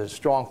a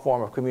strong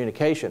form of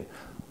communication.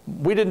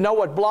 We didn't know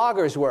what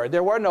bloggers were.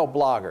 There were no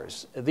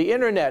bloggers. The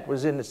internet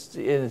was in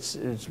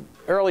its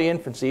early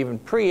infancy, even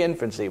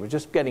pre-infancy. It was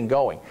just getting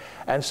going.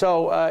 And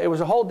so it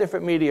was a whole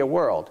different media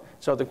world.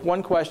 So the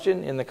one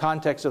question in the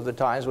context of the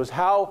times was,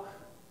 how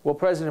will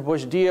President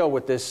Bush deal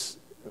with this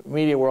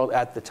media world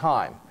at the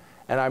time?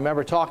 And I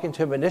remember talking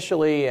to him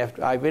initially,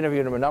 after I've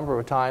interviewed him a number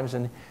of times,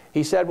 and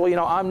he said, well, you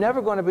know, I'm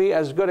never going to be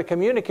as good a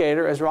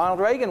communicator as Ronald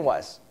Reagan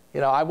was.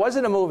 You know, I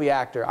wasn't a movie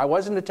actor. I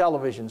wasn't a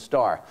television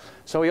star.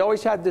 So he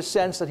always had this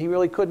sense that he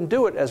really couldn't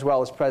do it as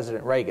well as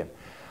President Reagan.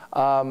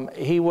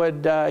 He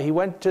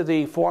went to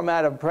the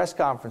format of press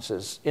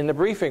conferences in the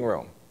briefing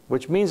room.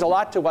 which means a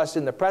lot to us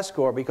in the press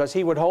corps because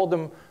he would hold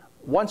them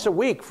once a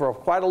week for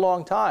quite a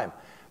long time.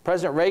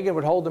 President Reagan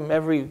would hold them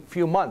every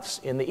few months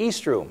in the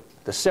East Room,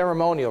 the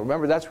ceremonial.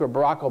 Remember, that's where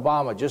Barack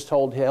Obama just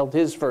held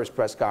his first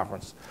press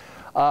conference.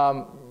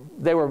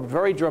 They were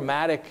very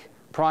dramatic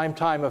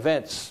primetime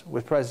events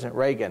with President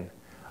Reagan.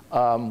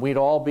 We'd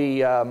all be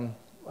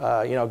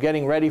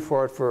getting ready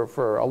for it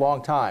for a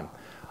long time.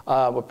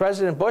 But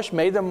President Bush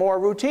made them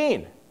more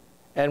routine.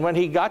 And when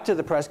he got to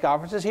the press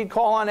conferences, he'd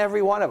call on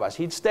every one of us.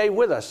 He'd stay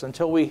with us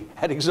until we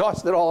had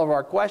exhausted all of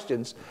our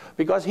questions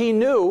because he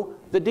knew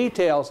the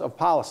details of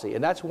policy.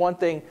 And that's one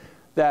thing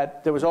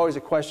that there was always a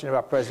question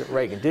about President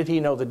Reagan. Did he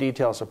know the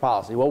details of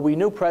policy? Well, we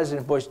knew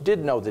President Bush did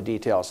know the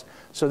details,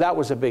 so that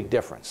was a big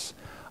difference.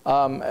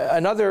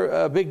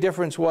 Another big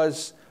difference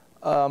was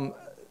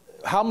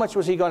how much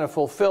was he going to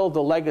fulfill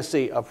the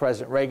legacy of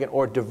President Reagan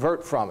or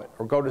divert from it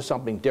or go to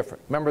something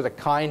different? Remember the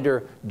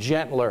kinder,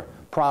 gentler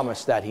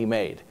promise that he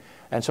made.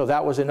 And so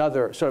that was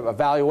another sort of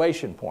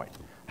evaluation point.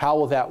 How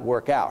will that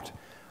work out?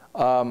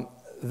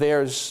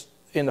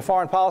 In the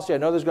foreign policy, I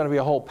know there's going to be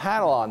a whole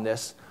panel on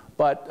this,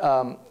 but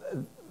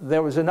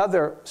there was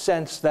another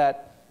sense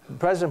that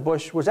President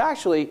Bush was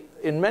actually,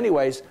 in many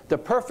ways, the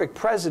perfect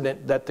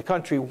president that the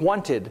country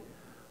wanted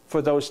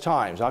for those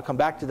times. I'll come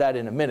back to that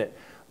in a minute.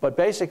 But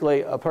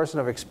basically, a person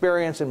of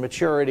experience and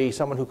maturity,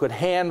 someone who could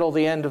handle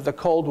the end of the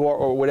Cold War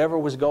or whatever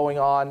was going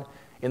on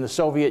in the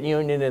Soviet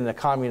Union and the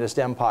Communist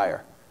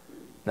Empire.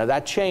 Now,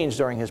 that changed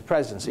during his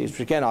presidency, which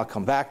again I'll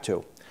come back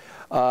to.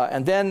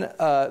 And then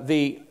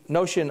the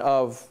notion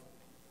of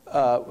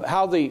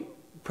how the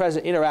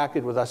president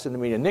interacted with us in the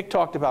media. Nick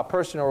talked about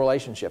personal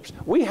relationships.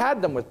 We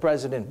had them with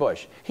President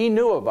Bush. He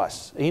knew of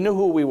us. He knew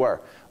who we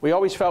were. We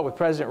always felt with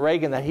President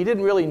Reagan that he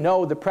didn't really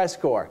know the press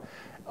corps,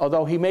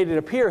 although he made it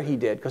appear he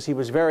did because he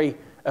was very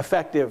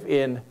effective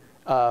in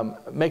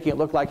making it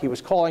look like he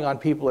was calling on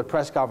people at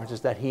press conferences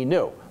that he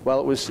knew.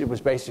 Well, it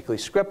was basically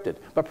scripted.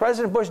 But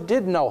President Bush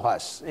did know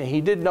us. He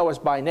did know us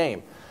by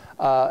name.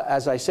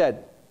 As I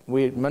said,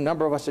 a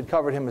number of us had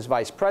covered him as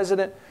vice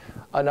president.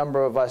 A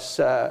number of us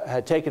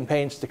had taken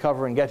pains to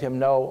cover and get him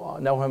know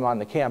him on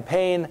the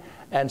campaign.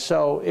 And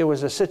so it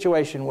was a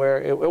situation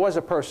where it was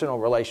a personal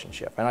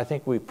relationship. And I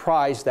think we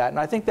prized that. And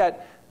I think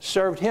that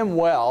served him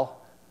well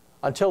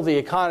until the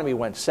economy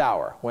went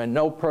sour, when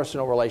no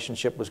personal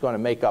relationship was going to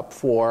make up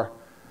for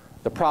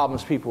the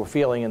problems people were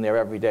feeling in their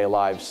everyday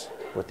lives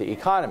with the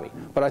economy.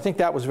 But I think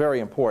that was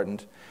very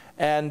important.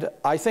 And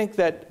I think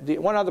that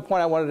one other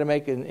point I wanted to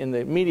make in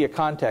the media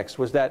context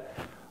was that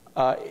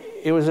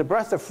it was a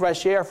breath of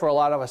fresh air for a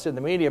lot of us in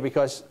the media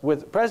because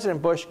with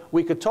President Bush,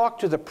 we could talk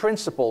to the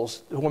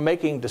principals who were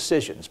making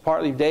decisions.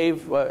 Partly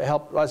Dave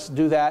helped us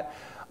do that.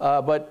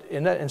 But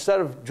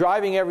instead of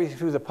driving everything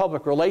through the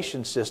public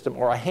relations system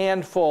or a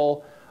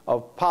handful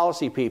of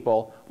policy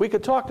people, we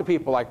could talk to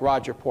people like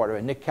Roger Porter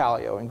and Nick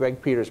Callio and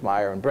Greg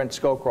Petersmeyer and Brent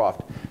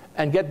Scowcroft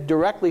and get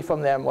directly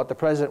from them what the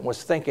president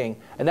was thinking,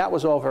 and that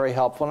was all very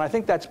helpful. And I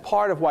think that's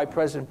part of why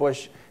President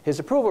Bush, his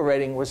approval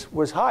rating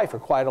was high for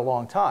quite a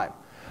long time.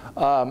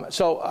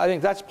 So I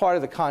think that's part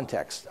of the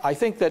context. I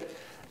think that,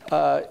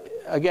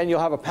 again, you'll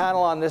have a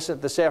panel on this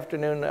this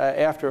afternoon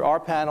after our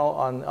panel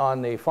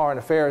on the foreign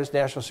affairs,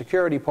 national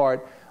security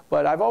part,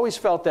 but I've always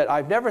felt that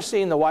I've never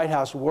seen the White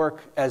House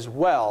work as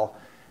well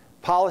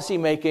policy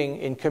making,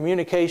 in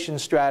communication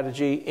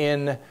strategy,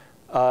 in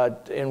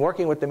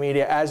working with the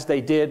media as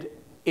they did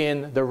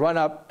in the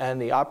run-up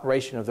and the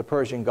operation of the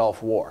Persian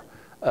Gulf War.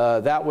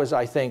 That was,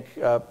 I think,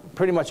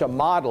 pretty much a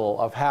model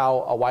of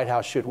how a White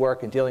House should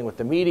work in dealing with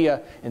the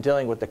media, in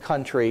dealing with the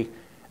country,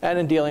 and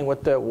in dealing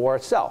with the war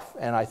itself.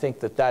 And I think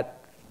that that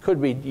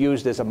could be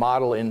used as a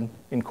model in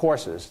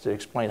courses to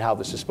explain how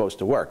this is supposed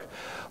to work.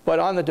 But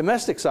on the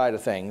domestic side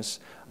of things,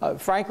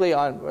 frankly,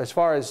 as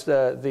far as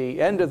the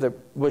end of the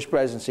Bush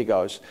presidency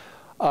goes,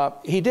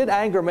 he did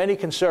anger many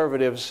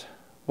conservatives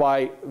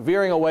by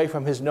veering away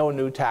from his no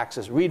new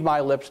taxes, read my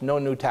lips, no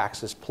new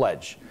taxes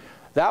pledge.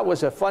 That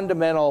was a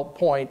fundamental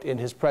point in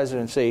his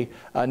presidency.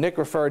 Nick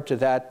referred to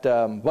that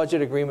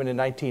budget agreement in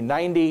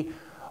 1990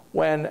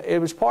 when it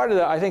was part of,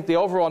 I think, the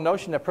overall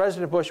notion that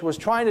President Bush was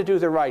trying to do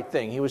the right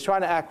thing. He was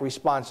trying to act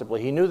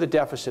responsibly. He knew the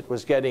deficit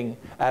was getting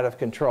out of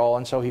control,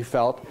 and so he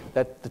felt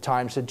that the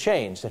times had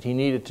changed, that he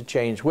needed to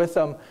change with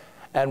them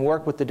and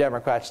work with the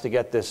Democrats to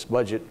get this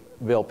budget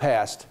bill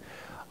passed.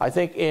 I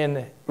think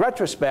in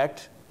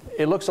retrospect,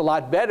 it looks a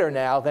lot better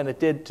now than it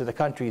did to the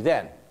country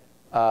then.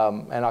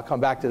 And I'll come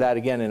back to that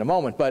again in a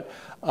moment. But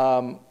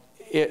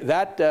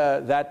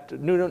that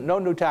no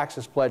new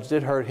taxes pledge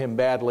did hurt him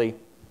badly.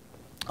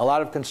 A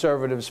lot of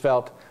conservatives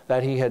felt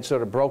that he had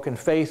sort of broken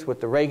faith with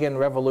the Reagan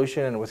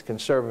Revolution and with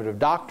conservative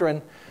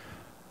doctrine.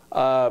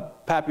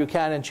 Pat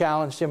Buchanan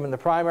challenged him in the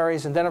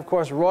primaries. And then, of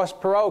course, Ross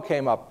Perot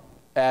came up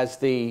as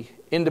the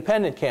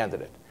independent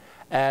candidate.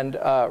 And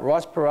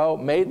Ross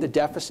Perot made the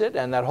deficit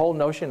and that whole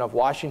notion of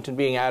Washington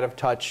being out of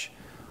touch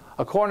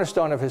a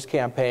cornerstone of his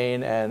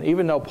campaign. And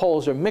even though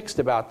polls are mixed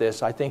about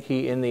this, I think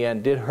he, in the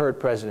end, did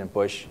hurt President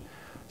Bush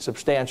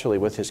substantially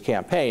with his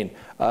campaign.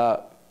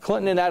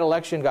 Clinton in that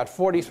election got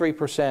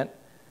 43%.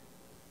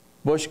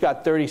 Bush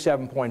got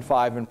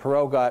 37.5, and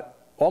Perot got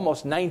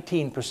almost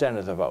 19%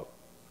 of the vote,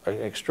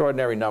 an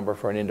extraordinary number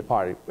for an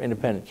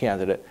independent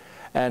candidate.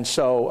 And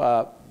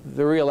so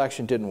the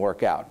re-election didn't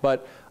work out.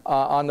 But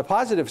on the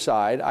positive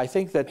side, I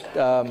think that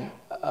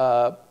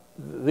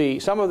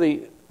some of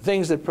the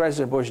things that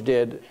President Bush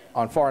did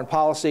on foreign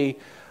policy,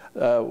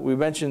 we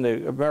mentioned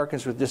the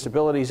Americans with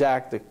Disabilities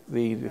Act,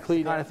 the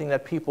kind of thing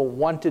that people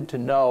wanted to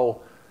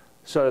know,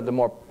 sort of the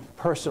more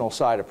personal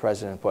side of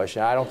President Bush.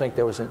 And I don't think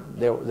there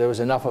was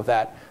enough of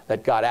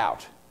that got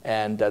out.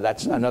 And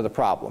that's another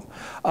problem.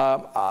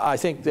 I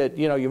think that,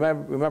 you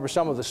remember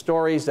some of the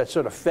stories that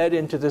sort of fed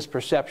into this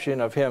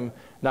perception of him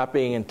not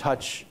being in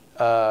touch.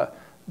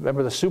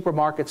 Remember the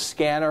supermarket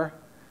scanner?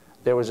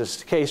 There was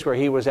a case where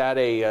he was at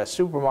a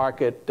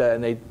supermarket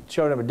and they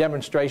showed him a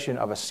demonstration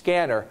of a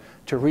scanner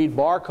to read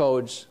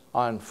barcodes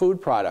on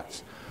food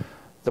products.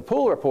 The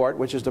Poole report,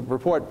 which is the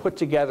report put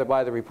together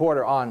by the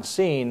reporter on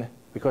scene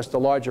because the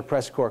larger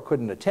press corps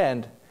couldn't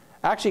attend,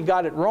 actually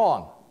got it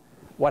wrong.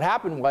 What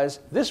happened was,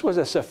 this was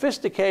a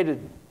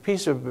sophisticated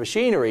piece of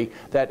machinery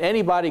that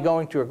anybody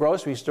going to a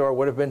grocery store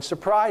would have been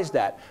surprised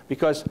at,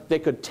 because they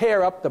could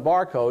tear up the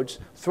barcodes,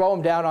 throw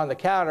them down on the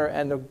counter,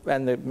 and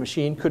the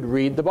machine could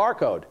read the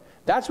barcode.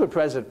 That's what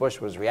President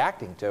Bush was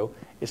reacting to.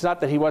 It's not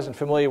that he wasn't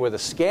familiar with a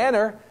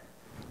scanner,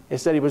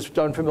 it's that he was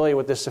unfamiliar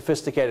with this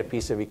sophisticated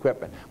piece of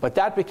equipment. But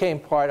that became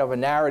part of a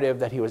narrative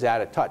that he was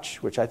out of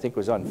touch, which I think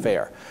was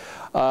unfair.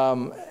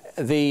 Then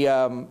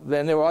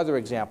there were other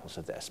examples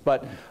of this.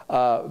 But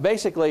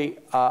basically,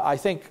 I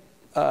think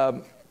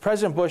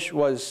President Bush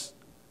was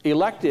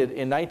elected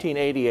in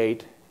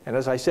 1988, and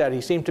as I said, he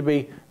seemed to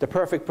be the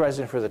perfect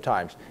president for the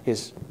times.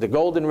 The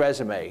golden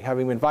resume,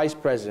 having been vice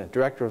president,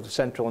 director of the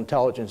Central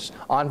Intelligence,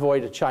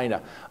 envoy to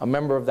China, a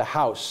member of the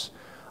House,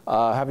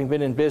 having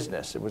been in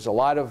business. It was a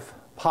lot of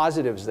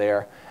positives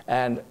there,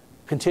 and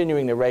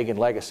continuing the Reagan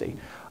legacy.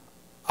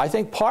 I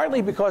think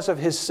partly because of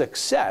his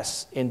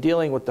success in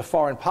dealing with the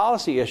foreign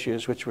policy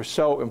issues, which were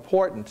so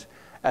important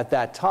at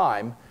that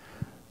time,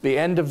 the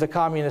end of the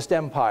communist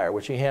empire,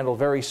 which he handled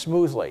very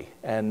smoothly.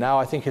 And now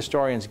I think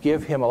historians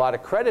give him a lot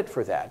of credit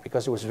for that,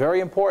 because it was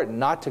very important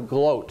not to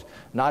gloat,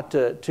 not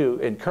to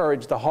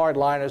encourage the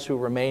hardliners who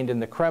remained in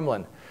the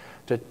Kremlin,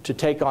 to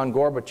take on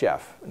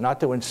Gorbachev,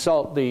 not to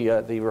insult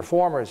the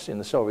reformers in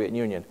the Soviet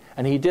Union.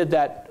 And he did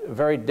that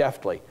very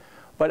deftly.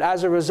 But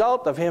as a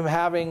result of him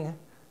having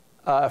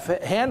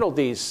handled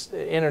these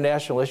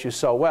international issues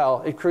so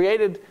well, it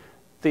created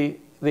the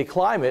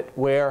climate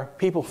where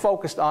people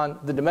focused on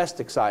the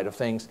domestic side of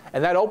things,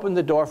 and that opened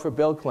the door for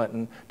Bill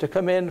Clinton to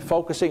come in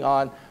focusing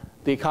on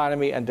the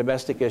economy and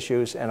domestic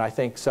issues. And I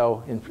think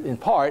so, in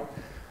part,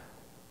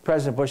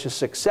 President Bush's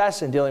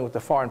success in dealing with the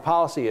foreign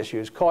policy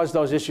issues caused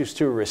those issues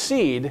to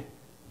recede,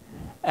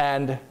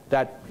 and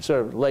that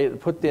sort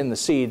of put in the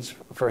seeds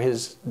for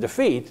his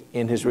defeat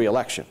in his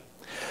re-election.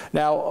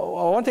 Now,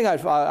 one thing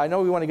I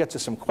know we want to get to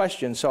some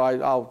questions, so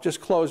I'll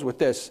just close with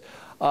this.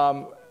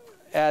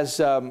 As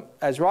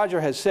Roger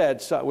has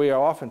said, we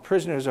are often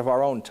prisoners of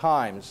our own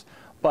times,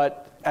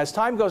 but as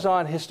time goes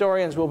on,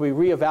 historians will be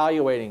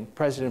reevaluating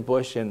President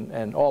Bush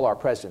and all our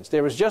presidents.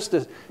 There was just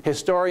a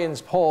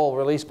historians' poll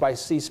released by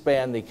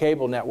C-SPAN, the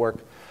cable network,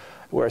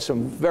 where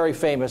some very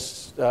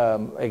famous,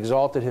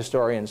 exalted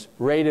historians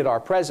rated our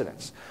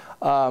presidents.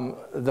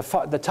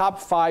 The top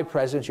 5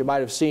 presidents, you might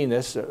have seen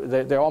this,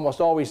 they're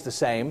almost always the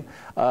same.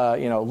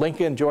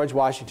 Lincoln, George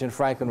Washington,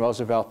 Franklin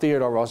Roosevelt,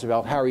 Theodore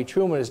Roosevelt, Harry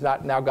Truman has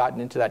now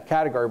gotten into that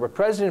category. But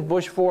President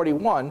Bush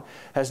 41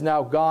 has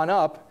now gone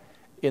up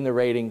in the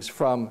ratings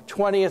from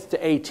 20th to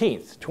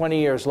 18th, 20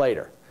 years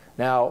later.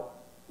 Now,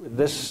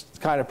 this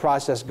kind of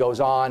process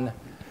goes on.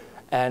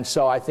 And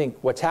so I think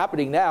what's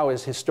happening now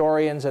is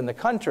historians and the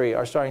country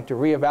are starting to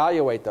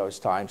reevaluate those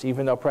times,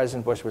 even though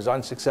President Bush was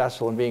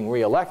unsuccessful in being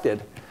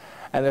reelected.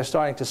 And they're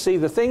starting to see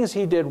the things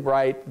he did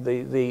right,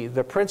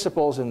 the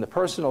principles and the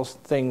personal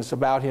things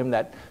about him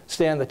that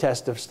stand the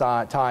test of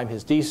time,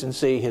 his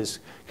decency, his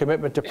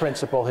commitment to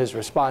principle, his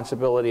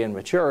responsibility and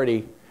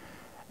maturity.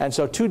 And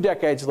so 2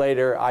 decades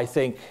later, I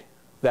think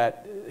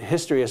that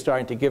history is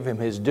starting to give him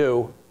his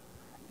due,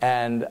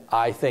 and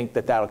I think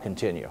that that'll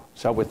continue.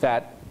 So with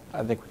that,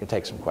 I think we can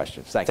take some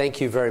questions. Thank you.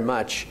 Thank you very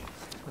much.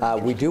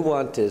 We do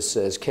want,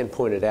 as Ken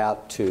pointed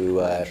out,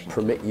 to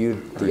permit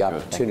you the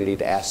opportunity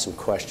to ask some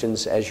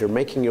questions. As you're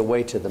making your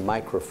way to the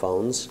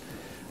microphones,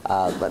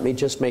 let me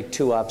just make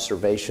 2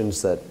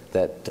 observations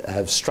that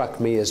have struck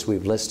me as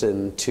we've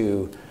listened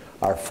to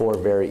our 4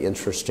 very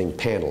interesting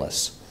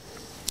panelists.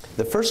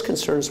 The first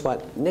concerns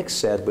what Nick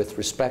said with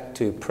respect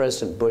to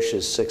President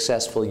Bush's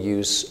successful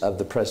use of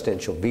the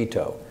presidential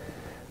veto.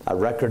 A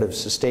record of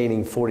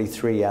sustaining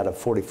 43 out of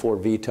 44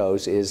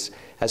 vetoes is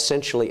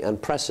essentially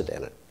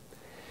unprecedented.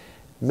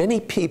 Many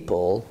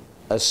people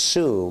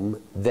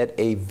assume that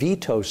a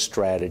veto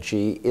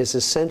strategy is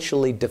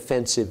essentially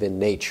defensive in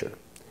nature.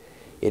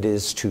 It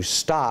is to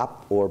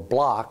stop or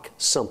block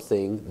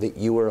something that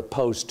you are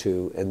opposed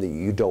to and that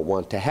you don't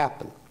want to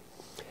happen.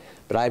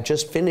 But I've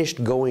just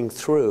finished going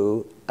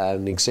through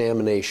an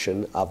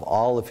examination of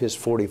all of his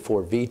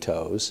 44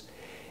 vetoes,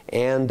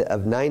 and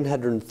of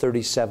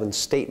 937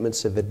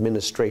 statements of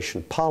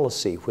administration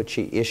policy which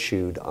he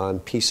issued on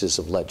pieces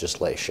of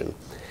legislation.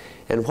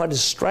 And what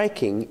is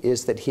striking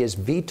is that his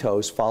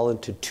vetoes fall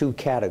into two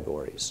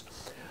categories.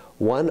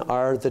 One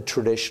are the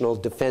traditional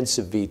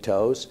defensive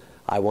vetoes.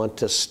 I want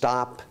to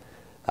stop,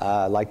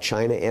 like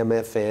China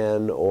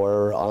MFN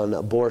or on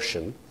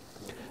abortion.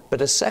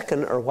 But a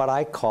second are what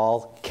I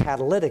call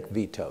catalytic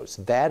vetoes.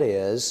 That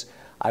is,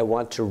 I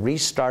want to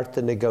restart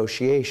the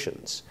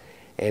negotiations.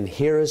 And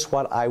here is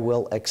what I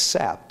will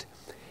accept.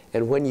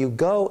 And when you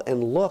go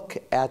and look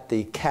at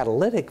the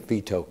catalytic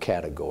veto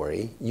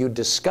category, you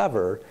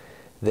discover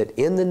that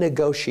in the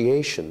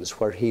negotiations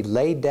where he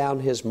laid down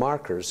his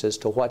markers as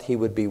to what he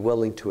would be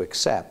willing to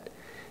accept,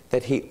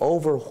 that he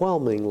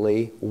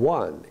overwhelmingly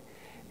won,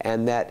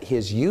 and that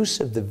his use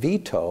of the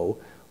veto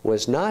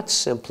was not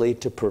simply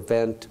to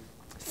prevent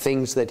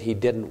things that he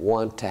didn't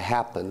want to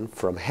happen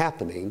from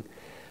happening,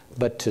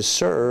 but to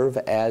serve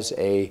as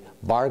a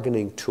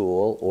bargaining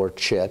tool or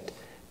chit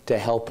to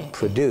help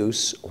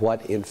produce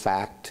what, in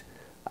fact,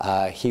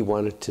 he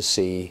wanted to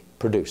see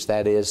produced.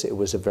 That is, it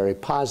was a very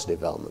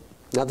positive element.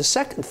 Now, the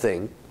second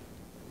thing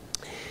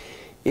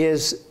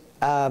is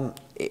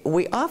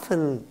we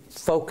often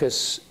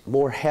focus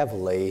more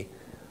heavily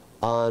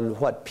on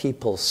what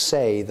people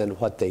say than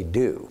what they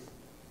do.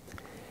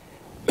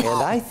 And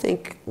I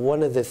think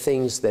one of the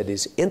things that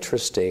is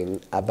interesting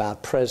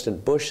about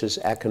President Bush's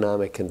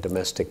economic and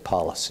domestic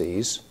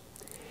policies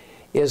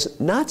is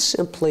not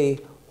simply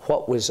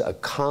what was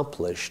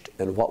accomplished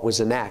and what was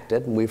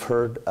enacted, and we've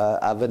heard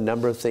of a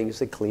number of things,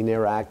 the Clean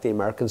Air Act, the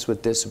Americans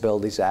with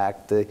Disabilities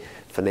Act, the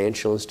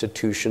Financial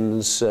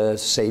Institutions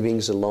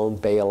Savings and Loan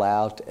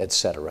Bailout,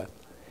 etc.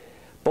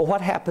 But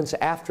what happens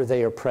after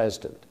they are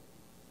president?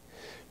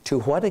 To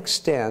what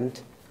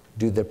extent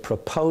do the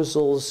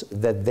proposals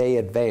that they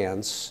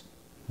advance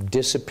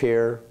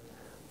disappear,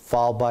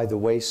 fall by the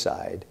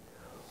wayside,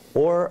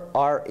 or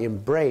are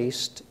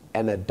embraced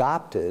and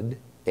adopted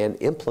and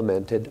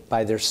implemented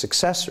by their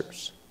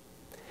successors?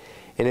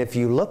 And if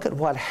you look at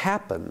what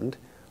happened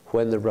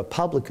when the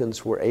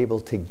Republicans were able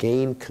to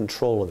gain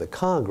control of the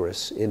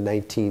Congress in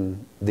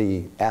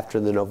after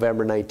the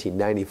November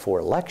 1994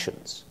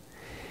 elections,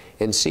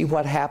 and see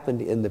what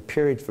happened in the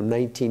period from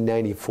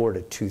 1994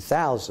 to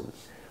 2000,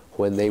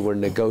 when they were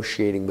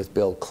negotiating with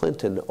Bill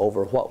Clinton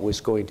over what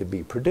was going to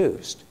be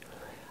produced,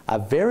 a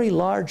very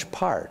large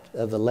part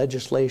of the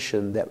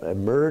legislation that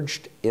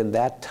emerged in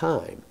that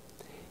time,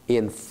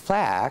 in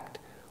fact,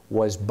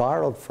 was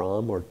borrowed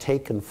from or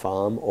taken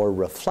from or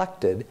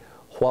reflected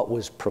what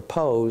was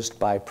proposed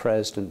by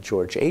President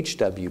George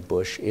H.W.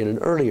 Bush in an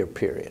earlier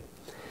period.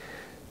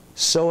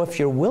 So if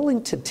you're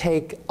willing to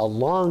take a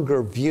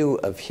longer view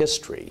of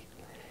history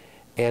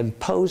and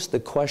pose the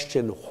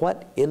question,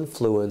 what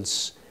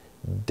influence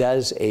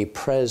does a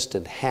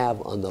president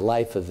have on the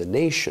life of the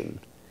nation,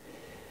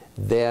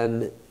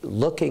 then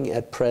looking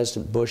at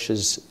President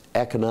Bush's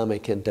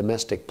economic and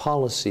domestic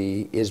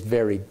policy is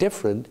very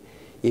different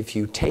if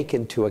you take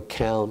into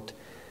account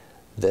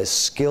the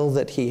skill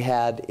that he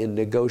had in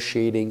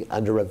negotiating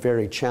under a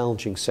very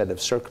challenging set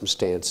of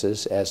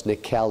circumstances, as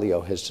Nick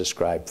Callio has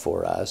described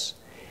for us,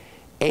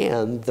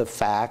 and the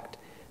fact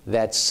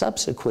that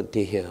subsequent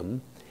to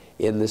him,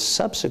 in the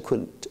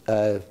subsequent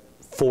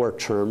 4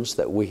 terms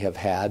that we have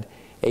had,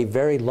 a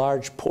very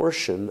large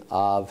portion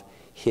of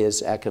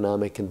his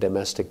economic and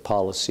domestic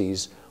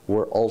policies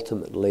were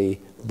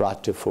ultimately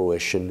brought to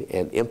fruition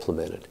and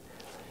implemented.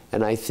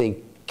 And I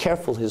think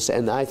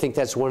and I think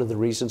that's one of the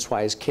reasons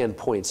why, as Ken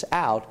points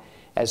out,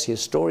 as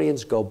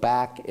historians go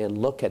back and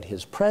look at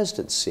his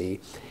presidency,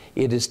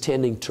 it is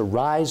tending to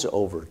rise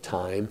over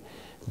time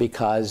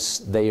because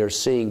they are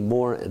seeing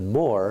more and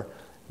more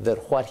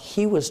that what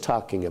he was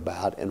talking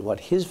about and what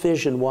his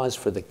vision was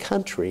for the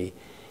country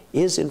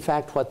is in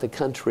fact what the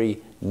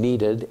country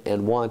needed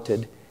and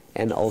wanted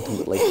and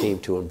ultimately came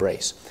to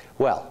embrace.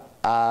 Well,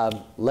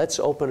 let's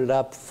open it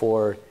up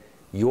for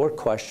your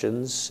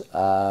questions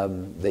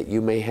that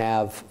you may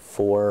have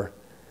for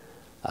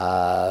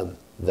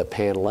the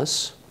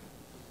panelists.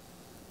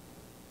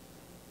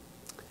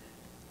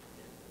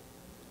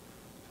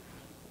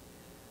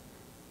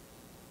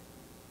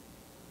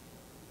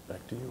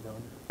 Back to you,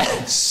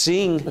 Ron.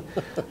 Seeing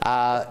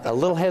a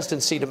little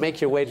hesitancy to make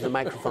your way to the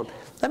microphone,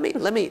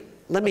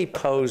 let me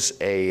pose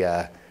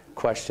a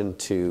question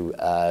to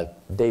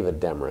David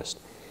Demarest.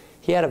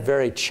 He had a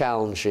very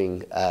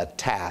challenging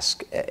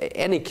task.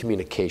 Any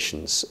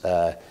communications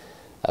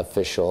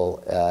official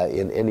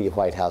in any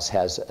White House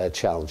has a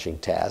challenging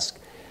task.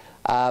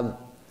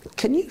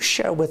 Can you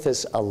share with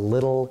us a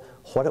little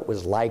what it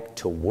was like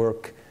to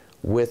work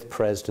with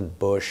President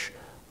Bush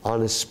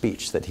on a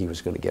speech that he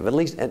was going to give? At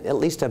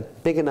least a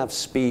big enough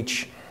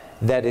speech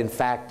that, in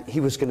fact,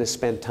 he was going to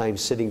spend time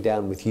sitting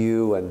down with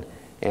you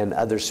and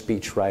other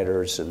speech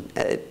writers. And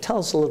tell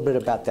us a little bit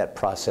about that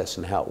process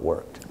and how it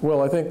worked.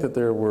 Well, I think that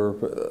there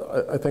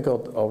were, I think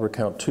I'll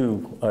recount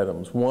 2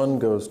 items. One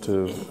goes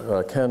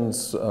to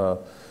Ken's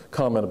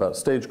comment about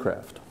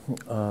stagecraft.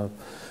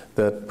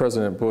 that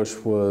President Bush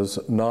was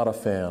not a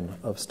fan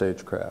of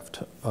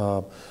stagecraft.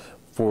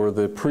 For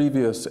the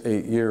previous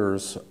 8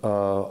 years, a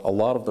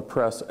lot of the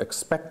press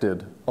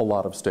expected a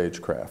lot of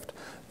stagecraft.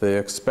 They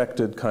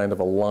expected kind of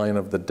a line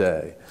of the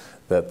day,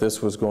 that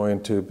this was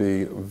going to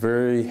be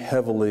very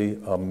heavily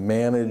a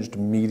managed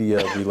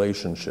media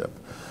relationship.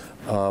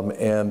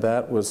 And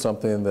that was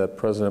something that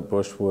President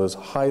Bush was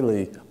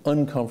highly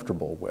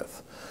uncomfortable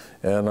with.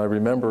 And I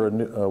remember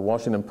a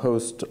Washington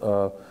Post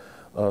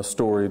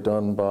story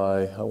done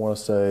by, I want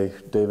to say,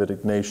 David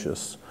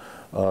Ignatius,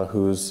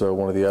 who's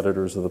one of the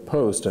editors of the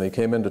Post, and he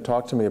came in to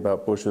talk to me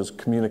about Bush's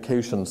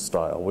communication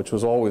style, which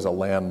was always a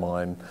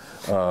landmine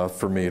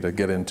for me to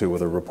get into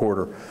with a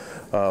reporter.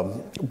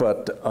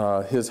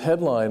 But his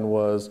headline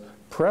was,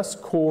 "Press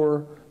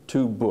Corps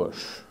to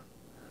Bush,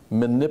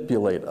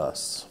 manipulate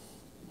us."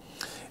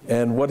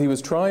 And what he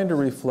was trying to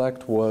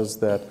reflect was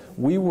that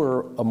we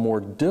were a more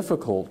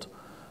difficult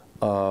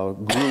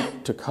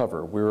group to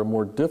cover. We were a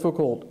more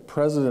difficult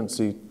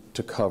presidency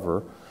to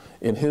cover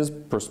in his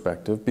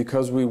perspective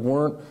because we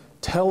weren't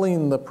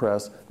telling the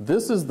press,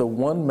 this is the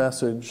one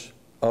message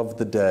of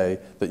the day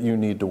that you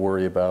need to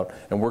worry about,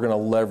 and we're going to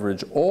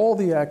leverage all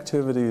the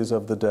activities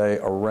of the day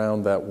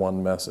around that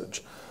one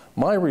message.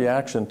 My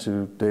reaction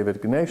to David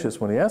Ignatius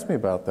when he asked me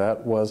about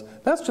that was,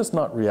 that's just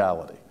not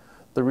reality.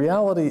 The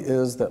reality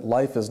is that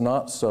life is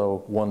not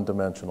so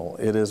one-dimensional.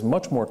 It is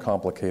much more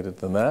complicated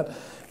than that,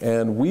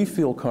 and we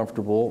feel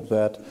comfortable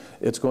that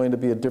it's going to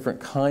be a different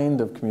kind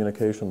of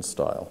communication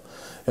style.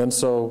 And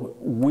so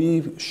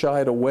we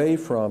shied away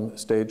from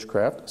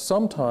stagecraft,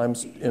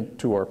 sometimes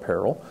to our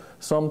peril.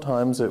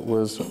 Sometimes it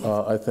was,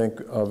 I think,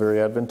 very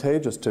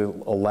advantageous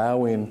to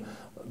allowing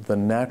the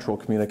natural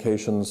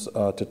communications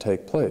to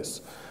take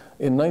place.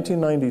 In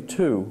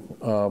 1992,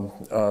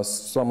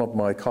 some of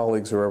my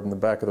colleagues who are in the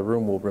back of the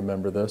room will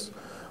remember this,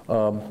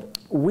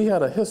 we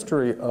had a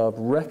history of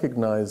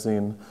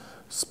recognizing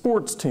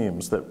sports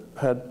teams that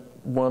had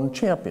won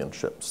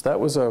championships. That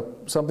was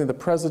something the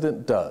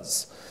president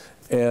does.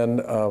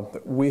 And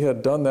we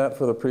had done that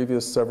for the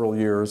previous several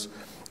years.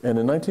 And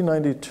in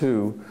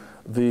 1992,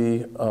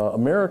 the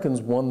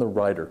Americans won the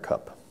Ryder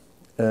Cup.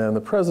 And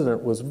the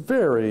president was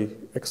very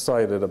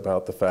excited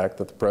about the fact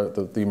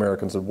that the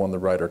Americans had won the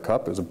Ryder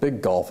Cup. It was a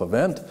big golf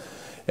event.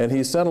 And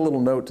he sent a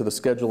little note to the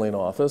scheduling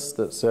office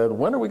that said,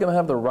 when are we going to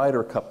have the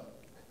Ryder Cup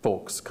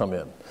folks come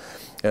in?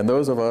 And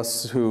those of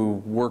us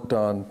who worked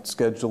on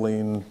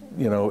scheduling,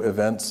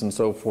 events and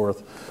so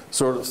forth,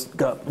 sort of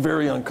got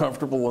very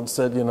uncomfortable and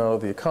said,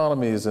 the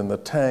economy is in the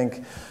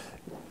tank.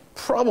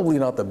 Probably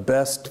not the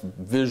best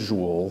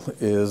visual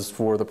is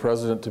for the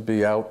president to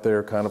be out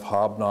there kind of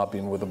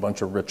hobnobbing with a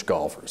bunch of rich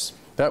golfers.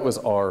 That was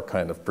our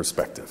kind of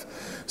perspective.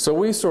 So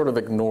we sort of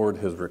ignored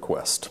his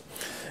request.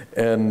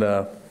 And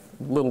a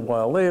little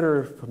while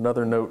later,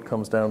 another note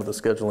comes down to the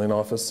scheduling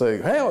office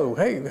saying,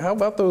 hey, how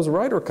about those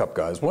Ryder Cup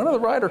guys? When are the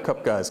Ryder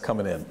Cup guys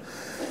coming in?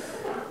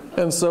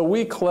 And so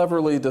we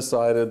cleverly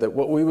decided that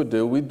what we would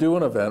do, we'd do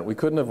an event. We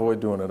couldn't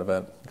avoid doing an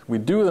event.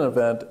 We'd do an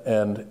event,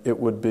 and it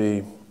would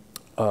be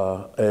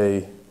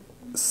a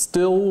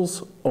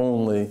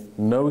stills-only,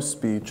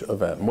 no-speech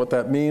event. And what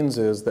that means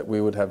is that we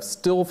would have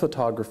still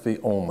photography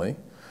only,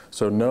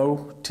 so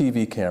no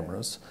TV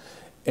cameras,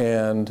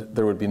 and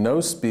there would be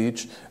no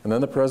speech, and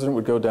then the president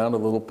would go down to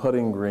the little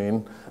putting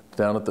green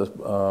down at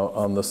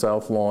on the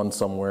south lawn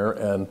somewhere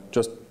and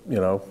just,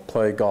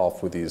 play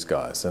golf with these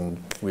guys,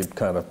 and we'd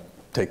kind of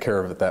take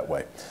care of it that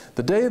way.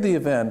 The day of the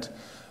event,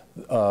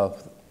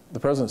 the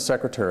president's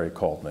secretary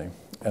called me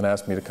and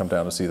asked me to come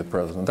down to see the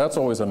president. That's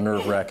always a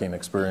nerve-wracking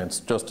experience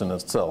just in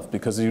itself,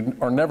 because you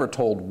are never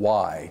told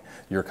why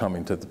you're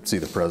coming to see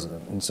the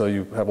president. And so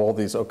you have all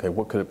these, okay,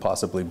 what could it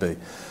possibly be?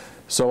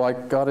 So I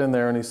got in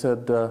there and he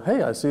said,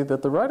 hey, I see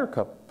that the Ryder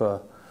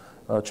Cup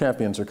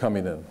champions are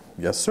coming in.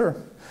 Yes, sir.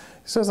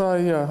 He says,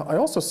 I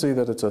also see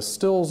that it's a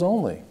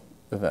stills-only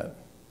event.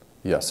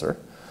 Yes, sir.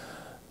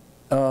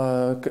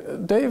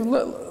 Dave,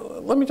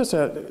 let me just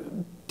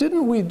add,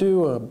 didn't we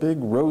do a big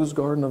Rose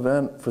Garden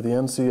event for the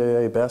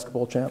NCAA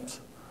basketball champs?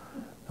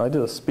 I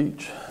did a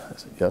speech. I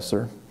said, yes,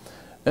 sir.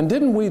 And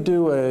didn't we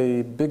do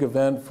a big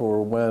event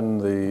for when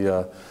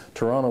the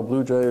Toronto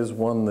Blue Jays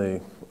won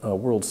the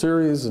World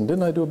Series, and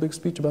didn't I do a big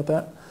speech about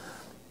that?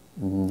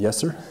 Yes,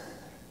 sir.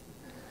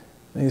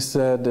 And he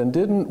said, and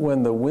didn't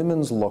when the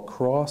women's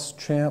lacrosse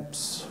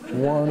champs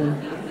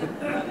won,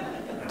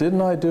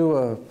 didn't I do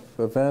a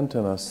event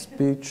and a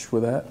speech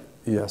with that?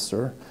 Yes,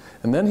 sir.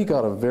 And then he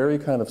got a very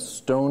kind of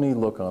stony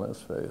look on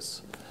his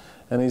face.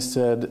 And he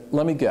said,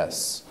 let me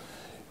guess,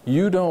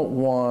 you don't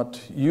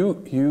want,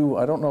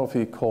 I don't know if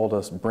he called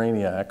us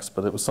brainiacs,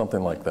 but it was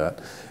something like that.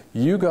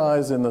 You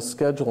guys in the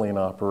scheduling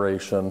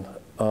operation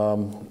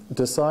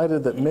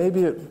decided that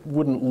maybe it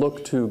wouldn't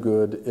look too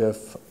good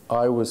if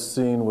I was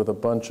seen with a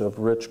bunch of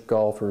rich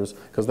golfers,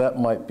 because that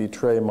might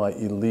betray my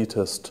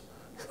elitist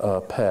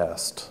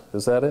past.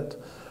 Is that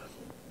it?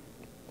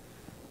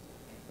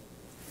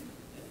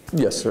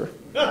 Yes, sir.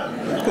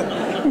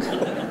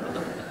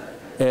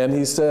 And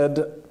he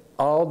said,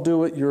 I'll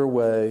do it your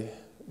way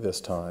this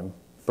time,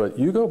 but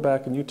you go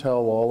back and you tell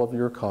all of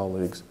your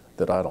colleagues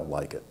that I don't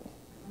like it.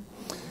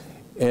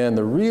 And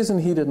the reason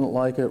he didn't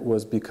like it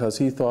was because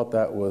he thought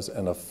that was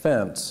an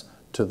offense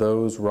to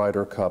those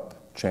Ryder Cup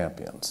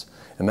champions.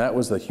 And that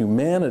was the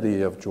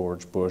humanity of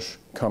George Bush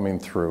coming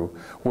through,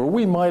 where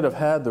we might have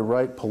had the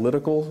right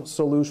political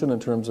solution in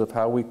terms of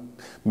how we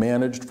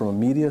managed from a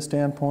media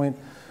standpoint,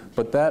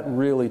 but that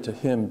really, to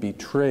him,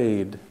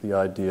 betrayed the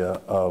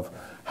idea of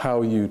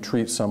how you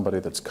treat somebody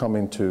that's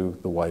coming to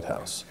the White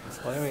House.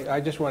 Well, I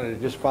just wanted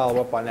to just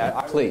follow up on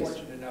that. Please. I was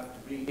fortunate enough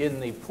to be in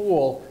the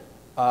pool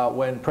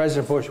when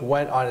President Bush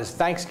went on his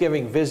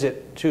Thanksgiving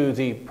visit to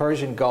the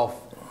Persian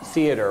Gulf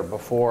Theater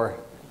before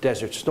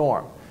Desert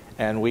Storm.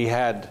 And we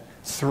had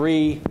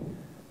 3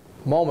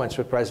 moments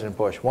with President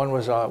Bush. One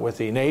was with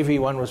the Navy,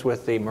 one was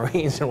with the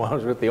Marines, and one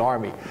was with the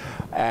Army.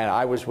 And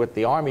I was with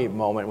the Army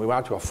moment. We went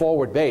out to a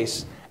forward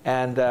base.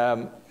 And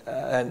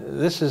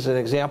this is an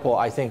example,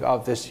 I think,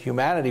 of this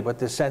humanity, but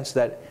this sense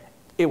that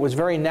it was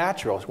very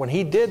natural. When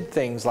he did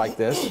things like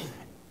this,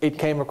 it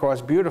came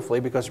across beautifully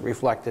because it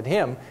reflected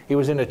him. He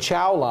was in a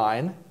chow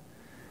line,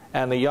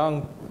 and the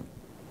young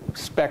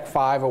Spec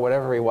 5 or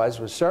whatever he was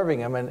serving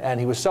him, and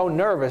he was so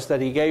nervous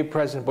that he gave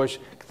President Bush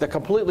the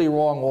completely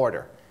wrong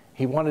order.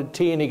 He wanted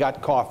tea and he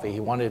got coffee. He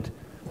wanted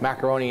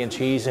macaroni and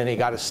cheese and he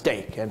got a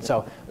steak. And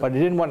so, but he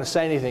didn't want to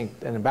say anything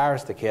and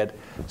embarrass the kid.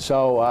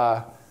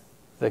 So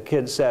the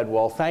kid said,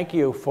 "Well, thank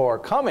you for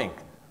coming,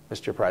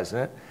 Mr.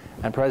 President."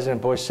 And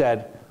President Bush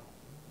said,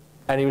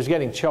 and he was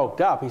getting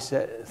choked up, he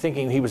said,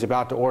 thinking he was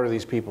about to order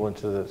these people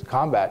into the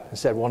combat, and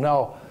said, "Well,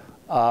 no,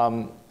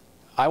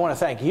 I want to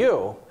thank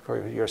you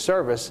for your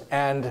service."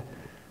 And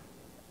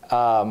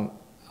I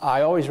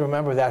always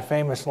remember that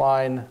famous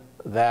line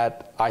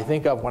that I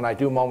think of when I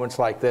do moments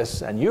like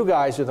this, and you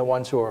guys are the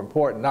ones who are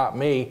important, not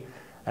me.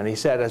 And he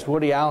said, as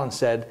Woody Allen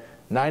said,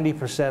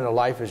 90% of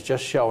life is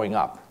just showing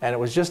up. And it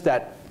was just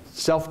that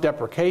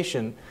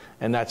self-deprecation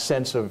and that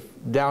sense of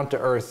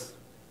down-to-earth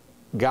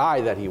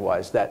guy that he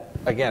was that,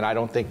 again, I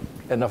don't think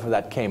enough of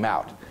that came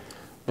out.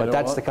 But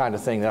that's the kind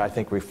of thing that I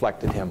think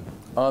reflected him.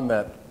 On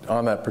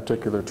that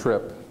particular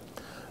trip,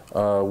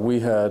 there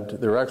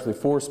were actually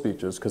 4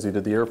 speeches because he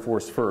did the Air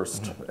Force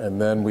first,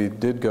 and then we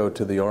did go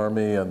to the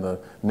Army and the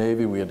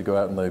Navy. We had to go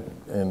out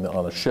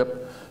on a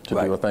ship to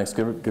do a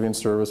Thanksgiving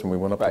service, and we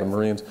went up to the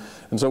Marines.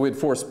 And so we had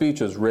 4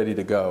 speeches ready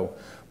to go.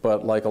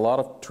 But like a lot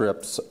of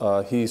trips,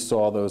 he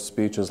saw those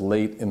speeches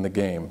late in the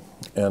game.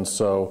 And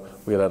so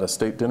we had a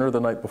state dinner the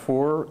night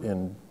before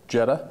in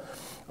Jeddah,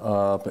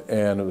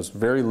 and it was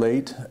very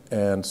late.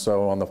 And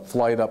so on the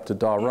flight up to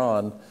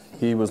Dhahran,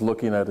 he was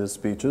looking at his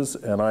speeches,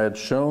 and I had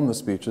shown the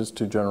speeches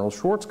to General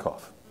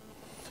Schwarzkopf.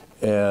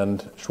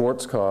 And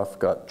Schwarzkopf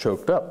got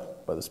choked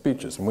up by the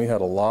speeches. And we had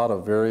a lot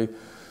of very,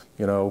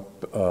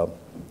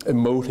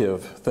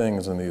 emotive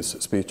things in these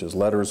speeches,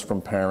 letters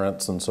from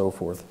parents and so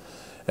forth.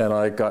 And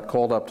I got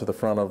called up to the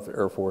front of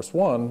Air Force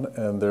One,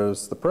 and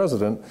there's the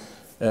president,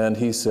 and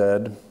he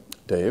said,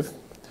 "Dave,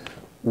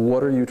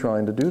 what are you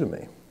trying to do to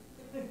me?"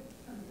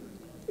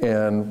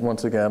 And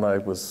once again, I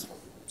was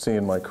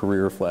seeing my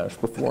career flash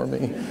before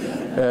me,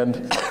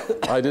 and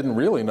I didn't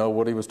really know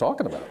what he was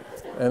talking about.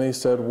 And he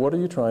said, "What are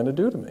you trying to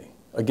do to me?"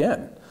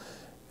 Again.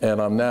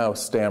 And I'm now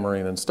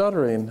stammering and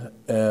stuttering,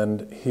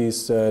 and he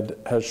said,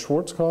 "Has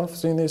Schwarzkopf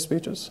seen these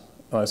speeches?"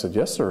 And I said,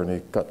 "Yes, sir," and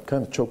he got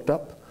kind of choked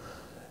up.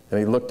 And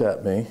he looked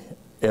at me,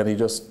 and he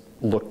just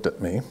looked at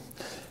me.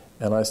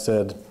 And I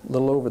said, "A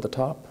little over the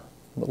top,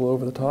 a little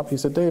over the top." He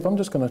said, "Dave, I'm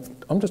just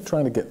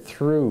trying to get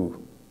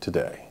through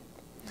today."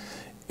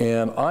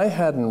 And I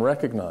hadn't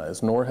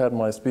recognized, nor had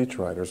my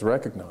speechwriters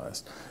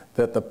recognized,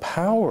 that the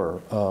power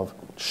of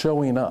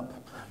showing up,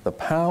 the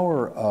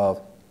power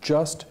of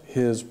just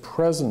his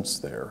presence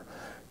there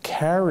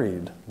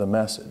carried the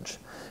message,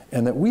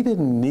 and that we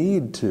didn't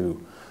need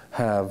to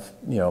have,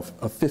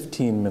 a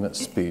 15-minute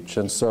speech.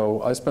 And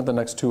so I spent the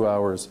next 2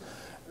 hours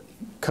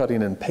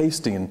cutting and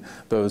pasting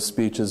those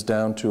speeches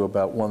down to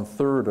about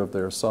 1/3 of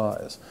their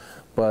size.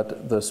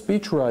 But the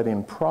speech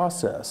writing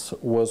process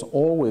was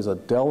always a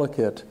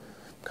delicate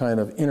kind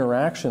of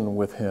interaction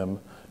with him,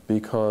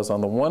 because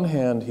on the one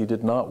hand, he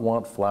did not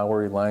want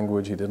flowery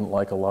language. He didn't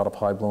like a lot of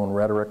high-blown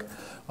rhetoric.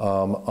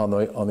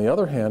 On the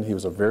other hand, he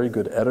was a very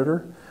good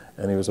editor,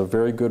 and he was a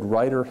very good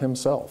writer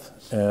himself.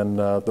 And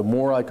the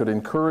more I could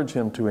encourage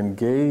him to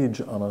engage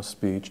on a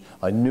speech,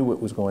 I knew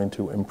it was going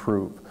to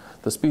improve.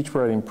 The speech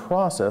writing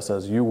process,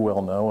 as you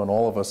well know, and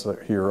all of us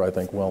here I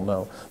think well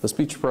know, the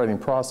speech writing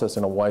process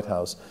in a White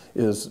House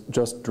is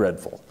just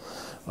dreadful.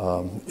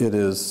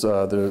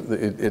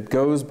 It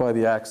goes by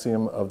the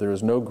axiom of there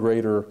is no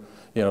greater,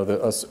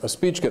 a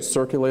speech gets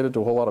circulated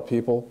to a whole lot of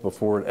people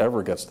before it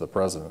ever gets to the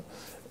president.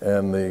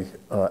 And the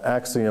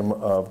axiom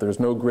of there's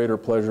no greater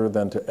pleasure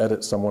than to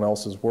edit someone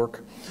else's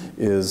work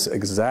is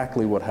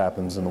exactly what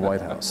happens in the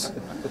White House.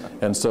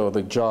 And so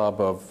the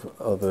job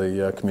of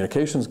the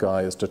communications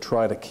guy is to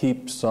try to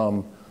keep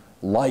some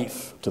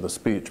life to the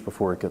speech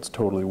before it gets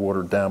totally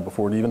watered down,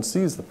 before it even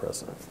sees the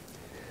president.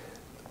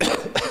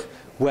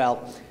 Well,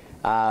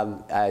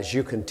 As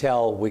you can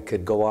tell, we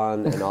could go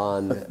on and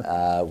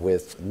on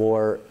with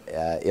more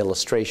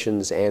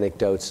illustrations,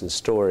 anecdotes, and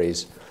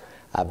stories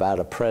about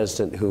a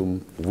president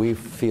whom we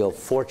feel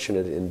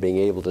fortunate in being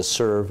able to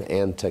serve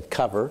and to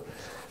cover.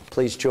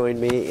 Please join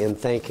me in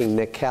thanking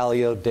Nick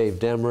Kallio, Dave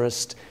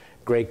Demarest,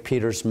 Greg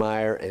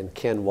Petersmeyer, and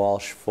Ken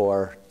Walsh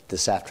for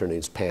this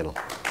afternoon's panel.